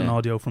was just an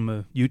audio from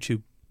a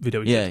YouTube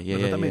video.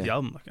 That made the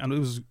album, like, and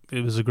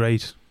it was a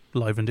great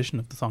live rendition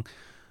of the song.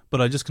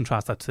 But I just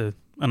contrast that to,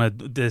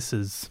 this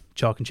is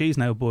chalk and cheese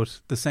now,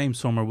 but the same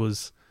summer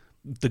was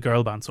the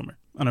girl band summer.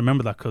 And I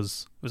remember that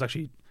because it was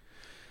actually,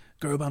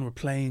 girl band were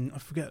playing, I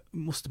forget, it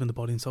must have been the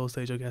Body and Soul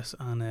stage, I guess,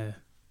 and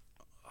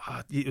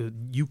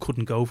you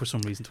couldn't go for some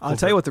reason. I'll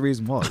tell you what the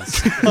reason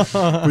was.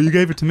 Well, you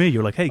gave it to me.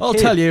 You're like, hey, I'll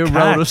kid, tell you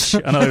wrote it.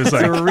 And I was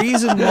like, the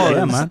reason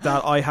was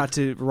that I had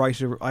to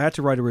write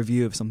a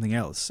review of something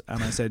else,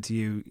 and I said to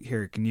you,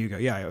 here, can you go?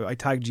 Yeah, I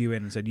tagged you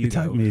in and said, you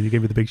go. Tagged me and you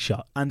gave me the big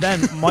shot. And then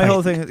my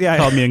whole thing,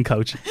 called me in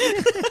coach.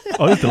 I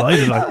was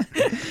delighted. Like.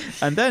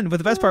 And then, but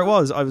the best part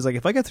was, I was like,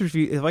 if I get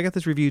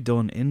this review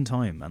done in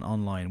time and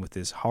online with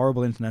this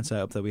horrible internet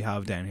setup that we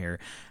have down here,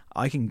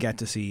 I can get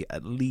to see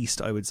at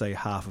least, I would say,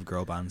 half of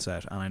Girl Band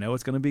set, and I know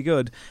it's going to be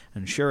good.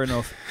 And sure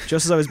enough,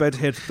 just as I was about to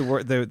hit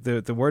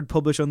the word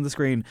publish on the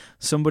screen,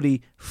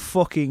 somebody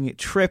fucking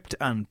tripped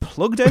and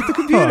plugged out the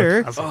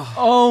computer.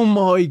 Oh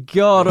my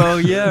god! Oh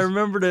yeah, I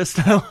remember this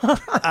now.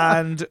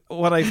 And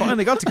when I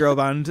finally got to Girl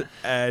Band,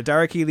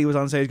 Dara Keeley was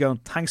on stage going,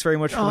 "Thanks very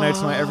much for coming out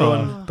tonight,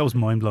 everyone." That was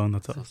mind blowing.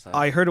 That's all.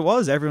 I heard it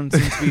was. Everyone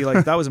seemed to be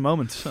like, that was a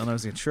moment, and I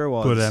was like, sure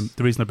was. But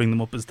the reason I bring them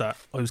up is that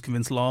I was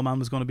convinced Lawman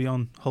was going to be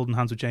on Holding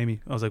Hands with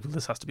Jamie. I was like, well,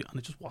 this has to be, and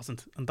it just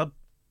wasn't. And that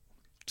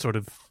sort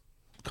of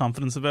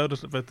confidence about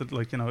it,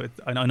 like, you know,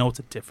 I know it's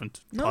a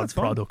different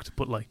product,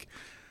 but like,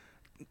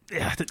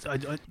 yeah.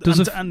 Does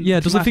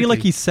it feel like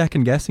he's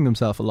second guessing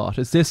himself a lot?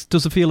 Does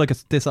it feel like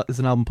this is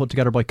an album put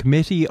together by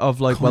committee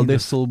of like,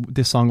 this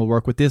song will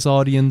work with this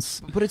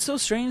audience? But it's so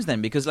strange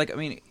then, because like, I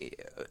mean,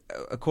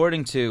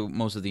 according to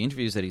most of the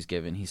interviews that he's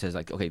given, he says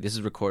like, okay, this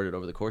is recorded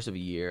over the course of a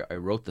year. I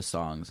wrote the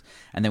songs,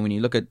 and then when you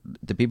look at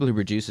the people who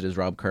produced it, is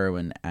Rob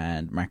Kerwin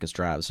and Marcus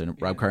Dravs,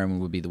 and Rob Kerwin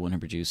would be the one who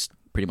produced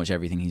pretty much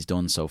everything he's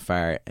done so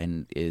far,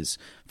 and is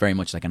very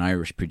much like an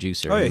Irish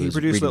producer. Oh yeah, he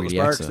produced Little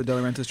Sparks, the De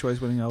Laurentiis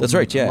Choice winning album. That's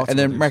right, yeah. And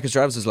then Marcus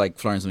Dravs is like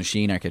Florence and the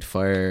Machine, Arcade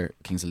Fire,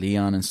 Kings of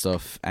Leon and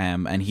stuff.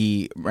 And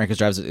Marcus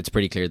Dravs, it's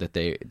pretty clear that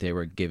they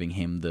were giving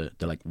him the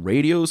like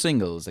radio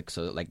singles, like,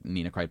 so like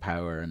Nina Cried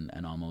Power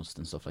and Almost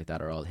and stuff like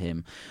that are all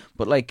him.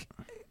 But like,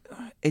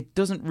 it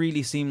doesn't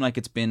really seem like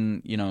it's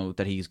been, you know,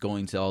 that he's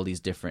going to all these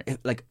different,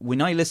 like, when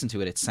I listen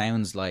to it, it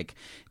sounds like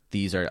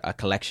these are a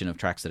collection of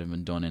tracks that have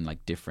been done in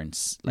like different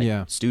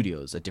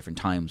studios at different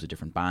times with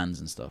different bands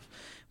and stuff.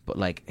 But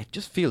like, it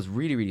just feels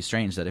really, really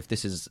strange that if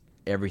this is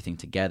everything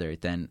together,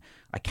 then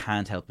I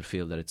can't help but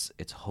feel that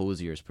it's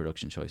Hozier's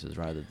production choices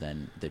rather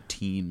than the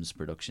team's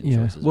production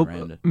choices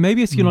around it.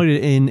 Maybe it's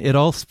united in, it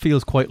all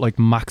feels quite like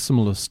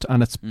maximalist,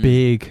 and it's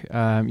big.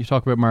 You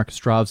talk about Marcus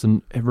Dravs,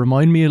 and it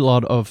reminded me a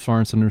lot of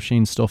Florence and the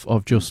Machine stuff,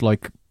 of just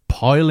like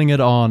piling it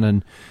on,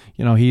 and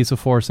you know, he's a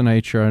force of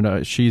nature,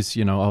 and she's,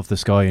 you know, of the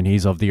sky, and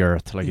he's of the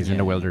earth. Like, he's in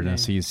the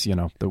wilderness. Yeah. He's, you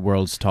know, the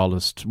world's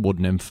tallest wood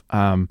nymph.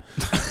 But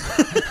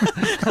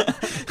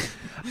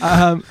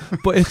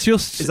it's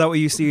just... Is that what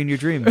you see in your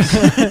dreams?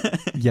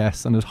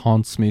 Yes, and it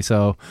haunts me.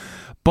 So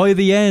by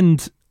the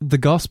end, the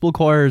gospel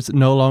choirs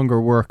no longer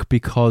work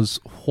because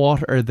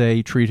what are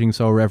they treating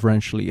so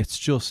reverentially? It's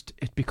just,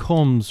 it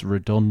becomes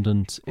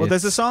redundant. Well,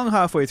 there's a song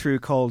halfway through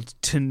called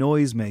To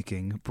Noise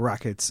Making,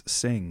 brackets,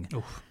 Sing.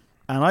 Oof.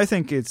 And I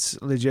think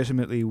it's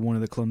legitimately one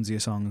of the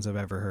clumsiest songs I've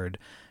ever heard.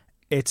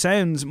 It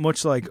sounds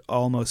much like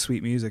Almost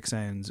Sweet Music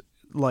sounds,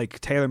 like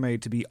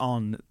tailor-made to be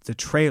on the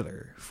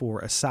trailer for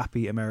a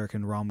sappy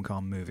American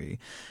rom-com movie.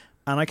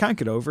 And I can't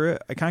get over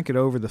it. I can't get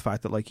over the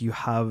fact that like you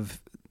have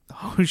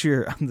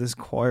Hozier and this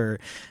choir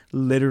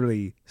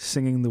literally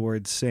singing the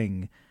word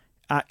sing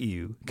at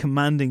you,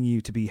 commanding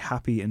you to be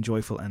happy and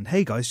joyful, and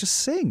hey guys, just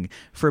sing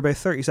for about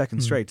 30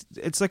 seconds straight.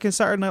 It's like a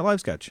Saturday Night Live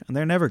sketch, and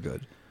they're never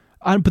good.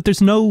 But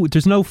there's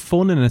no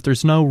fun in it.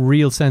 There's no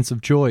real sense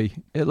of joy.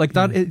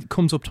 It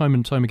comes up time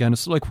and time again.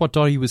 It's like what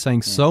Dottie was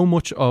saying. So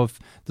much of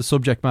the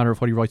subject matter of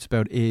what he writes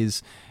about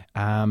is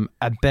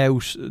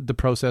about the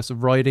process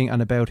of writing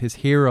and about his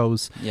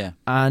heroes. Yeah.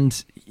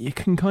 And you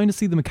can kind of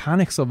see the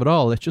mechanics of it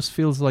all. It just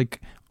feels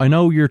like, I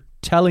know you're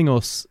telling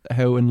us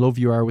how in love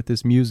you are with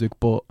this music,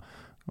 but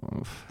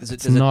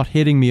it's not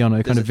hitting me on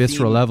a kind of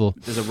visceral level.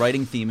 There's a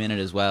writing theme in it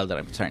as well that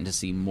I'm starting to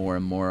see more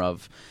and more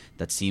of,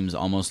 that seems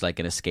almost like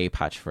an escape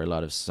hatch for a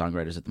lot of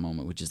songwriters at the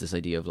moment, which is this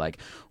idea of like,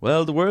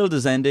 well, the world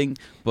is ending,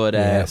 but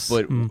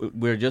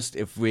we're just,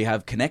 if we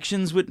have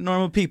connections with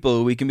normal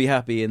people, we can be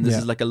happy, and this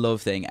is like a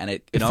love thing, and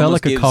it felt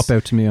like a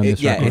cop-out to me on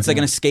this record. It's like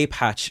an escape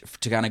hatch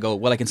to kind of go,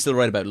 well, I can still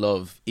write about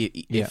love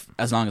if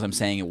as long as I'm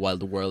saying it while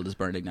the world is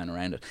burning down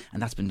around it,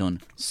 and that's been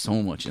done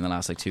so much in the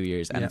last like 2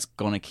 years, and it's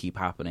gonna keep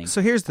happening.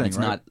 So here's the thing, it's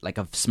not like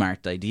a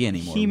smart idea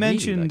anymore. He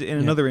mentioned in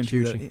another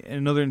interview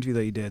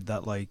that he did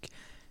that like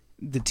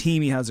the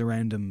team he has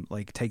around him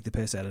like take the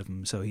piss out of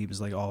him, so he was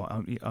like, oh,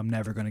 I'm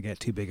never going to get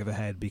too big of a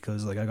head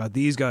because like I got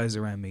these guys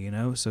around me, you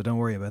know, so don't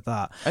worry about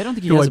that. I don't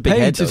think he has a big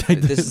head to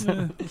take this.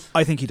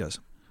 I think he does.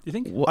 You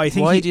think? I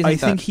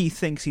think he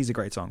thinks he's a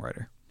great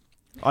songwriter.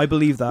 I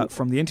believe that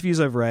from the interviews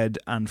I've read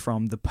and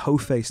from the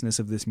po-faceness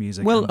of this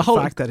music. Well, the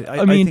fact that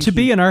I mean, to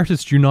be an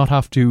artist, you not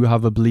have to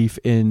have a belief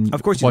in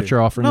what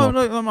you're offering. No,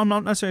 I'm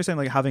not necessarily saying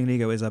like having an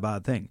ego is a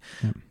bad thing,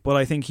 but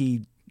I think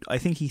he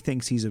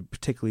thinks he's a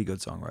particularly good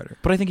songwriter.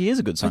 But I think he is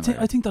a good songwriter.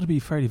 I think that'd be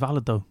fairly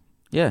valid though.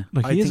 Yeah,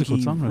 like he is a good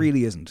songwriter. He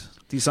really isn't.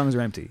 These songs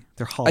are empty.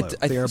 They're hollow.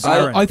 They are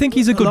barren. I think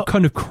he's a good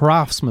kind of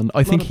craftsman.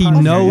 I think he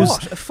knows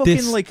a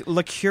fucking like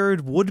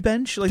liqueured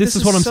woodbench. Like, this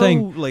is what I'm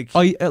saying.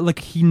 Like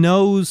he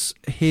knows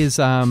his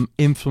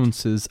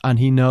influences and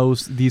he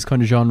knows these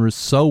kind of genres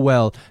so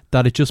well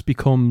that it just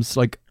becomes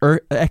like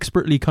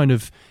expertly kind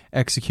of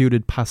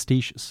executed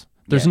pastiches.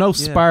 There's no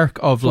spark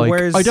of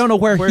like, I don't know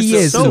where he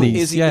is in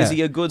these. Is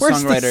he a good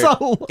songwriter?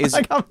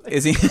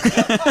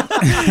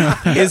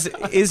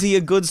 Is he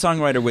a good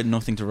songwriter with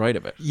nothing to write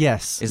about?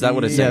 Yes. Is that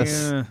what it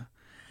says? Yes.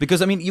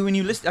 Because I mean, when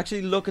you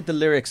actually look at the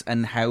lyrics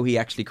and how he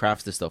actually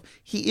crafts this stuff,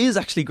 he is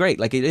actually great.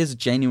 Like, it is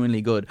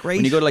genuinely good. Great.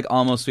 When you go to like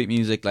Almost Sweet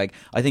Music, like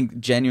I think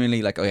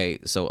genuinely, like, okay,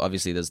 so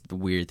obviously there's the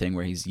weird thing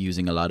where he's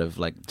using a lot of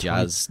like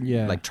jazz,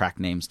 like track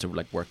names to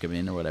like work him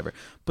in or whatever.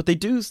 But they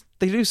do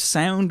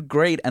sound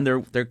great and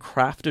they're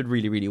crafted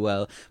really, really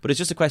well. But it's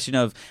just a question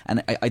of,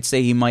 and I'd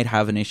say he might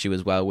have an issue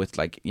as well with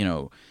like, you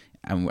know,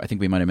 and I think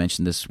we might have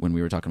mentioned this when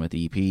we were talking about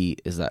the EP,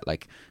 is that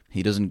like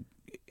he doesn't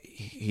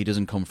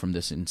come from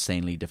this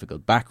insanely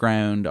difficult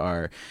background,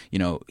 or you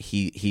know,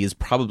 he is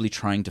probably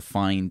trying to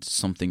find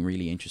something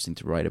really interesting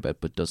to write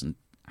about but doesn't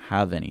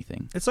have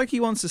anything. It's like he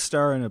wants to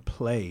star in a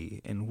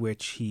play in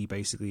which he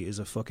basically is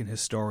a fucking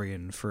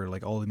historian for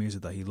like all the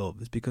music that he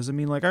loves. Because I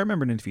mean, like, I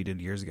remember an interview he did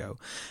years ago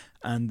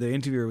and the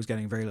interviewer was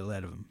getting very little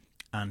out of him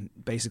and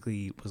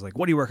basically was like,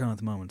 what are you working on at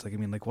the moment? Like, I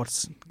mean, like,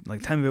 what's,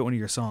 like, tell me about one of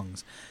your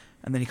songs.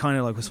 And then he kind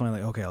of like was finally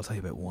like, okay, I'll tell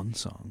you about one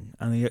song.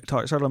 And he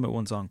started on about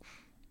one song.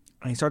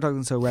 And he started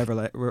talking so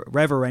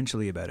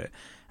reverentially about it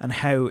and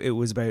how it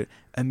was about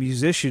a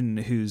musician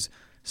who's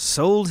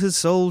sold his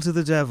soul to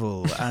the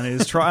devil and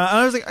is trying. And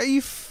I was like, are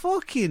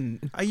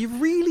you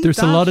really? There's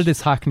a lot of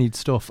this hackneyed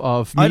stuff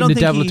of meeting the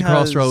devil at the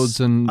crossroads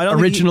and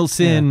original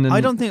sin.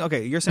 I don't think.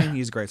 Okay, you're saying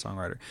he's a great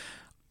songwriter.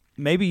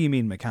 Maybe you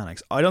mean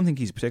mechanics. I don't think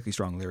he's a particularly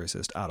strong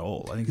lyricist at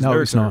all. I think his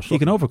lyrics not. He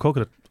can overcook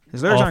it.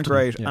 His lyrics aren't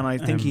great, and I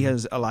think he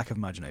has a lack of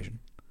imagination.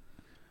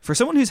 For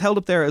someone who's held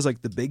up there as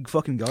like the big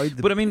fucking guy,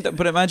 but I mean,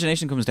 but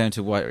imagination comes down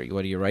to what are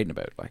you writing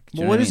about? Like,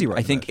 what is he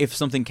writing? I think about? If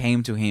something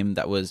came to him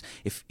that was,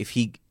 if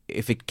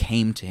it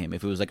came to him,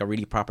 if it was like a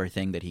really proper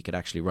thing that he could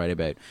actually write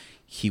about,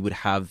 he would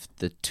have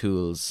the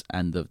tools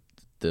and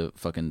the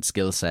fucking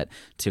skill set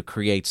to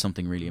create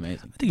something really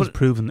amazing. I think he's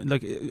proven.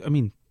 Like, I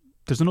mean,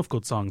 there's enough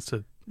good songs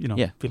to feel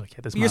like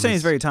this. You're saying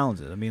he's very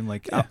talented. I mean,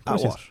 like, at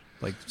what?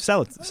 Like,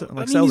 sell it.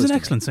 Like, I mean, he's an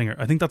excellent singer.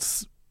 I think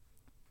that's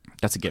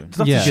a given.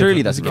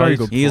 Surely that's a very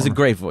good. He has a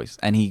great voice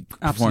and he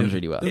performs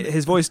really well.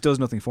 His voice does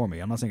nothing for me.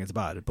 I'm not saying it's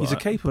bad, but he's a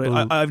capable.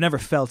 I've never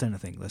felt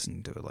anything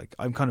listening to it. Like,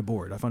 I'm kind of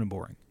bored. I find him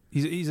boring.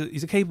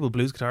 He's a capable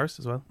blues guitarist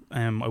as well.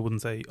 I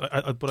wouldn't say,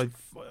 but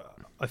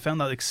I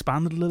found that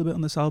expanded a little bit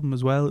on this album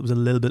as well. It was a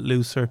little bit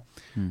looser.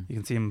 You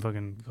can see him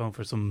fucking going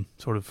for some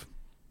sort of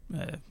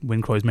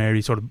Wind Cries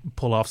Mary sort of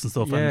pull offs and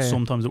stuff. And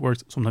sometimes it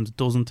works, sometimes it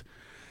doesn't.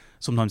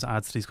 Sometimes it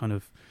adds to these kind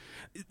of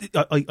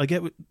I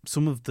get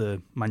some of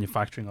the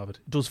manufacturing of it.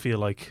 It does feel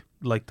like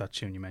that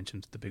tune you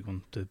mentioned, the big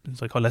one.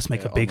 It's like, let's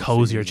make a big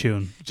hosier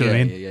tune. Do you know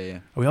what I mean? Yeah.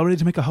 Are we all ready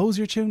to make a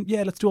hosier tune?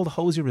 Yeah, let's do all the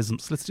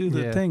hosierisms. Let's do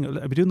the thing.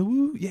 Are we doing the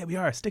woo? Yeah, we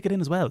are. Stick it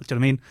in as well. Do you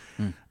know what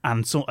I mean?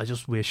 And so I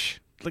just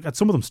wish, like,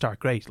 some of them start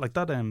great. Like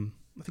that,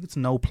 I think it's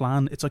No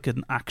Plan. It's like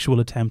an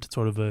actual attempt at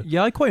sort of a...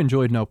 Yeah, I quite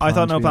enjoyed No Plan. I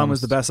thought No Plan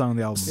was the best song on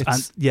the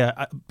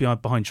album.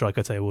 Behind Shrike,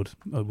 I'd say I would as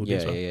well.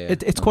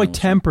 It's quite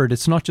tempered.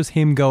 It's not just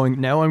him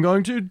going, now I'm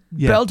going to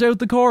belt out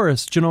the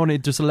chorus. Do you know,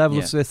 and there's a level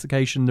of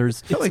sophistication.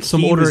 There's like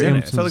some other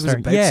influences. It felt like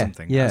it was about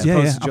something. Yeah. As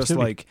opposed to just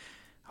like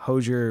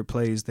Hozier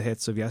plays the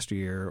hits of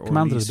yesteryear, or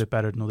Commander is a bit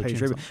better than other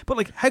tunes. But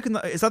like, how can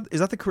that is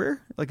that the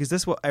career? Like, is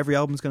this what every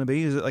album's going to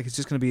be? Is it like it's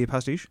just going to be a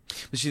pastiche?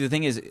 But see, the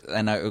thing is,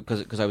 and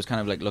because I was kind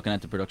of like looking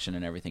at the production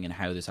and everything and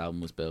how this album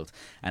was built,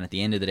 and at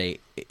the end of the day,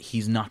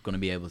 he's not going to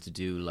be able to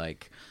do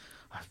like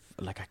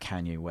a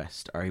Kanye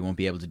West, or he won't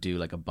be able to do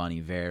like a Bon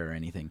Iver or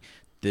anything.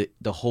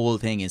 The whole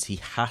thing is he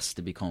has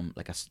to become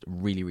like a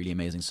really, really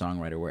amazing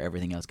songwriter where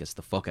everything else gets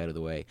the fuck out of the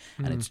way,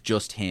 and it's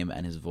just him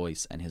and his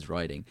voice and his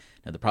writing.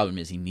 Now the problem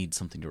is he needs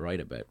something to write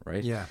about,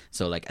 right? Yeah.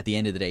 So like at the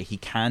end of the day, he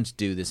can't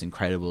do this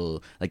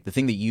incredible, like the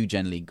thing that you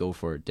generally go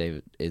for,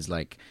 David, is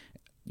like,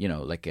 you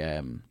know, like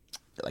a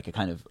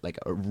kind of like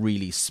a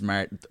really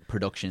smart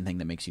production thing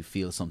that makes you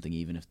feel something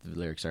even if the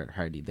lyrics are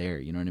hardly there.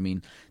 You know what I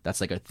mean?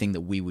 That's like a thing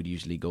that we would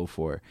usually go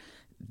for.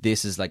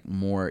 This is like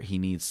more, he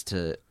needs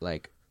to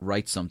like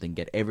write something,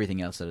 get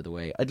everything else out of the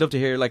way. I'd love to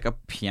hear like a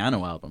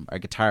piano album or a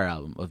guitar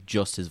album of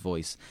just his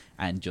voice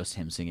and just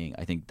him singing.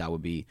 I think that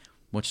would be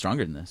much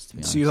stronger than this, to be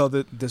honest. So you thought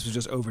that this was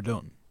just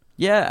overdone?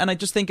 Yeah, and I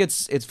just think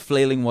it's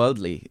flailing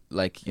wildly,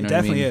 like, you know, it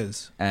definitely what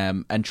I mean?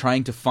 Is. And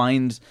trying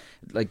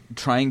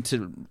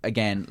to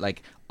again,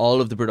 like, all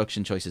of the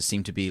production choices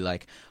seem to be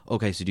like,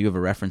 okay, so do you have a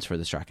reference for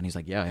this track? And he's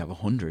like, yeah, I have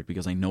 100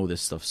 because I know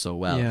this stuff so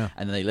well. Yeah.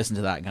 And then they listen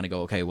to that and kind of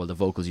go, okay, well, the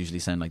vocals usually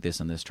sound like this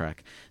on this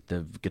track.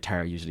 The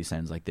guitar usually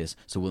sounds like this,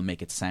 so we'll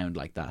make it sound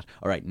like that.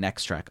 All right,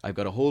 next track, I've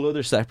got a whole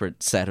other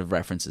separate set of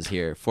references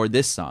here for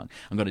this song.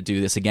 I'm going to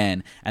do this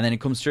again. And then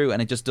it comes through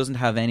and it just doesn't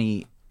have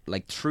any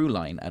like through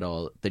line at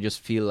all. They just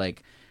feel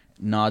like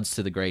nods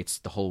to the greats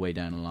the whole way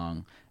down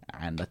along,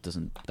 and that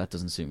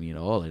doesn't suit me at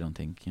all, I don't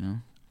think, you know.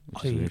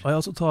 I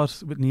also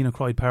thought with Nina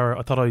Cried Power,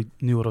 I thought I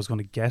knew what I was going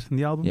to get in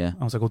the album. Yeah.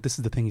 I was like, oh, this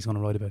is the thing he's going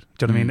to write about.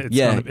 Do you know what I mean?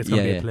 It's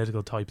going to be a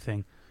political type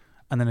thing.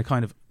 And then it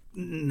kind of,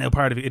 now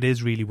part of it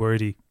is really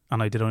wordy,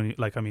 and I did only,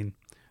 like, I mean,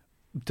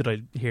 did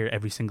I hear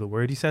every single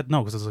word he said?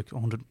 No, because it was like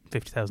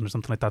 150,000 or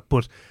something like that.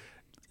 But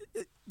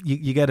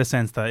you get a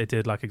sense that it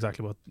did like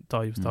exactly what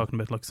Dai was talking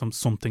about, like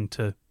something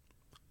to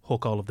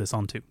hook all of this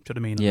onto. Do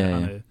you know what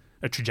I mean?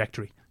 A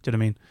trajectory. Do you know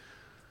what I mean?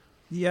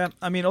 Yeah,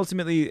 I mean,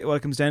 ultimately, what it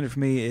comes down to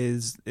for me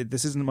is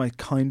this isn't my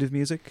kind of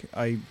music.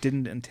 I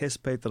didn't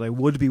anticipate that I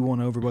would be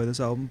won over by this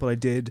album, but I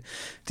did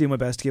do my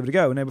best to give it a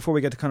go. Now, before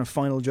we get to kind of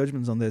final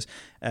judgments on this,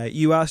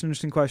 you asked an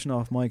interesting question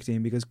off mic,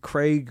 Dean, because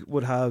Craig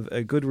would have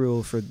a good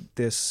rule for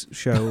this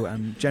show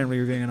and generally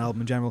reviewing an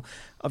album in general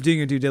of doing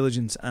your due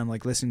diligence and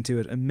like listening to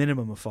it a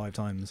minimum of 5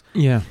 times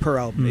per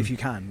album if you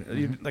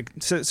can. Like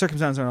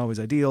circumstances aren't always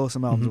ideal.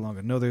 Some albums are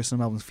longer than others.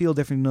 Some albums feel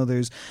different than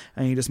others,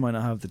 and you just might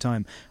not have the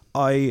time.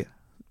 I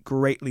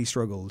greatly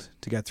struggled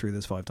to get through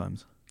this 5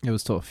 times. It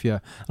was tough, yeah.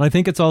 And I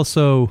think it's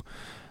also,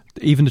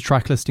 even the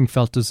track listing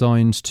felt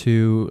designed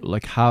to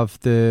like have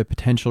the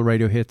potential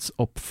radio hits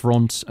up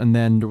front, and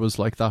then there was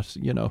like that,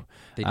 you know.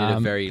 They did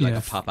a very like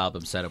a pop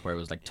album setup where it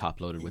was like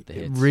top loaded with the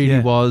hits. It really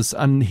was,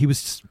 and he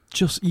was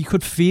just, you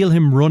could feel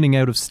him running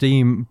out of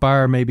steam,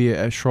 bar maybe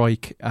a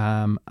Shrike,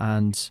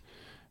 and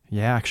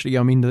yeah, actually,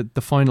 I mean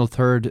the final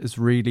third is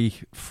really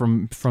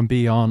from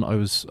B on. I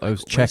was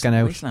checking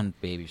out. Wasteland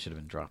Baby should have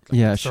been dropped. Like,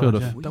 yeah, should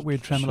have. Yeah. That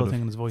weird tremolo thing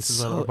in his voice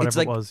as well, or whatever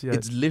like, it was. Yeah.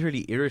 It's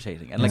literally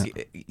irritating, and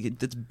like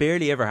it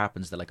barely ever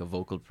happens that like a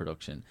vocal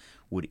production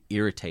would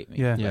irritate me.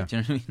 Yeah, do you know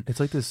what I mean? It's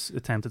like this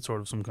attempt at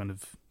sort of some kind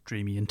of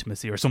dreamy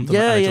intimacy or something.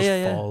 Yeah, and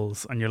it just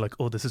falls, and you're like,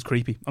 oh, this is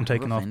creepy. I'm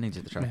taking off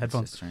my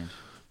headphones.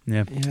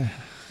 Yeah.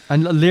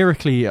 And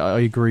lyrically, I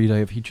agree,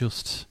 Dave.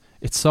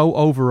 It's so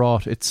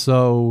overwrought. It's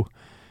so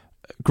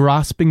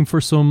grasping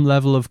for some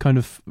level of kind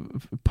of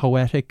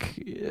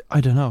poetic,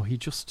 I don't know, he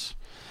doesn't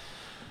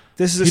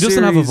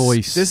have a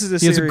voice. He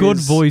has a good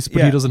voice,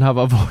 but he doesn't have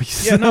a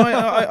voice. Yeah, no,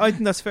 I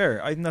think that's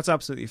fair. I think that's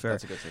absolutely fair.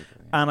 That's a good take.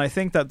 Yeah. And I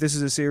think that this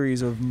is a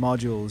series of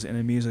modules in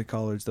a music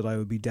college that I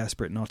would be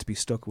desperate not to be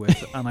stuck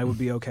with, and I would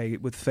be okay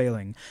with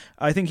failing.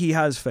 I think he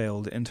has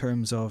failed in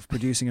terms of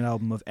producing an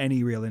album of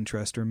any real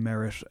interest or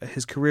merit.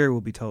 His career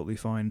will be totally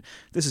fine.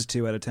 This is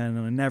 2 out of 10,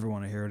 and I never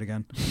want to hear it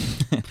again.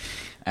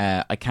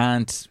 I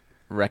can't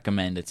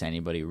recommend it to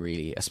anybody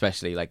really,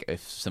 especially like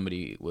if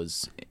somebody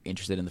was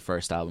interested in the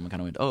first album and kind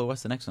of went, oh,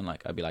 what's the next one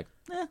like? I'd be like,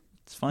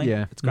 it's fine,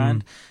 it's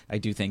grand. I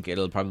do think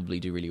it'll probably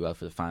do really well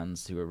for the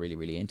fans who are really,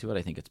 really into it.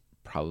 I think it's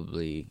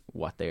probably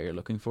what they're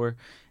looking for,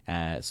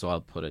 so I'll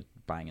put it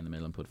bang in the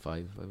middle and put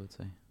 5, I would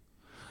say.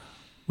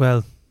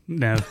 Well,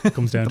 now it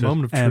comes down the to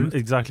moment of truth.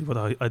 Exactly what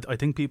I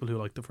think people who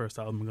like the first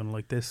album are going to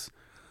like this.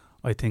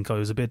 I think I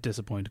was a bit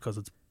disappointed because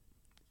it's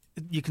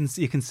You can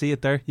see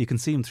it there. You can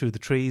see him through the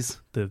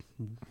trees, the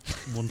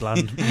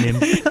Wonderland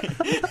nymph,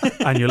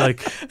 and you're like,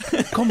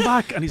 "Come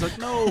back!" And he's like,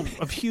 "No,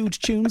 I've huge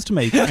tunes to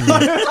make." And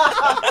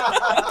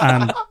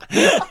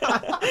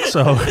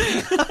so,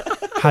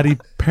 had he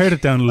pared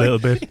it down a little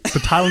bit, the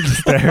talent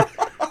is there.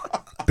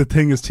 The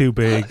thing is too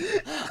big.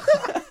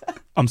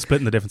 I'm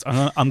splitting the difference.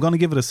 I'm going to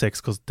give it a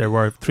 6 because there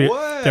are 3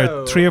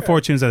 or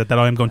 4 tunes that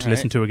I'm going to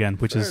listen to again,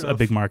 which is a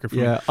big marker for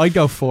me. Yeah, I'd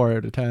go 4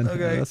 out of 10.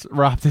 Okay. Let's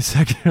wrap this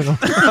section up.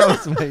 That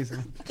was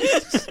amazing.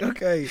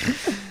 Okay,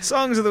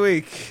 songs of the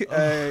week.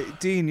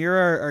 Dean,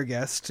 you're our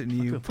guest, and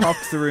you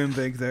popped the room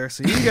big there,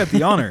 so you get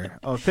the honour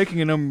of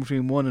picking a number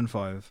between 1 and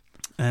 5.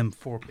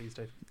 4, please,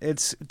 Dave.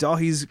 It's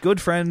Dahi's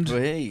good friend,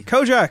 hey.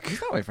 Kojak.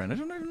 He's not my friend. I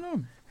don't even know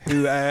him.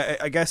 Who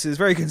I guess is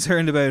very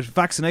concerned about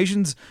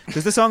vaccinations,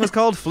 because this song is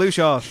called Flu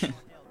Shot. I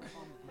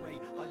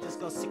just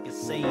got sick of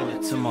saying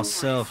it to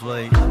myself,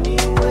 like call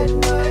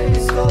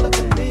a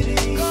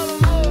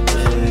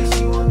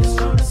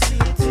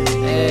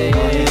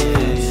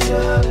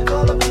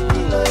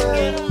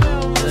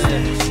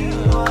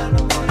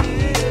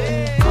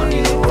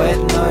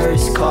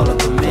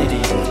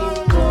committee.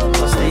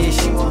 What's the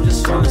issue? I'm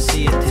just trying to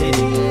see a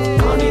titty.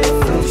 I need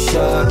a flu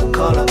shot,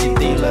 call up your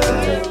dealer.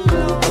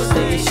 What's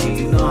the issue?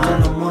 You don't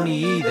have no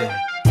money either.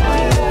 I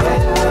need a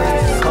wet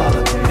nurse, call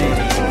a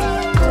committee.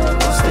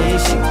 What's the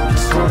issue? I'm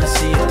just trying to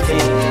see a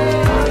titty. I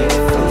need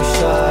a flu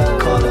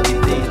shot, call up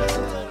your dealer.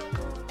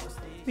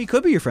 He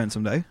could be your friend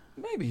someday.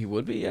 Maybe he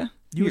would be, yeah.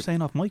 You were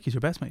saying off mic, he's your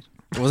best mate.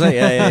 Was I?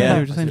 Yeah. You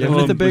were just saying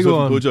with the big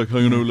one. Kojak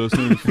hanging out last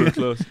night. First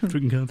class.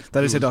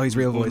 That is how Dahi's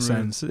real voice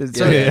sounds. It's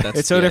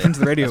That's so different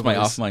to the radio That's my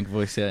voice. off-mic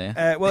voice,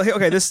 yeah. Well,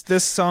 okay,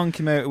 this song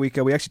came out a week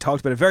ago. We actually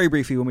talked about it very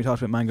briefly when we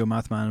talked about Mango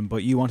Mathman,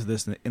 but you wanted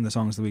this in the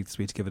songs of the week this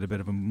week to give it a bit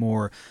of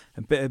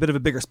a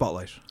bigger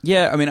spotlight.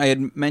 Yeah, I mean, I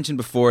had mentioned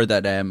before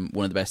that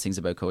one of the best things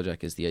about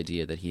Kojak is the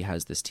idea that he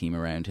has this team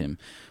around him,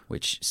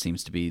 which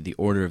seems to be the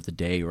order of the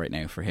day right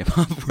now for hip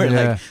hop. Where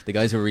like the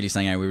guys who are really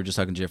standing out, we were just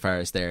talking to Jeff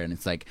Harris there, and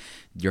it's like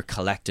your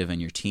collective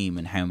and your team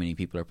and how many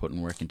people are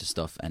putting work into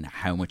stuff and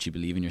how much you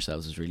believe in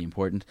yourselves is really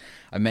important.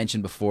 I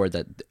mentioned before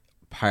that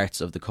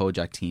parts of the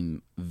Kojak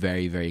team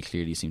very, very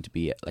clearly seem to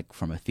be like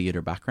from a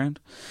theatre background,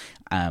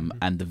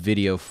 and the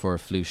video for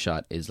Flu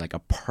Shot is like a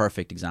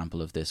perfect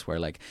example of this, where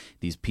like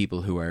these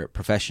people who are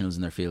professionals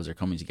in their fields are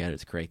coming together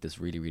to create this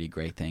really, really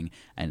great thing,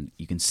 and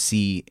you can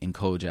see in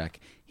Kojak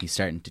he's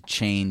starting to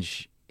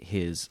change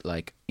his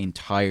like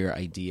entire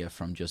idea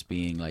from just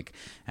being like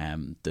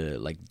the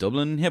like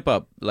Dublin hip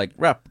hop like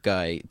rap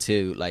guy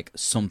to like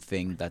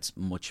something that's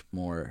much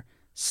more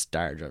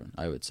star driven,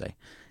 I would say.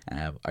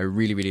 I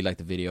really, really like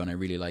the video, and I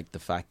really like the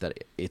fact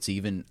that it's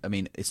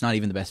not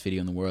even the best video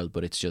in the world,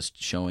 but it's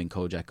just showing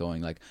Kojak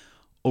going like,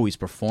 oh, he's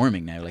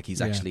performing now, like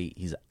he's actually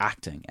he's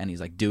acting, and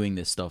he's like doing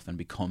this stuff and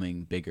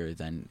becoming bigger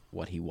than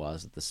what he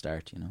was at the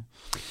start, you know.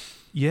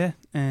 Yeah,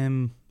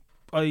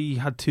 I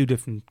had 2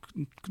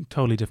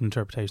 totally different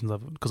interpretations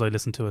of it, because I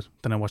listened to it,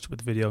 then I watched it with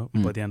the video,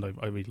 and by the end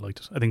I really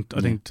liked it. I think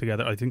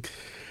together,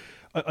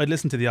 I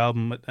listened to the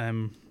album, I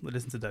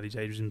listened to Daddy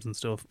Daydreams and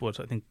stuff, but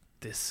I think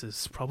this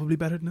is probably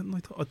better than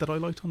that I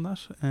liked on that.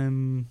 I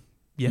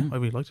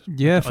really liked it.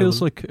 Yeah, it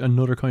feels like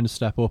another kind of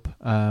step up.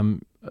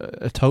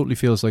 It totally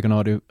feels like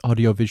an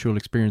audio visual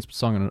experience, but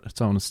song on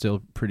its own is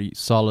still pretty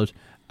solid.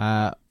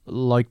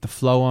 Like the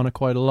flow on it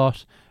quite a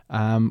lot.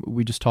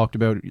 We just talked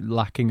about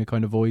lacking a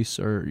kind of voice,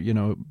 or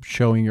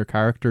showing your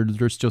character.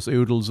 There's just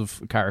oodles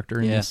of character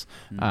in this.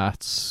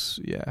 It's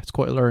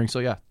quite alluring. So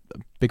yeah,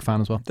 big fan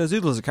as well. There's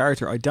oodles of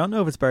character. I don't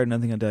know if it's better than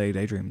anything on Daddy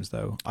Daydreams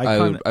though. I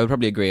would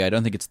probably agree. I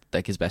don't think it's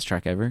like his best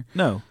track ever.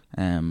 No.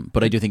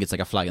 But I do think it's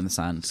like a flag in the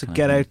sand. So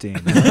get out, Dean.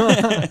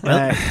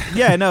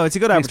 It's a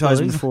good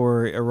advertisement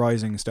for a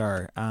rising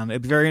star, and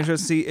it'd be very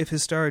interesting to see if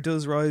his star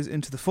does rise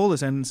into the full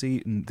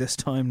ascendancy this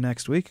time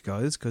next week,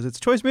 guys, because it's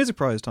Choice Music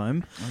Prize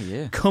time. Oh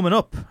yeah, coming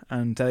up,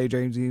 and Daddy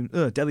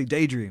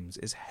Daydreams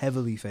is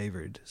heavily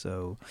favoured.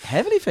 So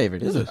heavily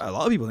favoured, is it? A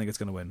lot of people think it's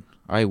going to win.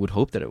 I would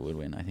hope that it would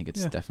win. I think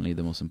it's definitely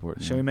the most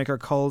important. Shall we make our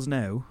calls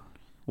now?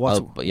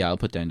 I'll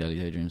put down Daddy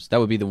Daydreams. That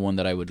would be the one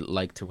that I would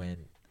like to win.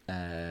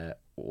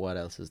 What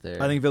else is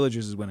there? I think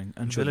Villagers is winning.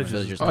 And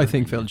Villagers. I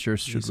think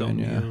Villagers should win.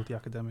 Yeah, the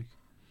Academic.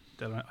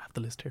 I have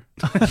the list here.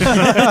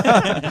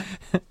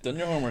 Done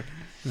your homework.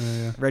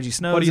 Reggie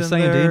Snow. What are you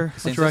saying, Dean?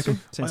 What you reckon?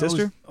 Saint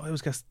Sister. I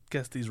always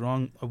guessed these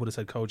wrong. I would have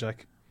said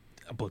Kojak,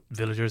 but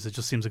Villagers. It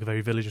just seems like a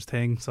very Villagers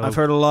thing. So I've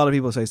heard a lot of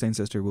people say Saint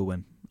Sister will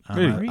win.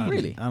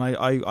 Really? And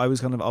I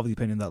was kind of the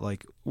opinion that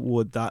like,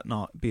 would that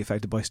not be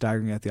affected by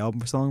staggering out the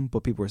album for so long? But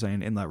people were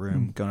saying in that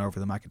room, going over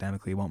them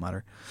academically, it won't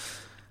matter.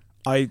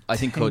 I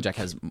think Kojak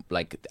has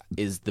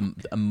is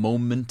a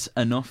moment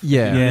enough.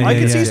 Yeah, I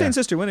can see Saint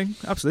Sister winning.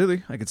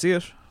 Absolutely, I can see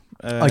it.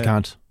 I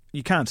can't.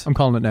 You can't. I'm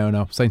calling it now.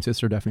 No, Saint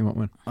Sister definitely won't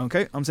win.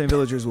 Okay, I'm saying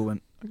Villagers will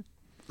win.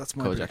 That's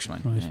my Kojak's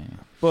fine. Right. Yeah.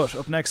 But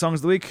up next, songs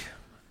of the week.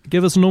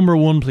 Give us number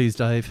 1, please,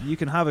 Dave. You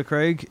can have it,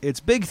 Craig. It's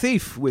Big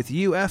Thief with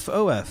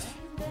UFOF.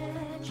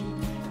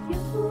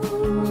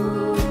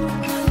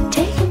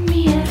 Taking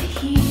me out of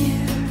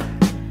here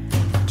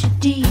to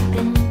deep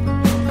in.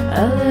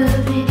 All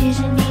of it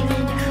isn't even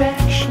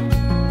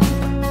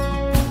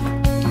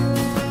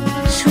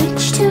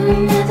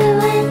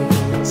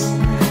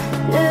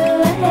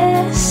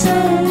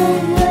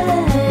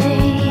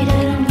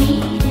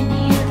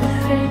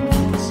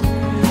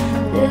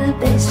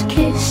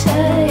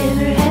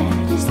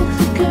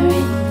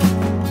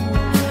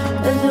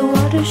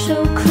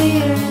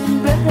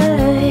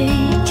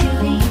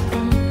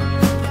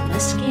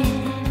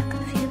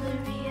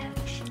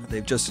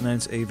they've just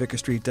announced a Vicar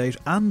Street date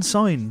and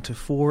signed to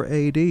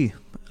 4AD,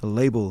 a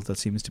label that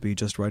seems to be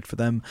just right for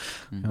them.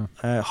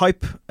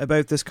 Hype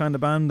about this kind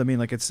of band. I mean,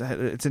 like it's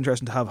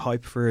interesting to have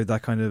hype for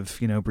that kind of,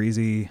 you know,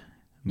 breezy.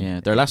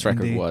 Yeah, their last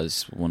record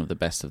was one of the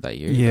best of that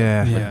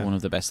year. Like one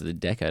of the best of the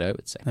decade, I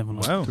would say.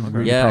 Wow.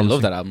 Yeah, I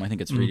love that album. I think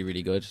it's really,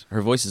 really good.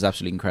 Her voice is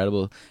absolutely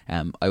incredible.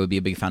 I would be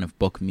a big fan of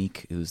Buck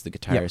Meek, who's the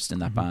guitarist in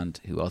that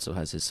band, who also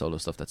has his solo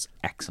stuff that's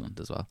excellent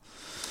as well.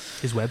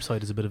 His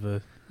website is a bit of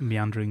a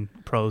meandering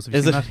prose.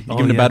 Is it? You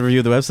giving a bad review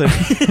of the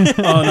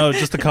website? Oh no,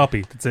 just a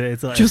copy. It's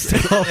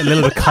a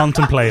little bit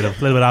contemplative,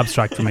 a little bit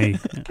abstract for me.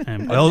 Look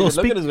at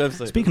his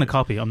website. Speaking of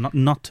copy, I'm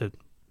not to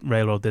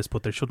railroad this,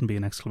 but there shouldn't be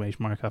an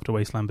exclamation mark after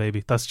Wasteland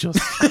Baby. That's just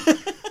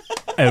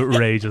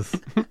outrageous.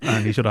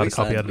 And he should have had a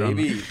copy editor on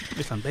it.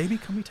 Wasteland Baby,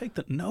 can we take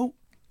that? No.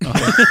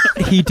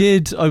 Okay. He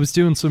did. I was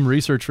doing some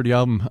research for the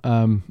album,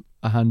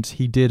 and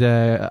he did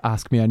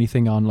ask me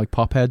anything on like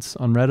pop heads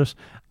on Reddit,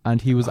 and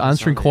he was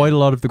answering quite a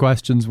lot of the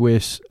questions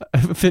with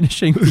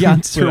finishing the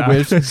answer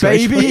with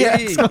 "baby!"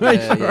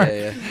 exclamation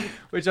mark.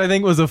 Which I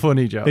think was a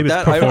funny joke.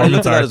 I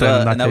looked at that as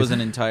well, and that was an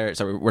entire...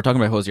 Sorry, we're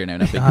talking about Hosier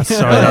now.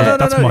 Sorry,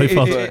 that's my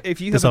fault.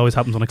 This always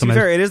happens when I come in. To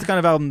be fair, it is the kind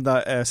of album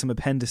that some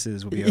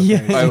appendices would be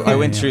okay. I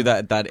went through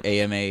that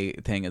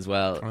AMA thing as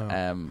well.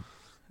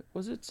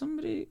 Was it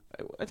somebody...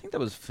 I think that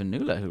was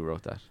Fanula who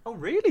wrote that. Oh,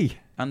 really?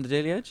 And the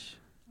Daily Edge.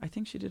 I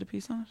think she did a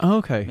piece on it. Oh,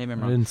 okay. Maybe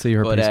I'm wrong. I didn't see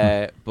her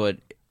piece. But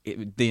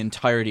the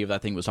entirety of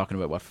that thing was talking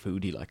about what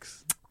food he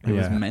likes. It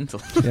was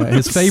mental. Yeah,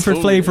 his favourite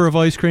flavour of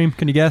ice cream.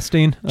 Can you guess,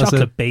 Dean?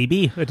 Chocolate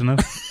baby. I don't know.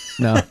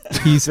 No,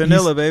 he's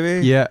vanilla,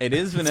 baby. Yeah, it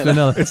is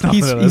vanilla. It's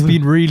vanilla. He's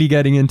been really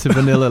getting into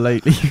vanilla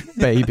lately,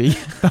 baby.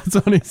 That's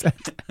what he said.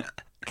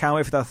 Can't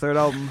wait for that third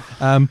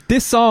album.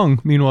 This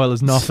song, meanwhile,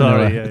 is not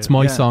vanilla. It's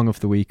my song of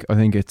the week. I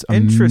think it's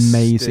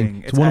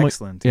amazing. It's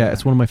excellent.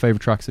 It's one of my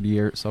favourite tracks of the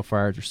year so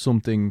far. There's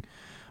something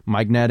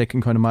magnetic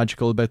and kind of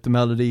magical about the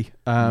melody.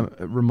 It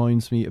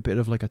reminds me a bit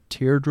of like a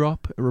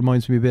teardrop. It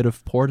reminds me a bit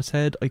of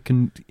Portishead.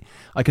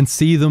 I can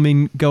see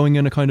them going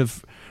in a kind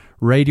of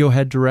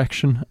Radiohead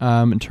direction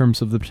in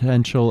terms of the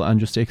potential and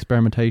just the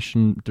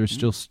experimentation. There's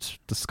just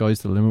the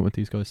sky's the limit with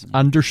these guys,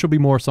 and there should be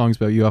more songs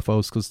about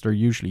UFOs because they're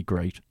usually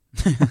great.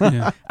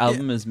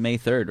 Album is May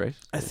 3rd, right?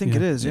 I think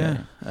it is.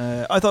 Yeah.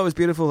 I thought it was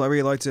beautiful. I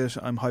really liked it.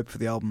 I'm hyped for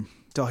the album.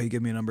 Dahi,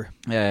 give me a number.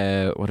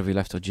 What have we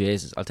left? Oh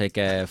Jesus, I'll take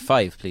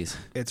 5, please.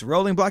 It's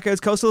Rolling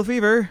Blackouts, Coastal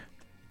Fever,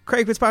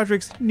 Craig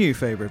Fitzpatrick's new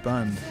favourite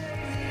band.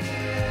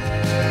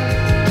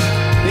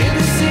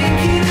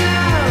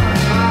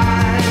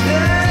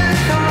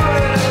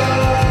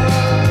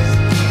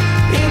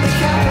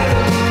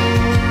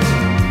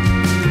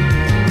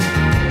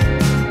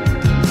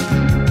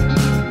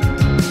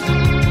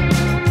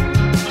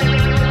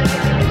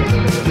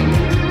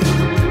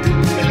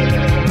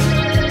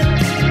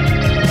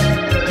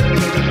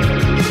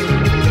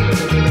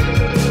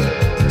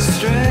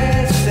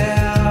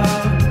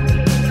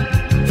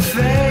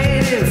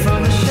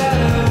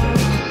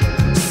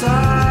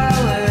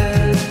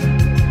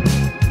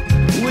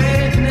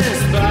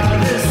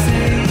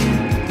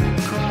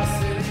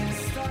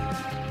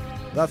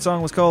 That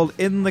song was called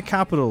In the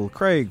Capital.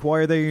 Craig, why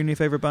are they your new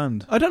favourite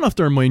band? I don't know if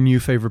they're my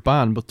new favourite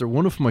band, but they're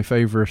one of my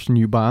favourite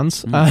new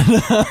bands.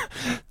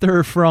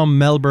 They're from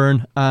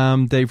Melbourne.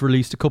 They've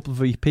released a couple of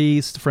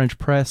EPs. The French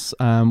press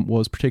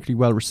was particularly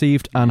well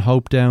received, and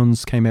Hope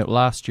Downs came out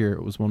last year.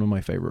 It was one of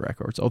my favourite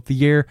records of the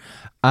year.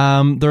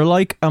 They're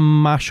like a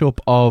mashup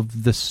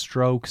of The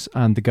Strokes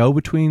and The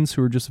Go-Betweens,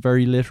 who are just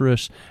very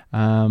literate,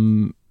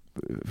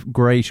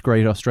 great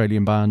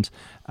Australian band.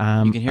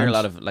 You can hear a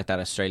lot of like that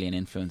Australian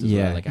influence as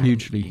well. Like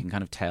hugely. You can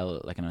kind of tell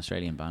like an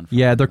Australian band.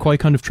 Yeah, they're quite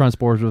kind of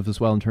transportive as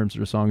well in terms of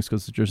their songs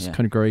because they're just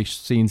kind of great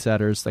scene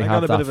setters. They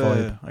have that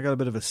vibe. I got a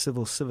bit of a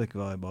Civil Civic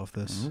vibe off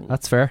this. Ooh.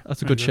 That's fair.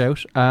 That's a good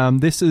shout.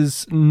 This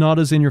is not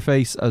as in your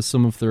face as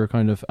some of their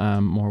kind of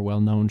more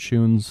well-known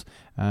tunes.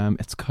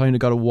 It's kind of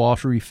got a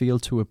watery feel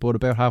to it, but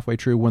about halfway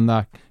through when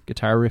that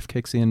guitar riff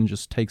kicks in and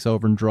just takes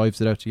over and drives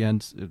it out to the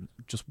end, it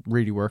just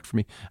really worked for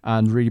me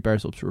and really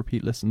bears up to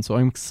repeat listen. So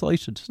I'm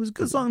excited. It was a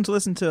good song to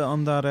listen to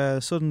on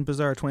that sudden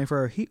bizarre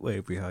 24-hour heat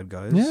wave we had,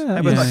 guys. Yeah, how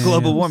about that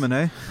global warming,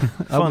 eh?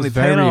 Finally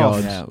very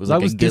odd. Yeah, it was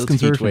like a guilty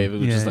heat wave. It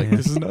was just like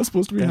this is not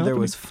supposed to be happening. There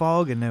was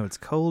fog and now it's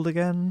cold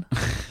again.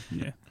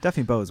 Yeah,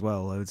 definitely bodes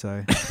well, I would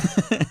say.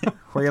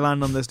 Where you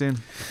land on this, Dean?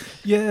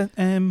 Yeah,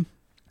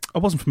 I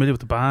wasn't familiar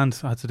with the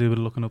band. I had to do a bit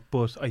of looking up,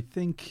 but I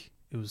think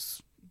it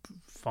was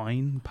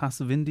fine.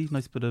 Passive indie,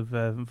 nice bit of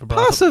vibrato.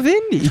 Passive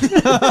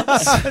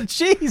indie.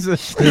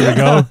 Jesus. There we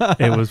go.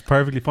 It was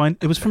perfectly fine.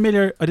 It was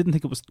familiar. I didn't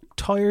think it was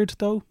tired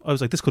though. I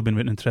was like, this could have been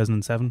written in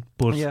 2007,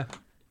 but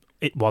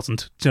it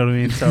wasn't. Do you know what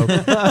I mean? So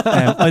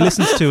I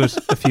listened to it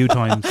a few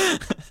times.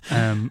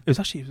 It was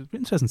written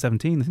in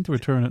 2017. I think they were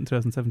touring it in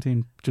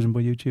 2017, judging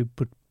by YouTube.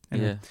 But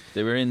anyway. Yeah,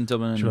 they were in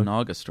Dublin in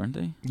August, weren't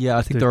they? Yeah,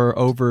 I think they were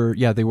over.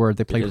 Yeah, they were.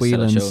 They played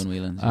Whelan's. Show in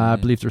Whelan's. I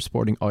believe they're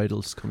supporting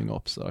Idols coming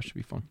up, so that should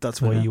be fun.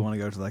 That's why you want to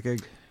go to that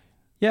gig.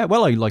 Yeah,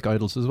 well, I like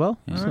Idols as well.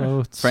 Yeah. So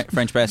it's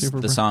French Press, super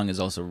the fun. song is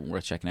also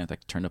worth checking out.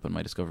 That turned up on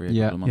my Discovery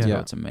a couple of months ago.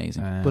 It's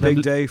amazing. But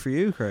big day for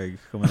you, Craig,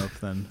 coming up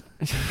then.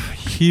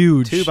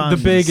 Huge. 2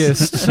 bands. The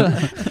biggest.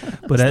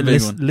 But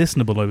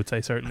listenable, I would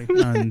say, certainly.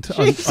 And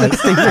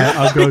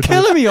I'll go. You're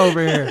killing me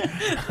over here.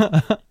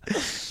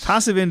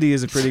 Passive indie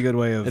is a pretty good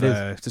way of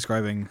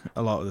describing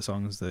a lot of the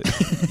songs that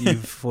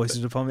you've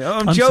foisted upon me.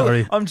 I'm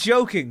sorry. I'm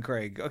joking,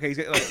 Craig. Okay,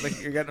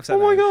 like you're getting upset. Oh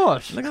my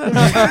gosh! Look at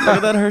that! Look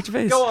at that hurt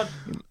face. Go on.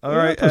 All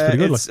right,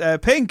 it's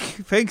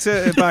Pink. Pink's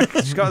back.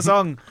 She's got a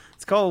song.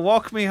 It's called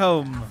 "Walk Me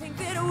Home." I think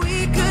that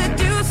we could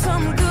do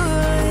some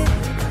good.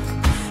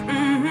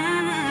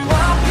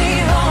 Walk me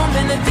home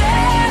in the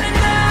dead of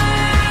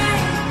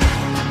night.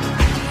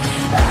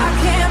 I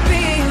can't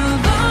be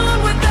alone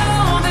with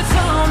all that's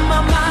on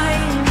my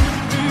mind.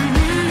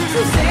 So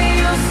say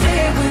you'll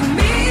stay with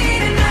me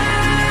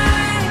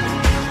tonight.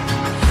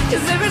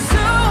 'Cause there is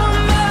so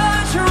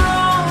much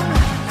wrong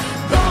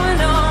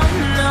going on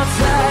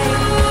outside.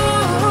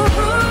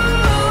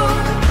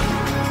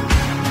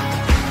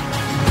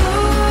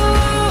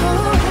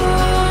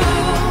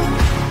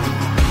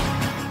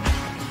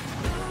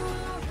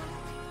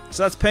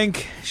 So that's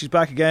Pink. She's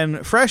back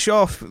again, fresh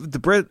off the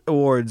Brit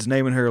Awards,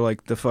 naming her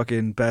like the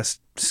fucking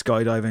best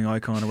skydiving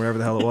icon or whatever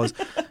the hell it was.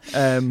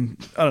 I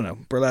don't know,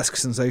 burlesque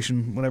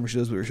sensation, whatever she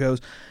does with her shows.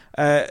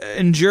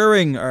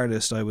 Enduring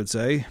artist, I would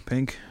say.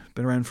 Pink,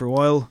 been around for a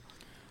while.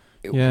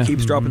 Yeah.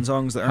 Keeps dropping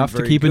songs that aren't Have to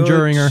very keep good.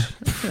 enduring her.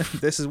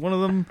 This is one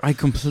of them. I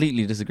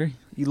completely disagree.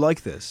 You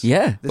like this?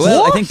 Yeah. This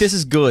Well, is- I think this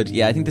is good.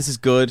 Yeah, I think this is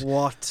good.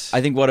 What?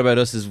 I think What About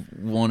Us is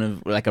one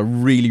of like a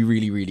really,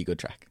 really, really good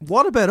track.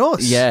 What About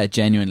Us? Yeah,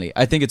 genuinely.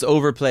 I think it's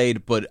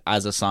overplayed, but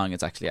as a song,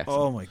 it's actually excellent.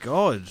 Oh my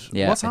god.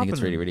 Yeah, What's I think it's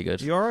happening? really, really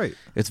good. You alright?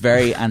 It's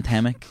very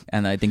anthemic,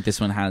 and I think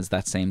this one has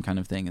that same kind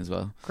of thing as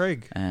well.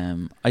 Craig?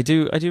 I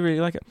do really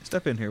like it.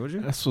 Step in here, would you?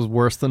 This was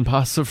worse than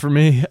passive for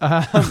me.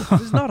 I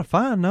was not a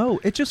fan. No,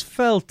 it just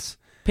felt.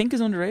 Pink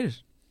is underrated.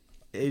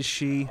 Is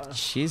she?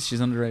 She's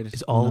underrated.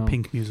 Is all No.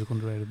 Pink music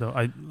underrated though?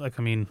 I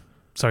mean,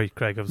 sorry,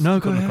 Craig. I was No,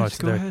 go cutting ahead, across you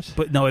go there. ahead.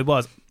 But no, it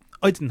was.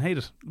 I didn't hate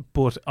it,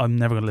 but I'm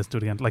never going to listen to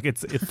it again. Like it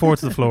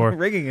falls to the floor.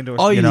 Rigging into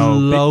I it.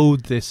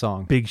 loathe this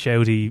song. Big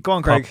shouty. Go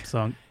on, Craig. pop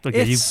song. Like,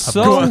 It's you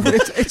so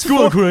it's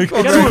Go on, Craig.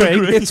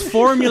 It's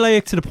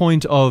formulaic to the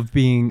point of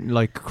being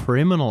like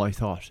criminal. I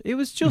thought it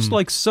was just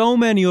like so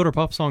many other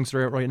pop songs that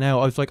are out right now.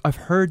 I was like, I've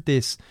heard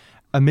this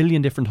a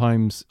million different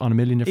times on a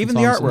million different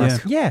Even the songs.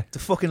 artwork. Yeah. The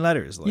fucking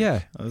letters. Like,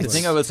 Yeah. The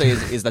thing I would say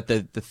is that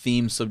the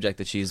theme subject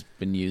that she's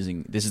been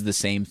using, this is the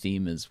same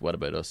theme as What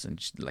About Us, and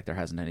like there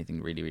hasn't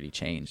anything really, really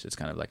changed. It's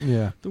kind of like,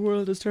 Yeah. the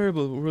world is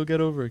terrible, but we'll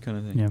get over it kind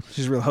of thing. Yeah.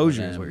 She's a real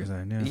hosier, is what you're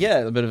saying. Yeah. Yeah,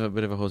 a bit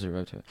of a hosier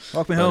vibe to it.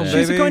 Walk me But, home,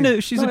 She's baby. a kind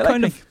of. She's No, a I like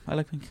kind of. Pink. I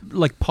like Pink.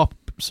 Like pop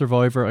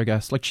survivor, I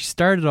guess. Like she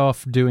started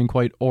off doing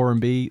quite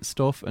R&B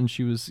stuff, and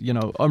she was,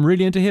 I'm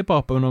really into hip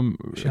hop, and I'm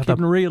She had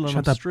keeping it real, She and had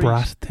I'm that street.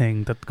 brat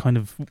thing that kind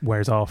of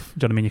wears off.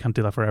 Do you know what I mean? You can't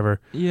do that forever.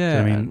 Yeah, Do you know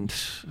what I mean?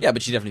 Yeah,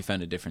 but she definitely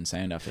found a different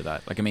sound after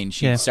that. Like, I mean,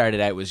 she Yeah. started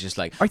out was just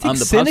like, I think I'm the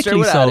pop star cynically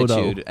with so,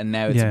 attitude, though. and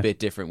now it's Yeah. a bit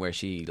different where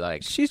she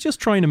like. She's just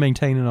trying to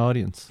maintain an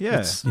audience. Yeah.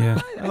 It's-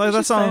 Yeah. And like that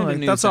she's song, found a like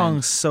new that sound.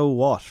 song's So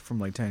What from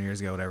like 10 years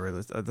ago, whatever.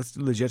 That's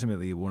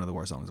legitimately one of the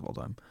worst songs of all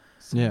time.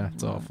 yeah,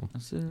 it's awful.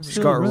 She's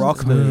got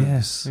rock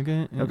moves.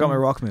 Okay, I've got my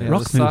rock moves. Yeah,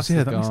 Rock the moves. sass Yeah,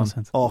 is that makes no gone.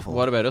 sense. Awful.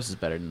 What About Us is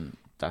better than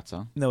that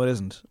song. No, it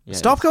isn't. Yeah,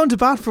 Stop it is. going to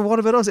bat for What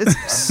About Us.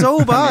 It's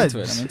so bad.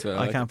 I'm into it. I I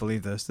like can't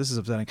believe this. This is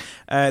upsetting.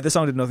 This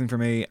song did nothing for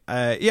me.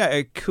 Yeah,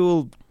 a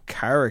cool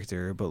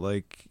character, but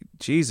like,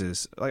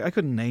 Jesus. Like, I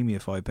couldn't name you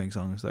 5 Pink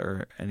songs that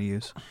are any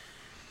use.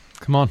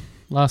 Come on,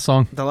 last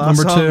song. The last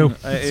Number song 2.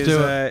 is Let's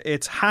do it.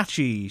 it's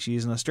Hatchie.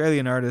 She's an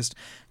Australian artist.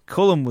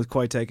 Cullum was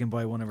quite taken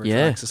by one of her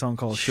Yeah. tracks, a song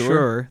called Sure.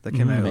 Sure that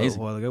came out a Amazing.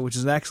 little while ago, which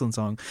is an excellent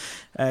song.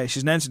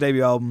 She's announced her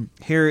debut album.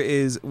 Here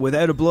is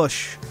Without a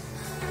Blush.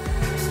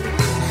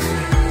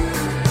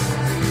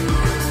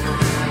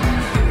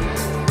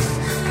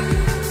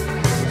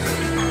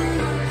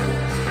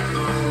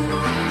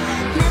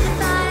 Never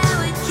thought I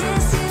would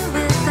kiss you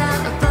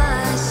without a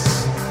blush.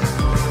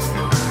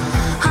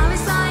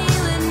 Always thought you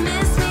would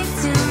miss me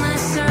too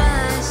much to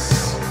rush.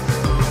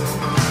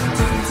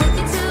 Didn't take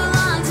you too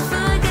long to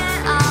forget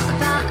all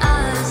about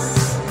us.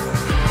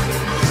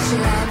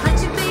 Should I let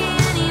you be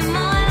any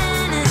more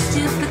than a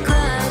stupid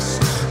crush?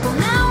 Well,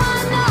 now I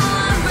know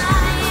I'm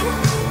right.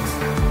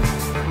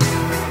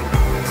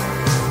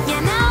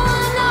 Yeah, now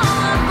I know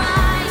I'm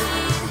right.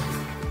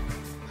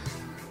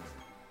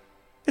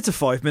 It's a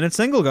 5-minute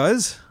single,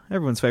 guys.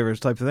 Everyone's favourite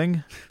type of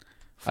thing.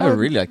 I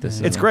really like this.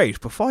 It's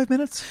great, but 5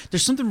 minutes?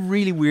 There's something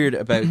really weird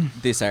about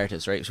this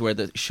artist, right? So where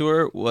the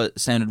Sure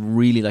sounded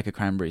really like a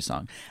Cranberries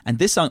song, and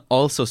this song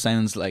also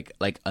sounds like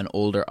an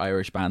older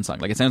Irish band song.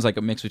 Like it sounds like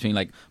a mix between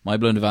like My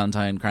Blood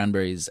Valentine,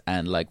 Cranberries,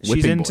 and like She's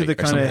Whipping into Boy the or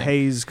kind of something.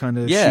 haze, kind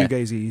of Yeah.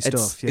 shoegazy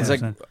It's- stuff. Yeah. It's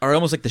like, or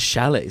almost like the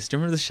Chalets. Do you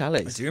remember the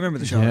Chalets? I do remember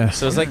the show. Yeah.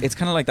 So it's like it's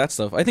kind of like that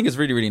stuff. I think it's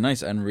really, really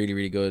nice and really,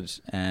 really good.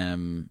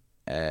 Yeah,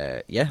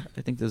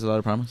 I think there's a lot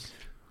of promise.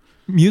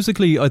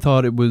 Musically, I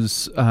thought it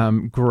was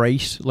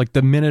great. Like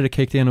the minute it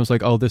kicked in, I was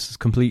like, "Oh, this is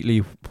completely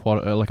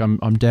what like I'm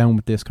down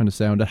with this kind of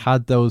sound." It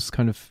had those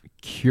kind of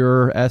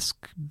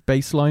Cure-esque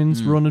bass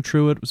lines running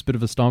through it. It was a bit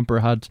of a stomper.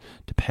 It had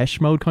Depeche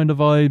Mode kind of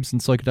vibes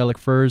and Psychedelic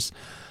Furs.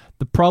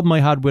 The problem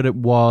I had with it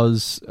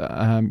was,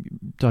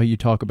 you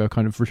talk about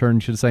kind of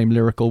returning to the same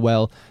lyrical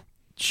well.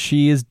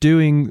 She is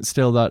doing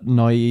still that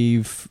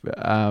naive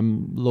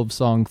love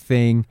song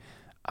thing,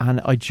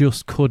 and I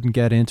just couldn't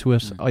get into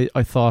it.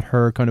 I thought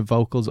her kind of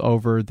vocals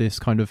over this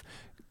kind of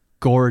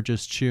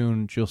gorgeous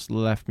tune just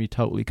left me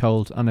totally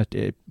cold, and I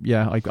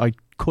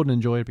couldn't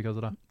enjoy it because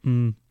of that.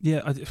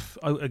 Yeah,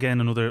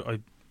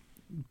 I'm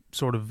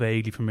sort of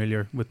vaguely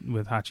familiar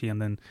with Hatchie,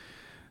 and then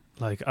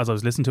like as I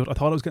was listening to it, I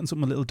thought I was getting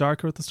something a little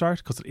darker at the start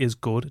because it is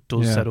good. It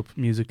does set up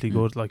musically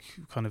good. Like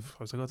kind of,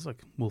 I was like, oh, it's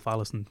like Wolf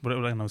Alice and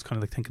whatever. And I was kind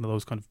of like thinking of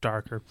those kind of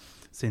darker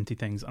synthy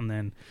things, and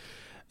then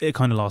it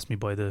kind of lost me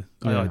by the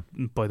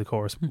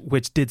chorus,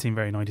 which did seem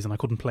very 90s, and I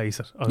couldn't place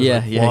it. I was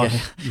what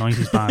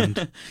 90s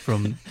band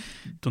from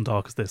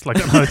Dundalk is this? Like,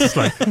 I know, it's just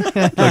like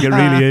it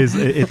really is.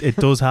 It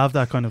does have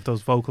that kind of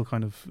those vocal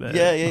kind of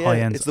high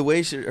ends. It's the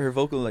way her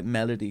vocal like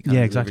melody kind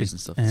of exactly and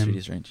stuff. It's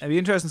really strange. It'd be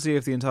interesting to see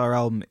if the entire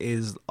album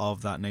is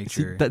of that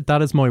nature. See,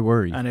 that is my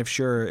worry, and if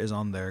Sure is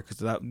on there, because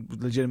that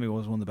legitimately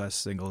was one of the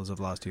best singles of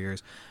the last 2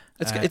 years.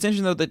 It's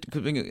interesting though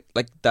that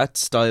like that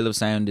style of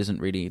sound isn't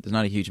really, there's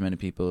not a huge amount of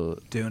people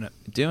doing it.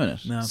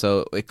 No.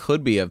 So it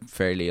could be a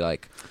fairly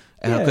like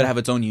it could have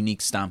its own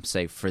unique stamp,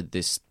 say, for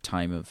this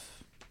time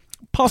of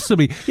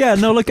possibly. Yeah,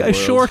 no, like a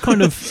short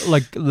kind of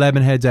like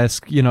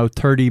Lemonheads-esque,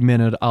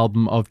 30-minute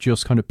album of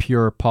just kind of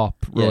pure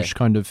pop Rush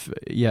kind of.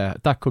 Yeah,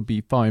 that could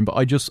be fine, but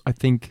I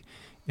think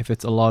if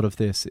it's a lot of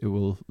this, it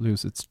will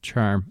lose its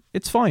charm.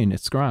 It's fine,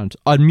 it's grand.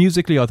 And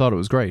musically, I thought it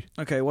was great.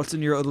 Okay, what's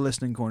in your other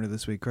listening corner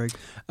this week, Craig?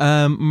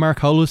 Mark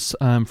Hollis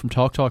from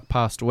Talk Talk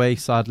passed away,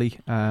 sadly.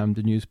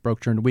 The news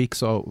broke during the week,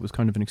 so it was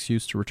kind of an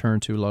excuse to return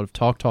to a lot of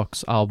Talk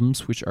Talk's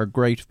albums, which are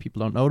great if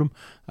people don't know them.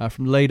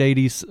 From the late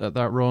 80s,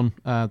 that run,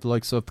 the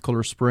likes of The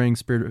Colour of Spring,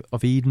 Spirit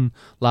of Eden,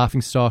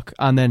 Laughing Stock,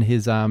 and then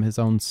his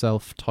own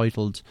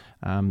self-titled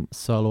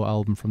solo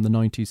album from the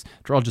 90s.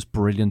 They're all just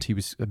brilliant. He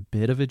was a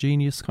bit of a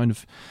genius, kind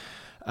of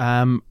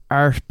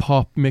art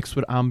pop mixed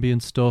with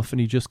ambient stuff,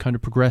 and he just kind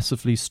of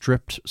progressively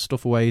stripped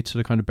stuff away to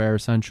the kind of bare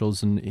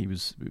essentials, and he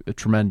was a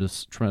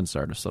tremendous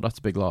artist, so that's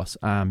a big loss.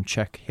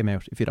 Check him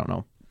out if you don't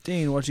know.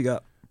 Dean, what you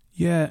got?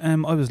 Yeah,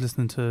 I was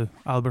listening to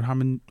Albert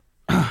Hammond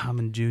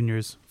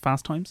Jr.'s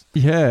Fast Times.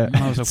 Yeah, and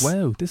I was like,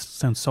 wow, this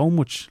sounds so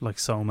much like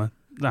Soma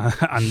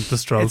and The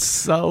Strokes. It's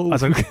so I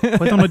was like,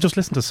 why don't I just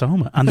listen to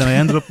Soma? And then I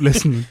ended up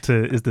listening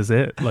to Is This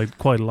It? Like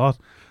quite a lot.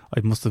 I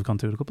must have gone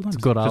through it a couple of times.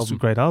 It's a good album. Just a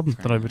great album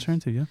that I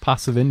returned to, yeah.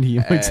 Passive indie,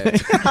 you might say.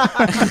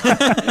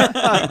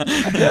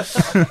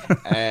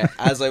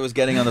 As I was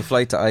getting on the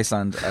flight to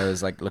Iceland, I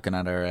was like looking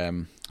at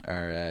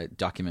our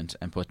document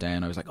and put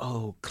down, I was like,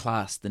 oh,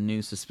 class, the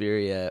new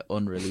Suspiria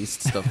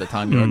unreleased stuff that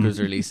Tom York was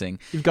releasing.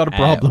 You've got a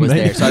problem, was mate.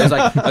 there. So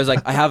I was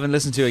like, I haven't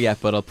listened to it yet,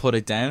 but I'll put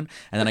it down.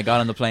 And then I got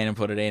on the plane and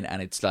put it in, and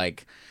it's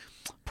like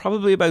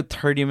probably about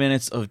 30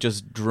 minutes of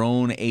just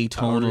drone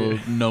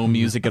atonal, no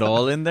music at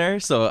all in there.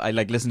 So I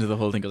like listened to the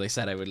whole thing because I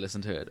said I would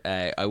listen to it.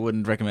 I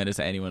wouldn't recommend it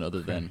to anyone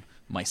other than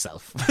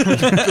myself. Good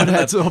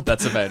heads up.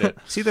 That's about it.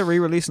 See, they're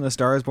re-releasing A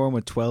Star Is Born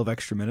with 12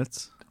 extra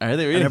minutes. Are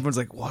they really? And everyone's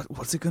like,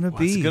 what's it going to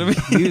be?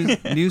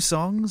 New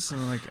songs? And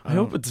I'm like, I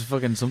hope it's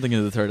fucking something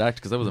in the third act,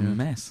 because that was a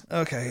mess.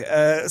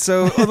 Okay,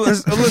 so other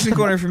listening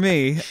corner for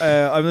me,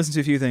 I've listened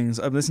to a few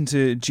things. I've listened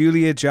to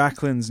Julia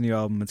Jacquelin's new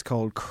album. It's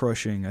called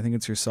Crushing. I think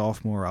it's her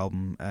sophomore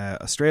album.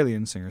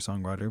 Australian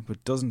singer-songwriter,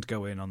 but doesn't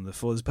go in on the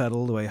fuzz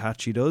pedal the way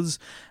Hatchie does.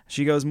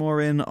 She goes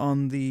more in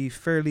on the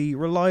fairly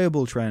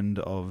reliable trend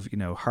of,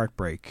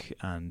 heartbreak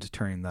and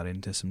turning that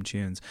into some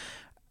tunes.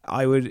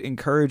 I would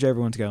encourage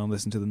everyone to go and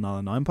listen to the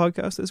Nala 9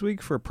 podcast this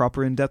week for a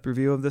proper in-depth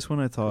review of this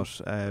one. I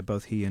thought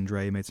both he and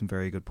Dre made some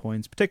very good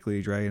points,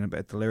 particularly Dre, and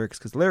about the lyrics,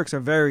 because the lyrics are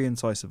very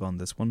incisive on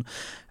this one.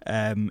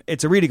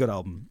 It's a really good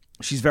album.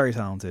 She's very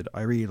talented.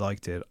 I really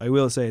liked it. I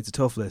will say it's a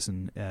tough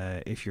listen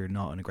if you're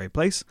not in a great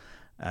place,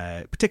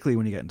 particularly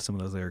when you get into some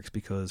of those lyrics,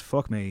 because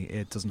fuck me,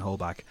 it doesn't hold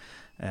back.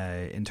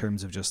 In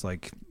terms of just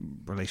like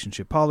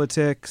relationship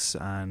politics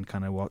and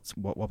kind of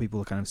what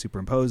people kind of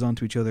superimpose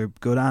onto each other,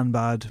 good and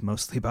bad,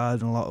 mostly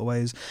bad in a lot of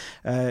ways.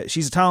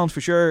 She's a talent for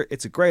sure.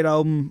 It's a great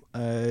album.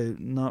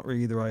 Not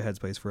really the right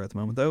headspace for her at the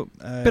moment though.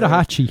 Bit of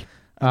Hatchie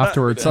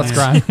afterwards. That's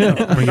grand.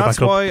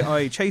 That's why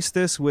I chased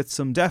this with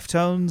some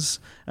Deftones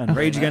and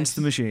Rage Against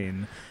the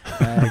Machine.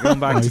 Going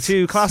back to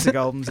two classic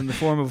albums in the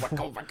form of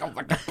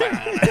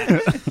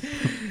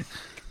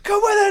Come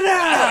with it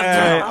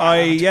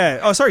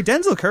now! Sorry,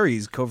 Denzel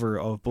Curry's cover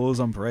of Bulls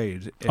on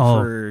Parade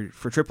for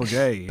Triple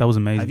J. That was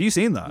amazing. Have you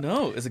seen that?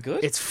 No, is it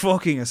good? It's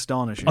fucking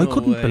astonishing. I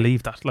couldn't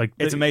believe that. Like,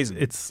 it's amazing.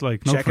 It's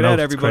like check it out,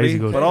 everybody.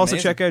 But also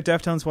check out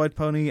Deftones' White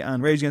Pony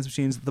and Rage Against the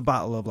Machine's The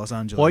Battle of Los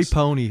Angeles. White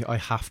Pony, I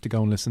have to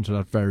go and listen to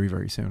that very,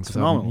 very soon. It's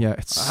phenomenal. I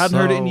hadn't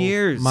heard it in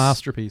years.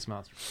 Masterpiece.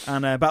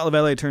 And Battle of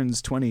LA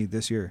turns 20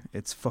 this year.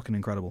 It's fucking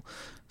incredible.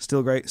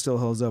 Still great, still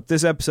holds up.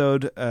 This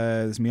episode,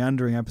 this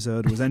meandering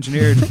episode, was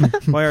engineered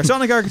by our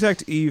sonic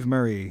architect, Eve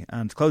Murray,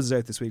 and closes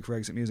out this week for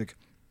Exit Music.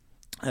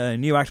 A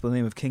new act by the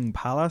name of King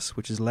Palace,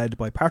 which is led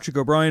by Patrick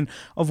O'Brien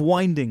of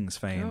Windings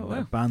fame,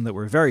 a band that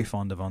we're very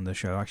fond of on the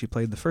show. Actually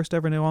played the first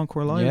ever New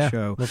Encore Live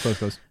show.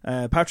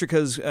 Patrick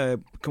has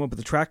come up with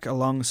the track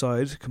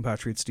alongside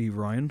compatriot Steve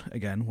Ryan,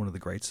 again one of the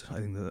greats,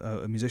 I think,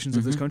 the musicians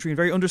of this country, and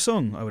very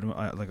undersung.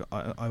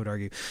 I would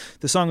argue.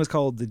 The song is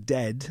called "The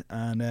Dead,"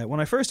 and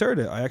when I first heard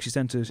it, I actually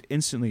sent it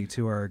instantly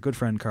to our good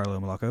friend Carlo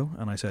Malacco,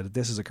 and I said,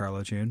 "This is a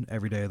Carlo tune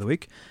every day of the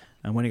week."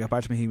 And when he got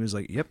back to me, he was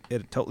like, "Yep,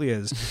 it totally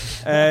is."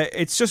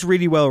 It's just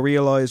really well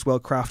realised, well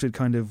crafted,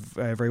 kind of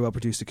very well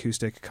produced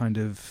acoustic kind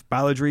of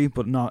balladry,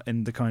 but not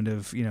in the kind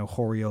of, you know,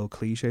 hoary old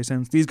cliche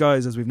sense. These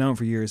guys, as we've known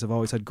for years, have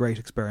always had great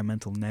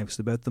experimental nous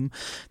about them.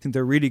 I think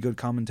they're really good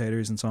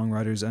commentators and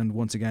songwriters, and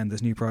once again,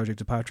 this new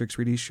project of Patrick's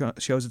really shows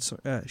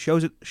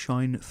it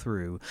shine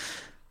through.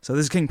 So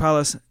this is King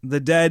Palace, "The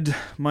Dead."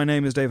 My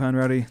name is Dave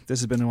Hanratty. This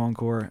has been an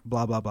Encore.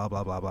 Blah blah blah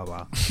blah blah blah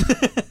blah.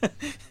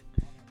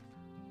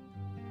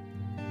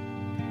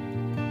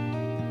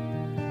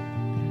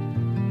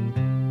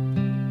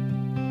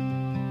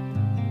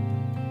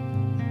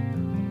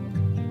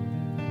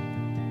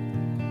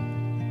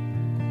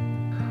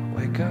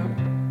 Wake up,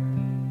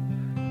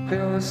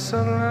 feel the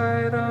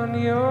sunlight on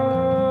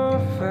your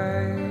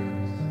face.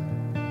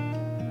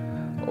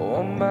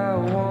 One by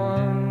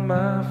one,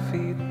 my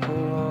feet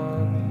pull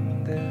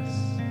on this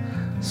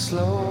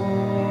slow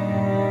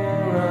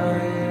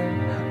ride.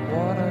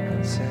 What I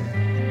can say,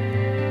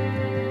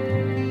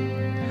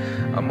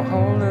 I'm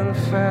holding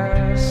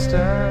fast.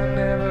 I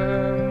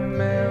never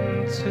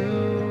meant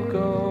to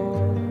go.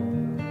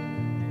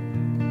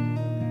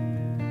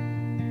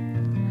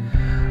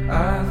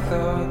 I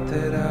thought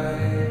that I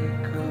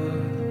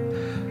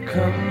could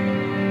come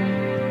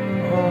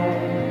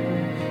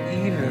home.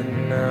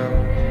 Even now,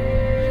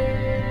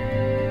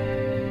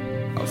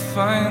 I'll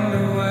find a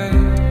way.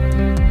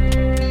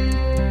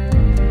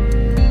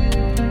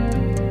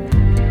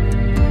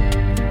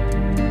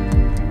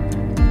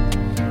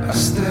 I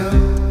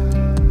still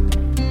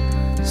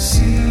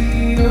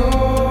see your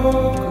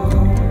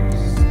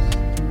ghost.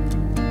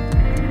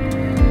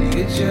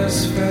 You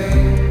just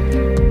fade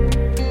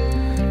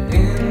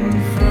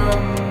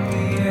from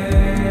the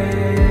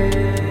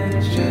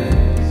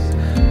edges,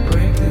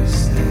 break this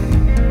thing.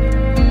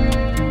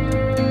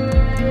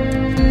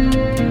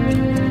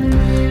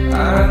 I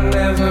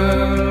never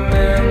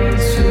meant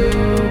to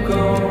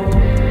go.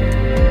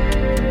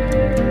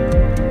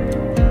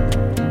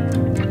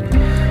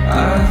 I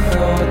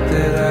thought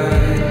that I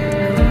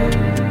could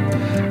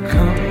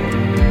come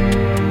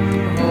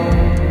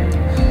home.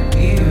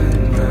 Even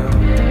now,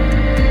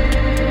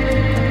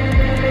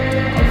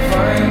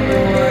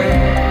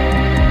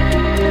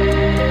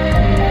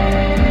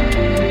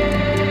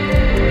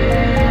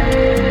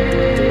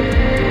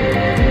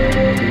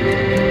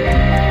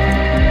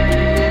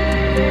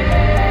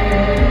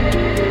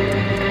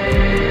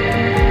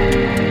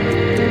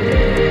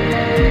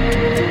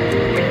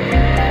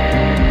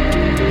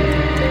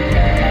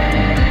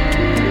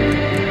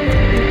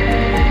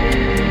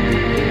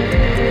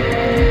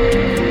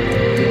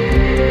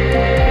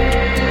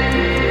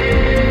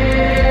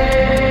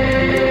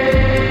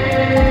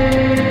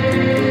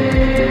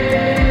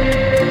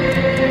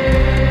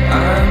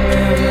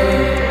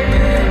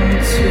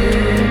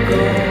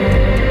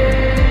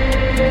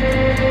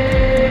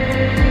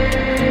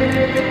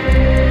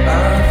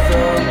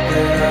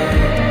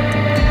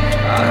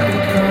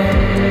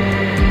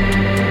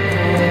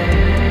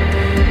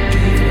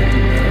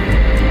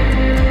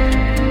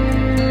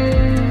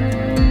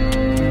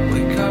 I'll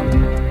find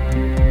a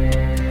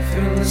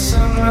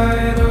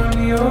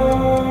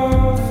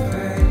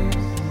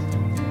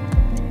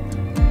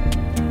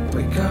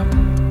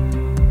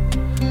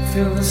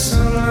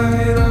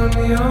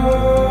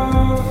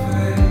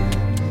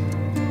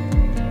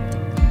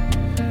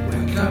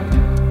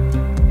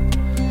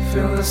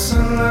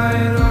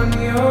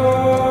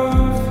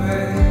way.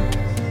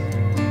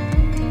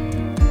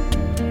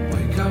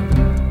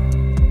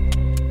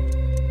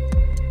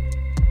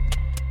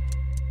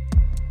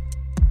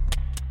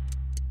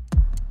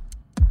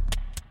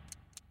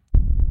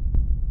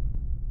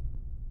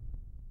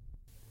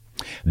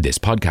 This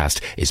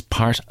podcast is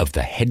part of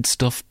the Head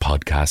Stuff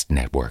Podcast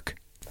Network.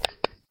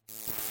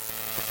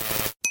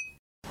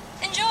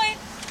 Enjoy!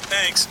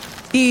 Thanks.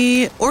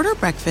 Order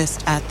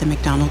breakfast at the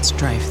McDonald's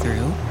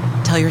drive-thru.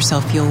 Tell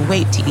yourself you'll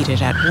wait to eat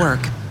it at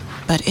work,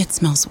 but it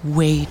smells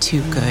way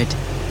too good.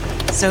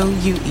 So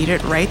you eat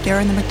it right there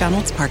in the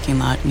McDonald's parking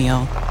lot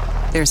meal.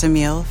 There's a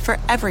meal for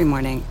every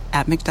morning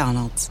at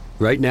McDonald's.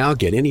 Right now,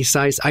 get any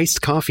size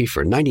iced coffee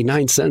for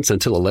 99 cents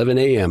until 11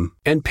 a.m.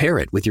 And pair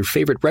it with your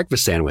favorite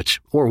breakfast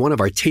sandwich or one of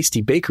our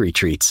tasty bakery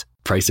treats.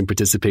 Price and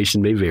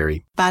participation may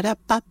vary.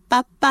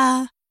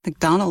 Ba-da-ba-ba-ba.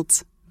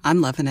 McDonald's. I'm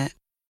loving it.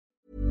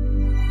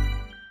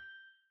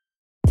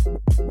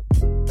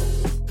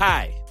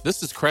 Hi,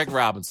 This is Craig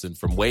Robinson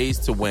from Ways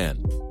to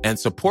Win, and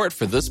support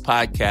for this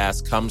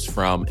podcast comes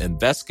from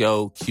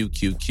Invesco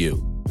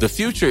QQQ. The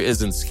future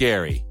isn't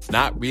scary.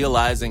 Not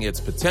realizing its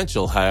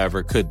potential,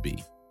 however, could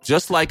be.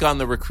 Just like on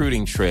the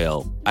recruiting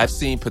trail, I've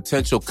seen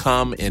potential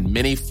come in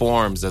many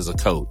forms as a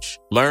coach.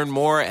 Learn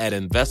more at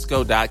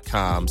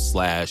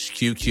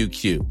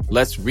Invesco.com/QQQ.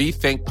 Let's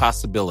rethink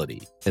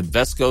possibility.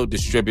 Invesco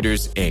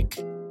Distributors, Inc.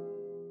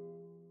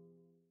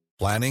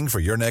 Planning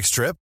for your next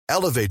trip?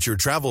 Elevate your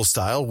travel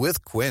style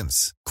with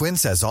Quince.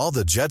 Quince has all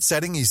the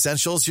jet-setting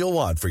essentials you'll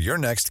want for your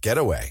next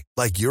getaway,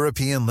 like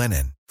European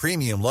linen,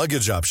 premium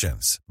luggage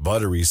options,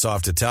 buttery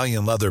soft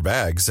Italian leather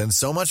bags, and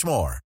so much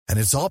more. And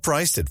it's all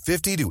priced at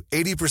 50 to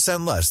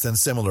 80% less than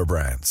similar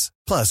brands.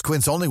 Plus,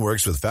 Quince only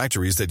works with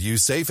factories that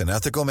use safe and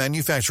ethical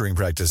manufacturing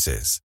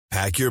practices.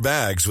 Pack your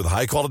bags with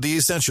high-quality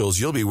essentials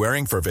you'll be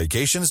wearing for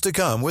vacations to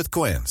come with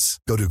Quince.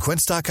 Go to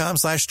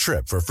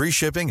quince.com/trip for free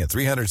shipping and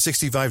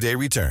 365-day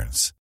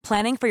returns.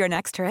 Planning for your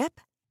next trip?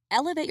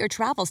 Elevate your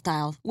travel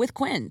style with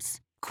Quince.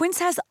 Quince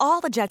has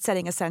all the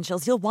jet-setting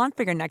essentials you'll want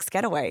for your next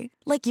getaway,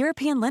 like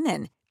European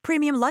linen,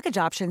 premium luggage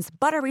options,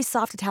 buttery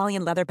soft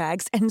Italian leather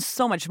bags, and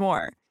so much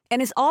more.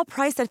 And is all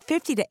priced at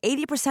 50 to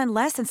 80%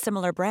 less than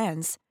similar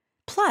brands.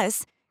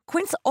 Plus,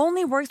 Quince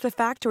only works with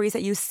factories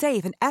that use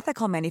safe and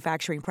ethical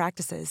manufacturing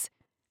practices.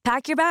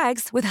 Pack your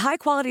bags with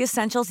high-quality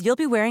essentials you'll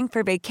be wearing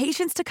for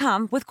vacations to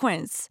come with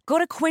Quince. Go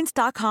to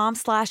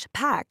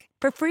quince.com/pack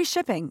for free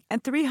shipping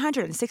and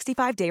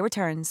 365-day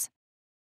returns.